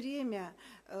это время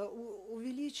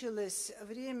увеличилось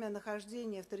время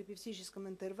нахождения в терапевтическом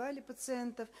интервале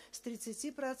пациентов с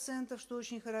 30%, что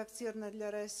очень характерно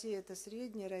для России, это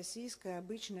средняя российская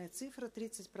обычная цифра,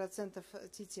 30%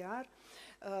 TTR,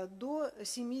 до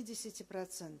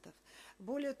 70%.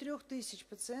 Более 3000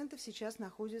 пациентов сейчас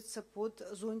находятся под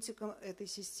зонтиком этой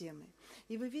системы.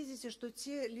 И вы видите, что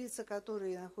те лица,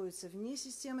 которые находятся вне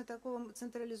системы такого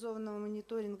централизованного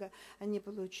мониторинга, они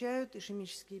получают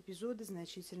ишемические эпизоды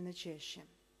значительно чаще.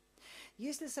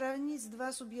 Если сравнить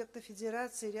два субъекта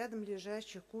федерации, рядом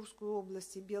лежащих Курскую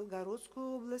область и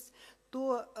Белгородскую область,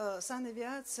 то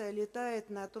санавиация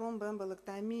летает на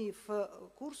тромбоэмболэктомии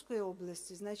в Курской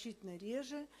области значительно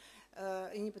реже,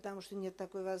 и не потому, что нет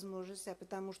такой возможности, а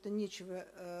потому, что не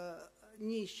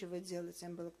из чего делать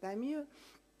эмболэктомию,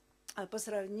 по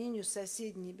сравнению с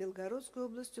соседней Белгородской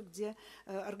областью, где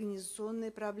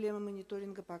организационные проблемы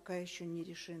мониторинга пока еще не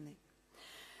решены.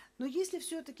 Но если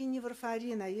все-таки не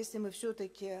варфарин, а если мы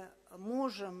все-таки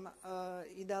можем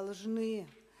и должны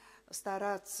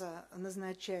стараться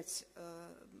назначать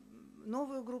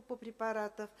новую группу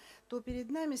препаратов, то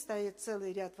перед нами стоит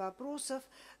целый ряд вопросов,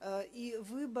 и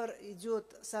выбор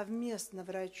идет совместно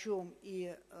врачом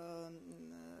и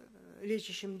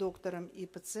лечащим доктором и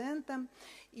пациентом.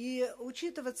 И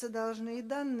учитываться должны и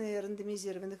данные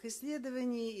рандомизированных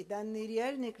исследований, и данные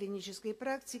реальной клинической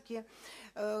практики,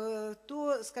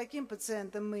 то, с каким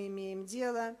пациентом мы имеем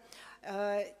дело,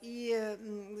 и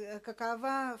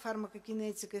какова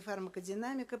фармакокинетика и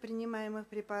фармакодинамика принимаемых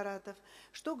препаратов,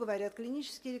 что говорят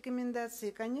клинические рекомендации,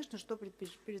 и, конечно, что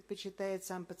предпочитает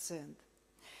сам пациент.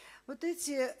 Вот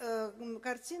эти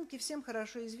картинки всем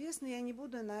хорошо известны, я не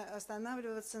буду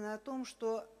останавливаться на том,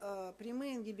 что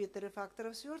прямые ингибиторы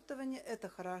факторов свертывания – это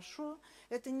хорошо,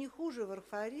 это не хуже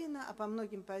варфарина, а по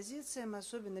многим позициям,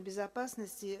 особенно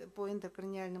безопасности по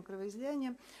интеркраниальным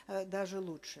кровоизлияниям, даже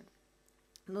лучше.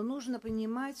 Но нужно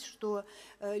понимать, что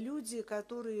люди,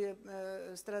 которые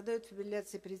страдают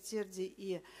фибрилляцией предсердий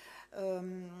и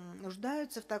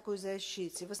нуждаются в такой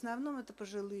защите, в основном это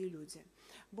пожилые люди.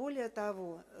 Более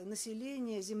того,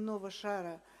 население земного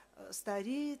шара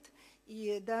стареет,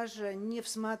 и даже не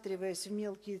всматриваясь в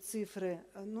мелкие цифры,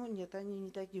 ну нет, они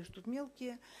не такие уж тут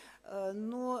мелкие,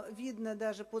 но видно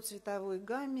даже по цветовой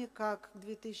гамме, как к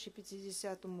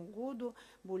 2050 году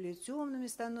более темными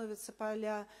становятся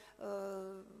поля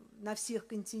на всех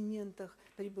континентах,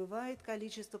 прибывает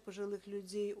количество пожилых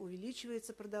людей,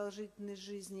 увеличивается продолжительность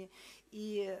жизни,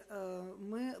 и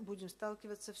мы будем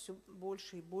сталкиваться все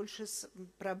больше и больше с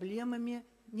проблемами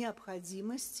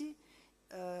необходимости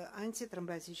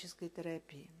антитромботической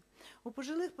терапии. У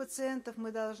пожилых пациентов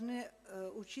мы должны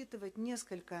учитывать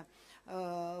несколько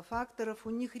факторов.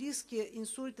 У них риски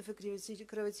инсультов и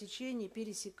кровотечений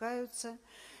пересекаются.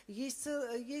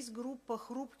 Есть группа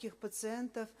хрупких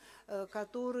пациентов,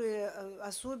 которые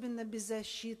особенно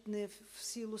беззащитны в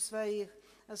силу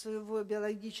своего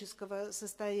биологического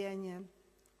состояния.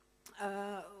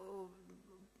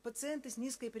 Пациенты с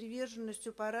низкой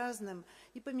приверженностью по разным,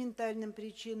 и по ментальным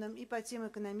причинам, и по тем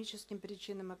экономическим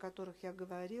причинам, о которых я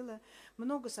говорила,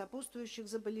 много сопутствующих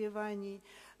заболеваний,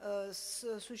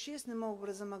 существенным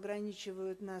образом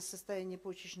ограничивают нас состояние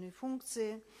почечной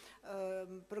функции,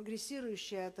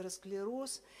 прогрессирующий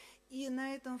атеросклероз. И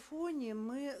на этом фоне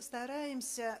мы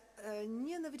стараемся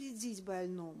не навредить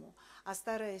больному, а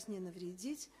стараясь не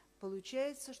навредить,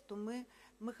 получается, что мы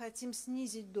хотим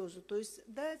снизить дозу, то есть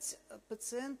дать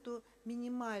пациенту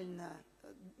минимально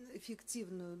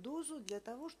эффективную дозу для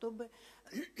того, чтобы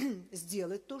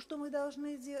сделать то, что мы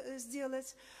должны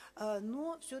сделать,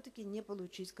 но все-таки не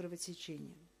получить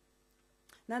кровотечение.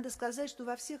 Надо сказать, что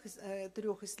во всех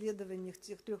трех исследованиях,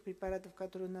 тех трех препаратов,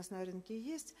 которые у нас на рынке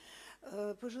есть,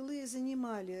 пожилые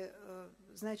занимали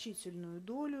значительную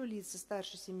долю, лица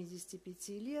старше 75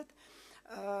 лет.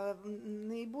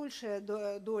 Наибольшая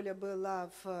доля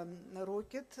была в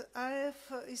Rocket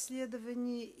AF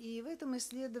исследовании, и в этом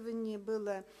исследовании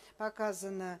была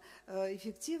показана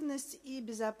эффективность и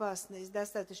безопасность,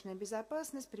 достаточная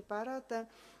безопасность препарата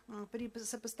при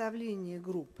сопоставлении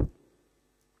групп.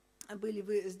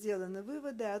 Были сделаны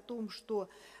выводы о том, что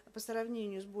по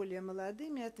сравнению с более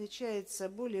молодыми отмечается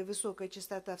более высокая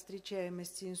частота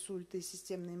встречаемости инсульта и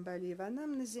системной эмболии в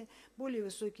анамнезе, более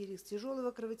высокий риск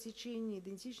тяжелого кровотечения,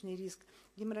 идентичный риск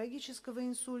геморрагического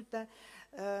инсульта,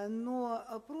 но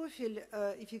профиль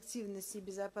эффективности и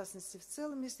безопасности в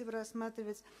целом, если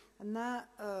рассматривать,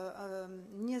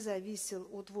 не зависел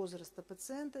от возраста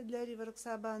пациента для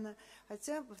ривароксабана,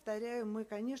 хотя, повторяю, мы,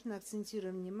 конечно,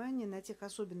 акцентируем внимание на тех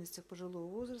особенностях пожилого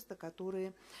возраста,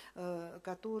 которые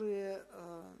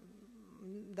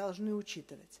должны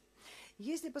учитывать.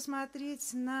 Если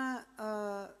посмотреть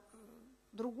на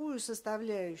другую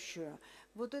составляющую,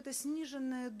 вот эта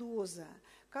сниженная доза,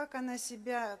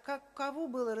 каково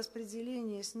было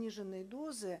распределение сниженной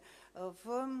дозы,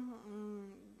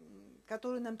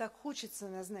 которую нам так хочется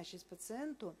назначить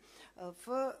пациенту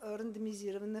в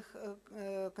рандомизированных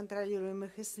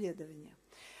контролируемых исследованиях.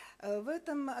 В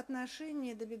этом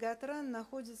отношении добегатран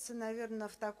находится, наверное,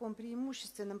 в таком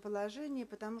преимущественном положении,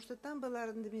 потому что там была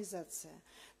рандомизация.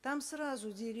 Там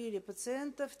сразу делили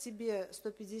пациентов, тебе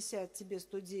 150, тебе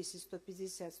 110,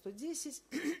 150, 110,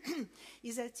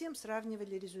 и затем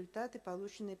сравнивали результаты,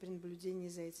 полученные при наблюдении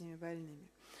за этими больными.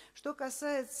 Что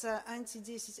касается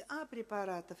анти-10А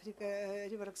препаратов,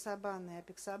 ривароксабана и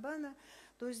апексабана,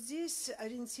 то здесь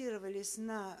ориентировались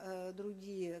на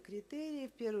другие критерии,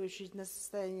 в первую очередь на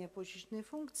состояние почечной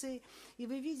функции. И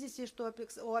вы видите, что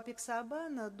у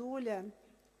апексабана доля,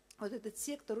 вот этот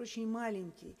сектор очень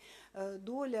маленький,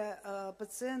 доля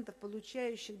пациентов,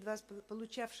 получавших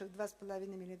 2,5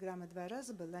 мг 2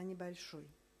 раза, была небольшой.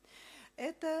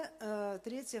 Это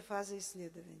третья фаза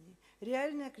исследований.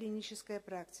 Реальная клиническая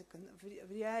практика.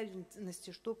 В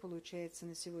реальности что получается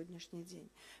на сегодняшний день?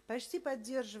 Почти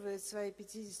поддерживает свои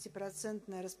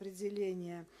 50%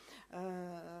 распределение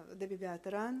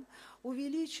добегатран,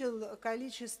 увеличил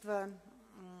количество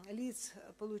лиц,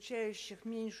 получающих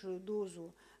меньшую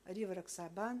дозу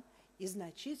ривароксабан, и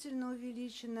значительно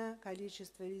увеличено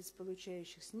количество лиц,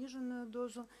 получающих сниженную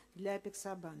дозу для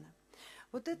апексабана.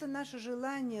 Вот это наше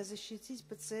желание защитить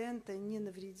пациента, не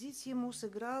навредить ему,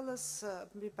 сыграло с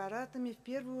препаратами, в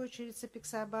первую очередь с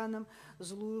апексабаном,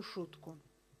 злую шутку.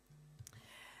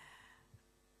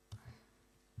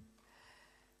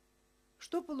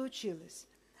 Что получилось?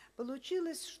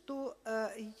 Получилось, что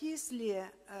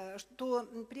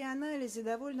при анализе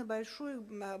довольно большой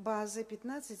базы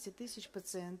 15 тысяч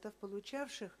пациентов,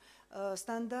 получавших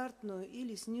стандартную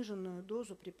или сниженную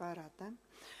дозу препарата,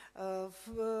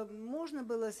 можно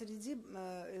было среди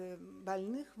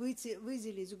больных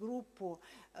выделить группу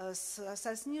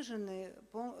со сниженной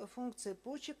функцией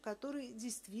почек, которые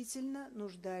действительно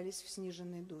нуждались в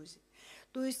сниженной дозе.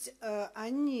 То есть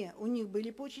у них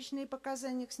были почечные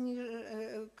показания к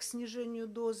снижению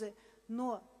дозы,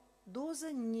 но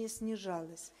доза не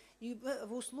снижалась. И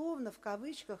условно, в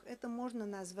кавычках, это можно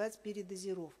назвать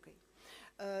передозировкой.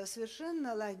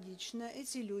 Совершенно логично,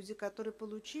 эти люди, которые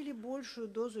получили большую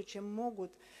дозу, чем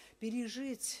могут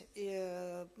пережить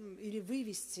или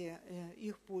вывести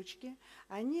их почки,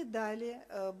 они дали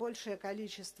большее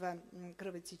количество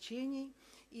кровотечений.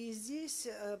 И здесь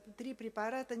 3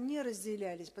 препарата не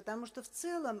разделялись, потому что в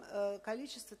целом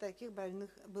количество таких больных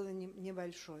было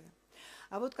небольшое.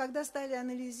 А вот когда стали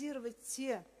анализировать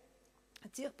тех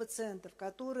пациентов,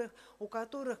 у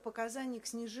которых показаний к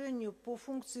снижению по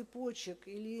функции почек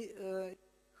или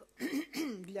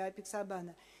для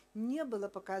апексабана не было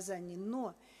показаний,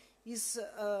 но из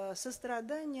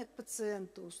сострадания к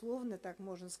пациенту, условно так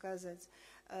можно сказать,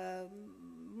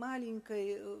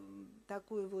 маленькой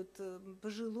такой вот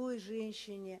пожилой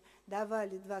женщине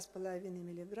давали 2,5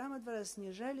 мг, 2 раза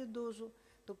снижали дозу,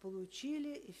 то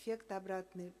получили эффект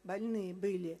обратный. Больные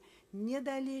были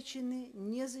недолечены,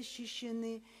 не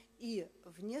защищены, и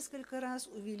в несколько раз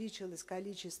увеличилось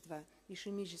количество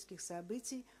ишемических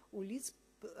событий у лиц,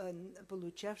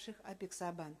 получавших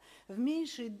апексабан. В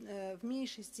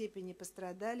меньшей степени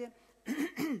пострадали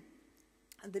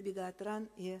дабигатран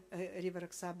и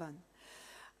ривароксабан.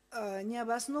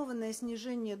 Необоснованное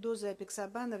снижение дозы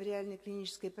апексабана в реальной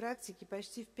клинической практике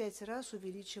почти в 5 раз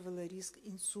увеличивало риск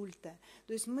инсульта.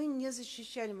 То есть мы не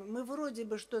защищали, мы вроде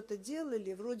бы что-то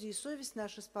делали, вроде и совесть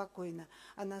наша спокойна,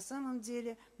 а на самом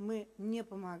деле мы не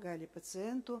помогали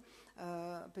пациенту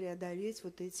преодолеть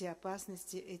вот эти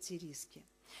опасности, эти риски.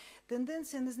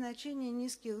 Тенденция назначения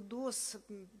низких доз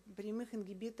прямых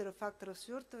ингибиторов факторов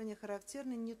свертывания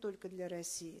характерна не только для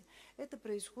России. Это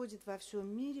происходит во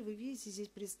всем мире. Вы видите, здесь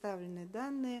представлены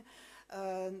данные.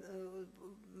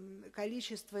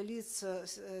 Количество лиц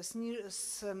со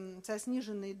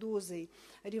сниженной дозой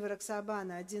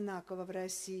ривароксабана одинаково в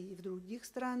России и в других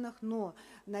странах, но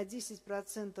на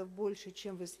 10% больше,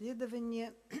 чем в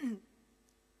исследовании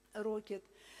Rocket.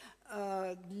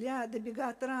 Для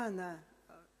дабигатрана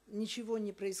ничего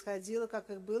не происходило, как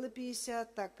их было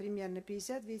 50, так примерно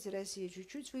 50, видите, Россия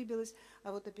чуть-чуть выбилась,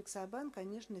 а вот апексабан,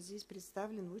 конечно, здесь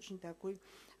представлен в очень такой,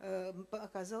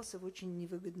 оказался в очень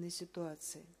невыгодной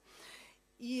ситуации.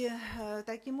 И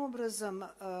таким образом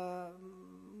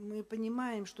мы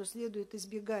понимаем, что следует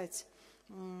избегать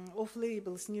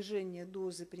офф-лейбл снижения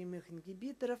дозы прямых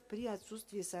ингибиторов при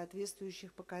отсутствии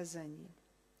соответствующих показаний.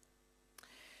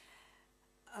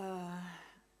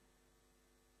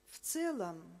 В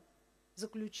целом,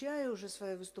 заключая уже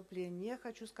свое выступление, я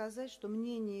хочу сказать, что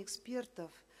мнение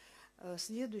экспертов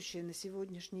следующее на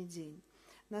сегодняшний день.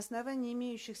 На основании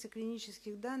имеющихся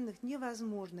клинических данных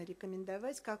невозможно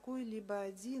рекомендовать какой-либо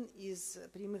один из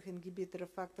прямых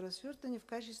ингибиторов фактора свертывания в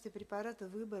качестве препарата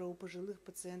выбора у пожилых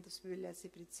пациентов с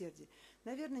фибрилляцией предсердий.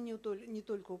 Наверное, не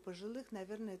только у пожилых,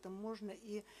 наверное, это можно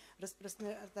и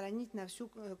распространить на всю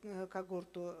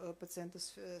когорту пациентов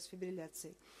с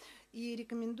фибрилляцией. И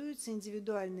рекомендуется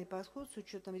индивидуальный подход с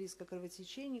учетом риска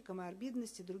кровотечений,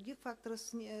 коморбидности, других факторов,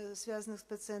 связанных с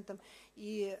пациентом.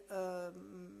 И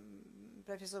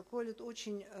профессор Collet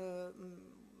очень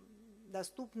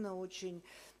доступно, очень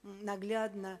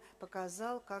наглядно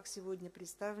показал, как сегодня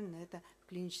представлено это в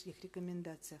клинических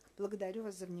рекомендациях. Благодарю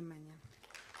вас за внимание.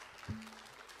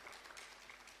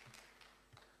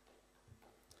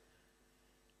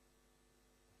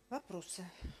 Вопросы?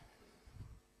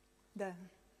 Да.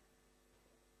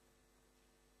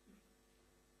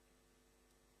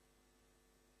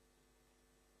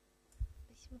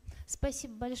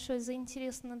 Спасибо большое за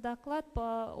интересный доклад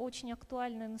по очень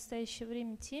актуальной в настоящее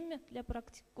время теме для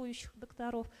практикующих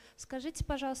докторов. Скажите,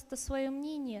 пожалуйста, свое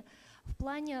мнение в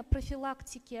плане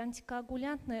профилактики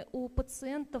антикоагулянтной у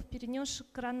пациентов, перенесших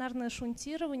коронарное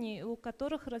шунтирование, у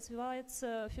которых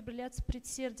развивается фибрилляция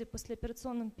предсердий в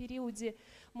послеоперационном периоде.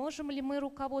 Можем ли мы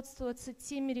руководствоваться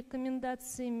теми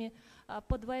рекомендациями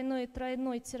по двойной и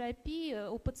тройной терапии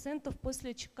у пациентов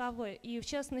после ЧКВ? И в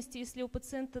частности, если у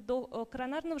пациента до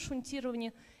коронарного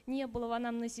шунтирования не было в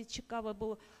анамнезе ЧКВ,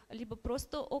 было либо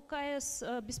просто ОКС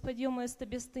без подъема СТ,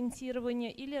 без стентирования,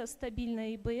 или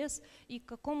стабильная ИБС, и к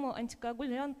какому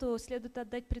антикоагулянту следует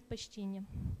отдать предпочтение?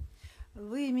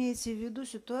 Вы имеете в виду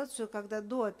ситуацию, когда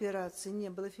до операции не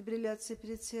было фибрилляции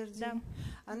предсердий? Да.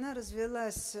 Она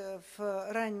развелась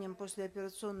в раннем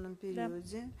послеоперационном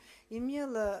периоде, да,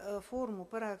 имела форму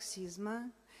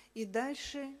пароксизма и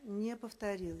дальше не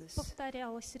повторилась.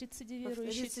 Повторялась,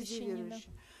 рецидивирующее течение. Да.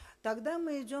 Тогда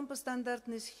мы идем по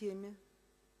стандартной схеме.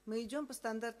 Мы идем по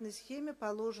стандартной схеме,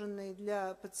 положенной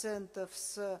для пациентов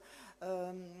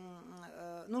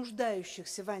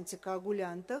нуждающихся в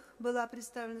антикоагулянтах, была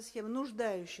представлена схема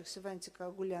нуждающихся в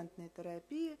антикоагулянтной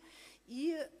терапии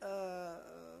и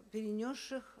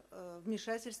перенесших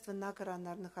вмешательства на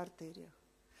коронарных артериях.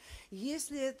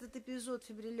 Если этот эпизод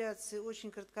фибрилляции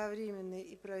очень кратковременный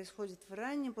и происходит в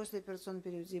раннем послеоперационном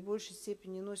периоде и в большей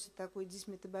степени носит такой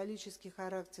дисметаболический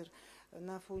характер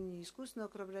на фоне искусственного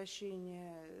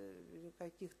кровообращения или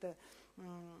каких-то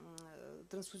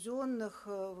трансфузионных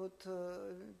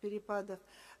перепадов,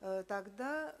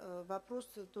 тогда вопрос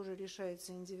тоже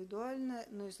решается индивидуально,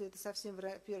 но если это совсем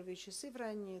первые часы в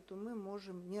ранние, то мы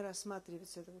можем не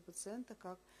рассматривать этого пациента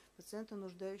как пациента,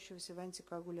 нуждающегося в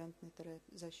антикоагулянтной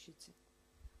защите.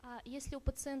 А если у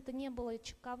пациента не было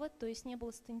ЧКВ, то есть не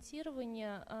было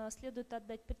стентирования, следует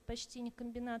отдать предпочтение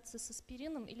комбинации с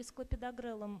аспирином или с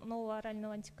клопидогрелом нового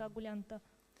орального антикоагулянта?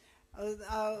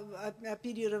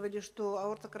 Оперировали что?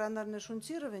 Аортокоронарное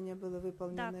шунтирование было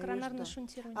выполнено? Да, коронарное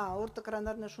шунтирование.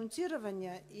 Аортокоронарное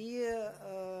шунтирование и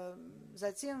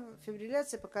затем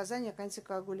фибрилляция, показания к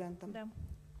антикоагулянтам. Да.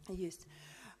 Есть.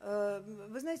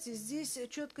 Вы знаете, здесь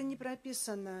четко не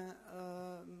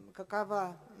прописано,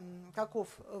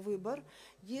 каков выбор.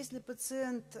 Если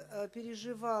пациент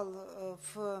переживал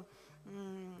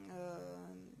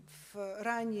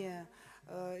ранее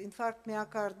инфаркт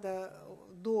миокарда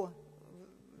до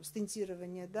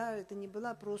стентирования, да, это не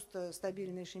была просто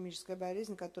стабильная ишемическая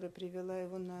болезнь, которая привела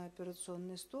его на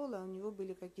операционный стол, а у него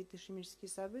были какие-то ишемические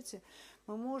события,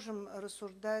 мы можем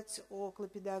рассуждать о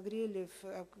клопидогреле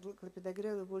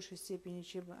в большей степени,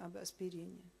 чем об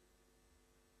аспирине.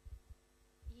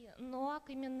 НОАК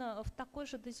именно в такой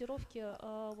же дозировке,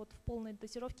 в полной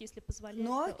дозировке, если позволяет.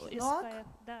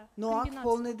 НОАК в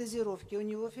полной дозировке, у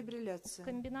него фибрилляция.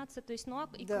 Комбинация, то есть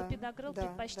НОАК и клопидогрел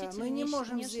предпочтительнее,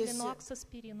 нежели НОАК с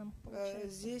аспирином.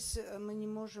 Здесь мы не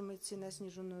можем идти на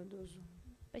сниженную дозу.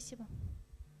 Спасибо.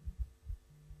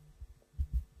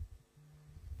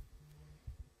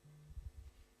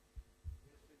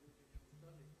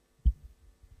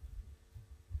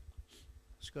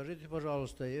 Скажите,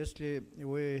 пожалуйста, если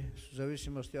вы, в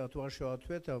зависимости от вашего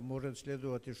ответа, может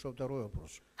следовать еще второй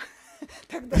вопрос.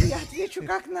 Тогда я отвечу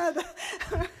как надо.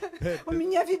 У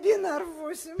меня вебинар в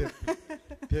 8.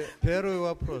 Первый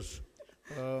вопрос.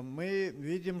 Мы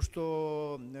видим,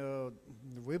 что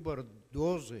выбор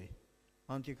дозы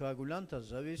антикоагулянта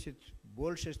зависит в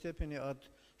большей степени от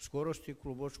скорости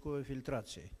клубочковой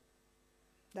фильтрации.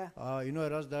 Да. А иной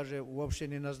раз даже вообще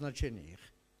не назначения их.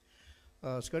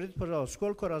 Скажите, пожалуйста,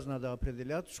 сколько раз надо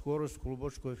определять скорость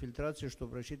клубочковой фильтрации,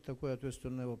 чтобы решить такой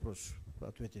ответственный вопрос,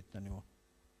 ответить на него?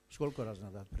 Сколько раз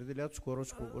надо определять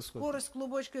скорость клубочковой фильтрации? Скорость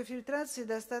клубочковой фильтрации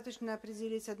достаточно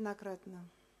определить однократно.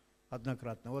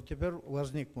 Однократно. Вот теперь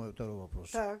возник мой второй вопрос.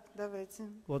 Так, давайте.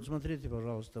 Вот смотрите,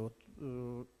 пожалуйста,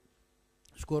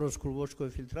 скорость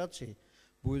клубочковой фильтрации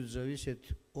будет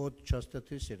зависеть от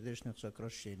частоты сердечных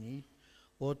сокращений,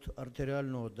 от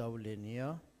артериального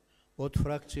давления, от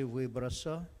фракции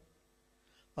выброса,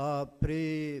 а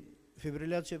при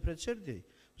фибрилляции предсердий,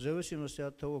 в зависимости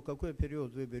от того, какой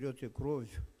период вы берете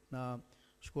кровь на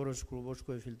скорость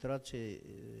клубочковой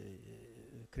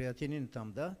фильтрации, креатинин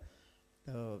там, да,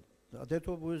 от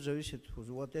этого будет зависеть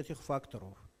от этих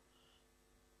факторов.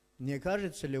 Не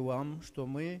кажется ли вам, что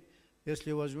мы,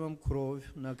 если возьмем кровь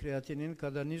на креатинин,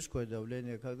 когда низкое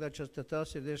давление, когда частота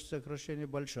сердечных сокращений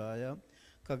большая,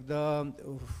 когда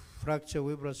фракция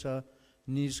выброса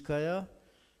низкая,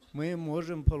 мы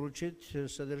можем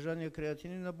получить содержание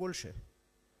креатинина больше.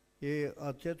 И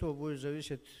от этого будет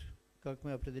зависеть, как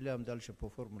мы определяем дальше по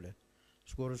формуле,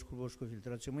 скорость клубочковой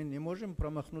фильтрации. Мы не можем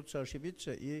промахнуться,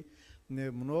 ошибиться, и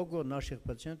много наших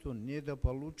пациентов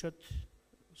недополучат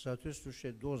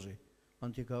соответствующие дозы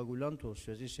антикоагулянтов в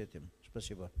связи с этим.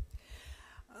 Спасибо.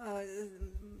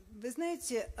 Вы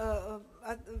знаете,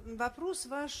 вопрос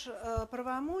ваш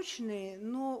правомочный,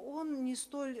 но он не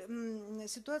столь,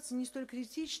 ситуация не столь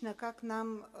критична, как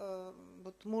нам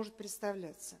может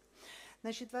представляться.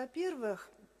 Значит, во-первых,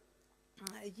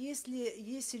 если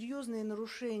есть серьезные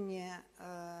нарушения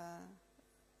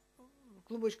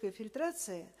клубочковой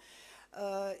фильтрации,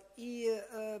 и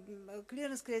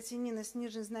клиренс креатинина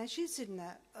снижен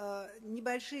значительно,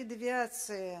 небольшие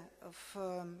девиации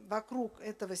вокруг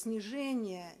этого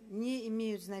снижения не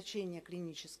имеют значения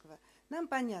клинического. Нам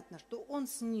понятно, что он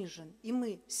снижен, и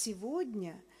мы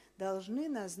сегодня должны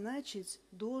назначить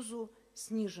дозу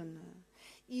сниженную.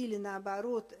 Или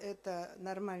наоборот, это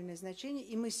нормальное значение,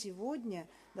 и мы сегодня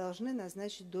должны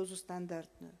назначить дозу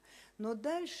стандартную. Но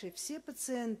дальше все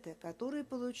пациенты, которые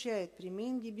получают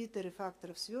прямые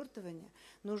факторов свертывания,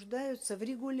 нуждаются в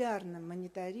регулярном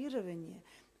мониторировании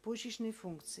почечной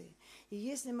функции. И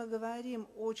если мы говорим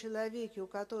о человеке,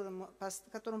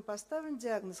 которому поставлен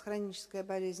диагноз хроническая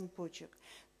болезнь почек,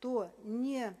 то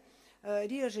не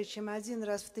реже, чем 1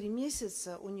 раз в 3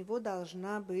 месяца у него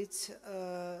должна быть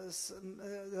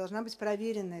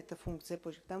проверена эта функция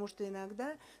почек, потому что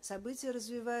иногда события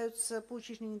развиваются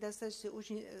почечной недостаточности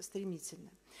очень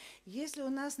стремительно. Если у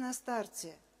нас на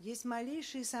старте есть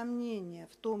малейшие сомнения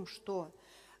в том, что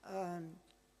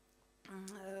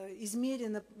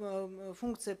измерена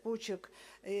функция почек,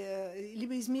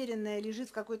 либо измеренная лежит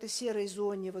в какой-то серой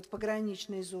зоне, вот в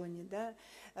пограничной зоне, да,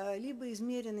 либо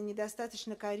измерена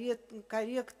недостаточно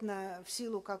корректно в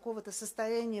силу какого-то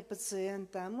состояния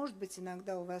пациента, а может быть,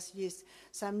 иногда у вас есть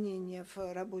сомнения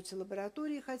в работе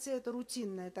лаборатории, хотя это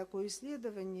рутинное такое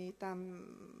исследование, и там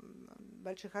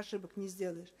больших ошибок не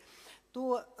сделаешь,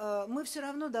 то мы все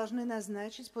равно должны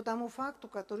назначить по тому факту,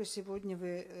 который сегодня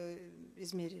вы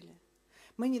измерили.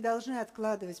 Мы не должны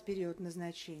откладывать период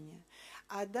назначения.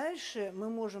 А дальше мы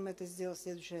можем это сделать в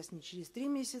следующий раз не через 3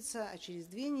 месяца, а через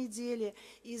 2 недели.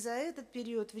 И за этот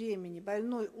период времени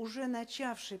больной, уже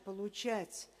начавший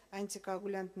получать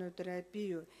антикоагулянтную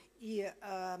терапию и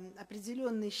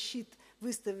определенный щит,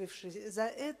 выставивший, за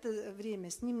это время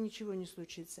с ним ничего не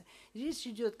случится. Речь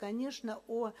идет, конечно,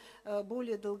 о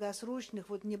более долгосрочных,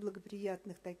 вот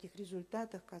неблагоприятных таких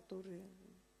результатах, которые...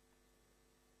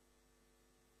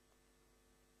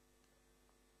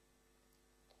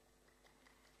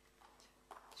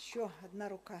 Еще одна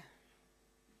рука.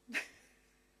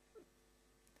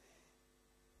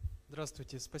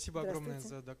 Здравствуйте. Спасибо огромное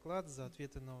за доклад, за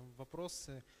ответы на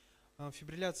вопросы.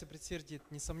 Фибрилляция предсердий – это,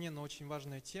 несомненно, очень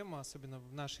важная тема, особенно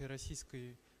в нашей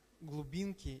российской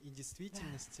глубинке и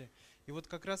действительности. И вот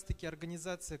как раз-таки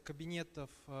организация кабинетов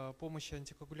помощи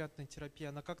антикоагулянтной терапии,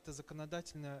 она как-то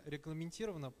законодательно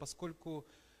регламентирована, поскольку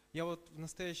я вот в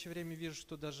настоящее время вижу,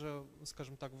 что даже,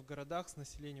 скажем так, в городах с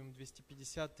населением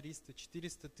 250, 300,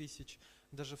 400 тысяч,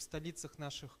 даже в столицах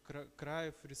наших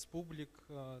краев, республик,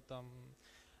 там,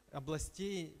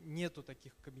 областей нету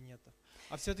таких кабинетов.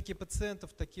 А все-таки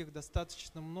пациентов таких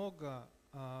достаточно много,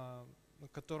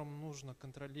 которым нужно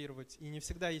контролировать. И не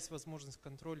всегда есть возможность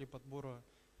контроля и подбора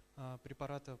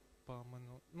препарата по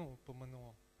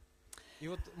МНО. И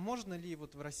вот можно ли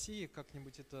вот в России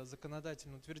как-нибудь это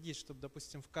законодательно утвердить, чтобы,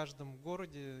 допустим, в каждом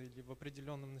городе или в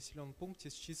определенном населенном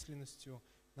пункте с численностью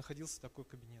находился такой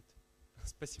кабинет?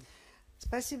 Спасибо.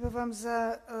 Спасибо вам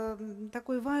за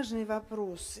такой важный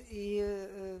вопрос.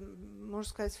 И, можно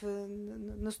сказать, вы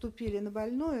наступили на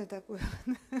больное такое,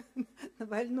 на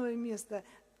больное место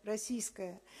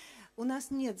российское. У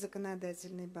нас нет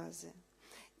законодательной базы.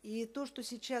 И то, что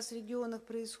сейчас в регионах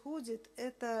происходит,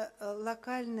 это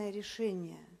локальное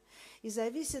решение. И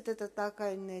зависит это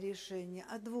локальное решение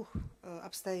от 2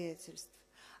 обстоятельств.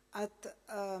 От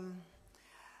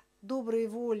доброй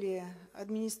воли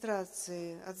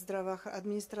администрации,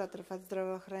 администраторов от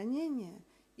здравоохранения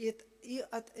и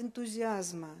от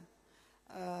энтузиазма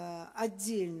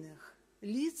отдельных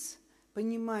лиц,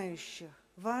 понимающих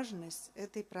важность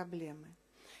этой проблемы.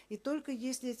 И только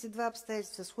если эти 2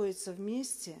 обстоятельства сходятся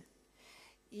вместе,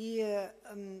 и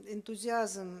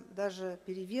энтузиазм даже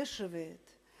перевешивает,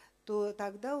 то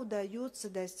тогда удается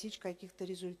достичь каких-то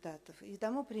результатов. И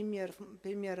тому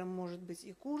примером может быть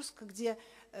и Курск, где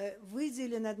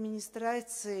выделен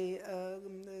администрацией,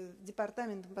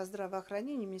 департаментом по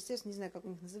здравоохранению, министерство, не знаю, как у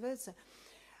них называется,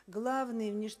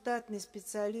 главный внештатный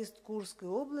специалист Курской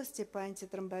области по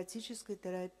антитромботической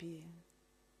терапии.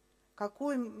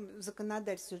 Какой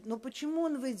законодательство? Но почему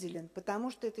он выделен? Потому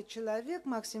что этот человек,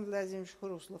 Максим Владимирович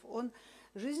Хруслов, он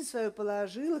жизнь свою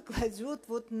положил и кладет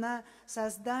вот на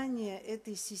создание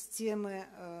этой системы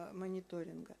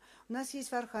мониторинга. У нас есть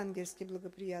в Архангельске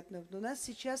благоприятный опыт, у нас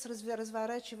сейчас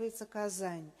разворачивается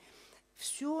Казань.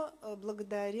 Все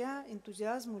благодаря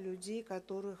энтузиазму людей,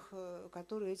 которые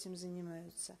этим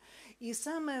занимаются. И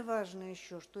самое важное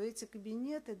еще, что эти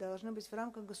кабинеты должны быть в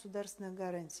рамках государственных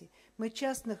гарантий. Мы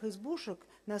частных избушек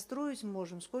настроить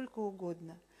можем сколько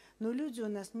угодно, но люди у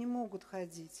нас не могут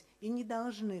ходить и не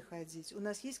должны ходить. У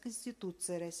нас есть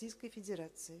Конституция Российской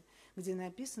Федерации, где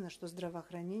написано, что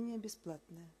здравоохранение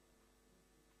бесплатное.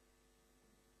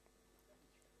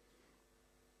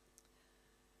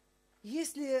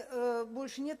 Если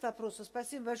больше нет вопросов,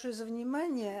 спасибо большое за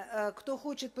внимание. Кто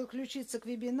хочет подключиться к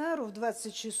вебинару в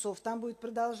 20 часов, там будет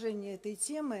продолжение этой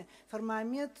темы,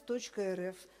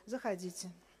 formamед.rf. Заходите.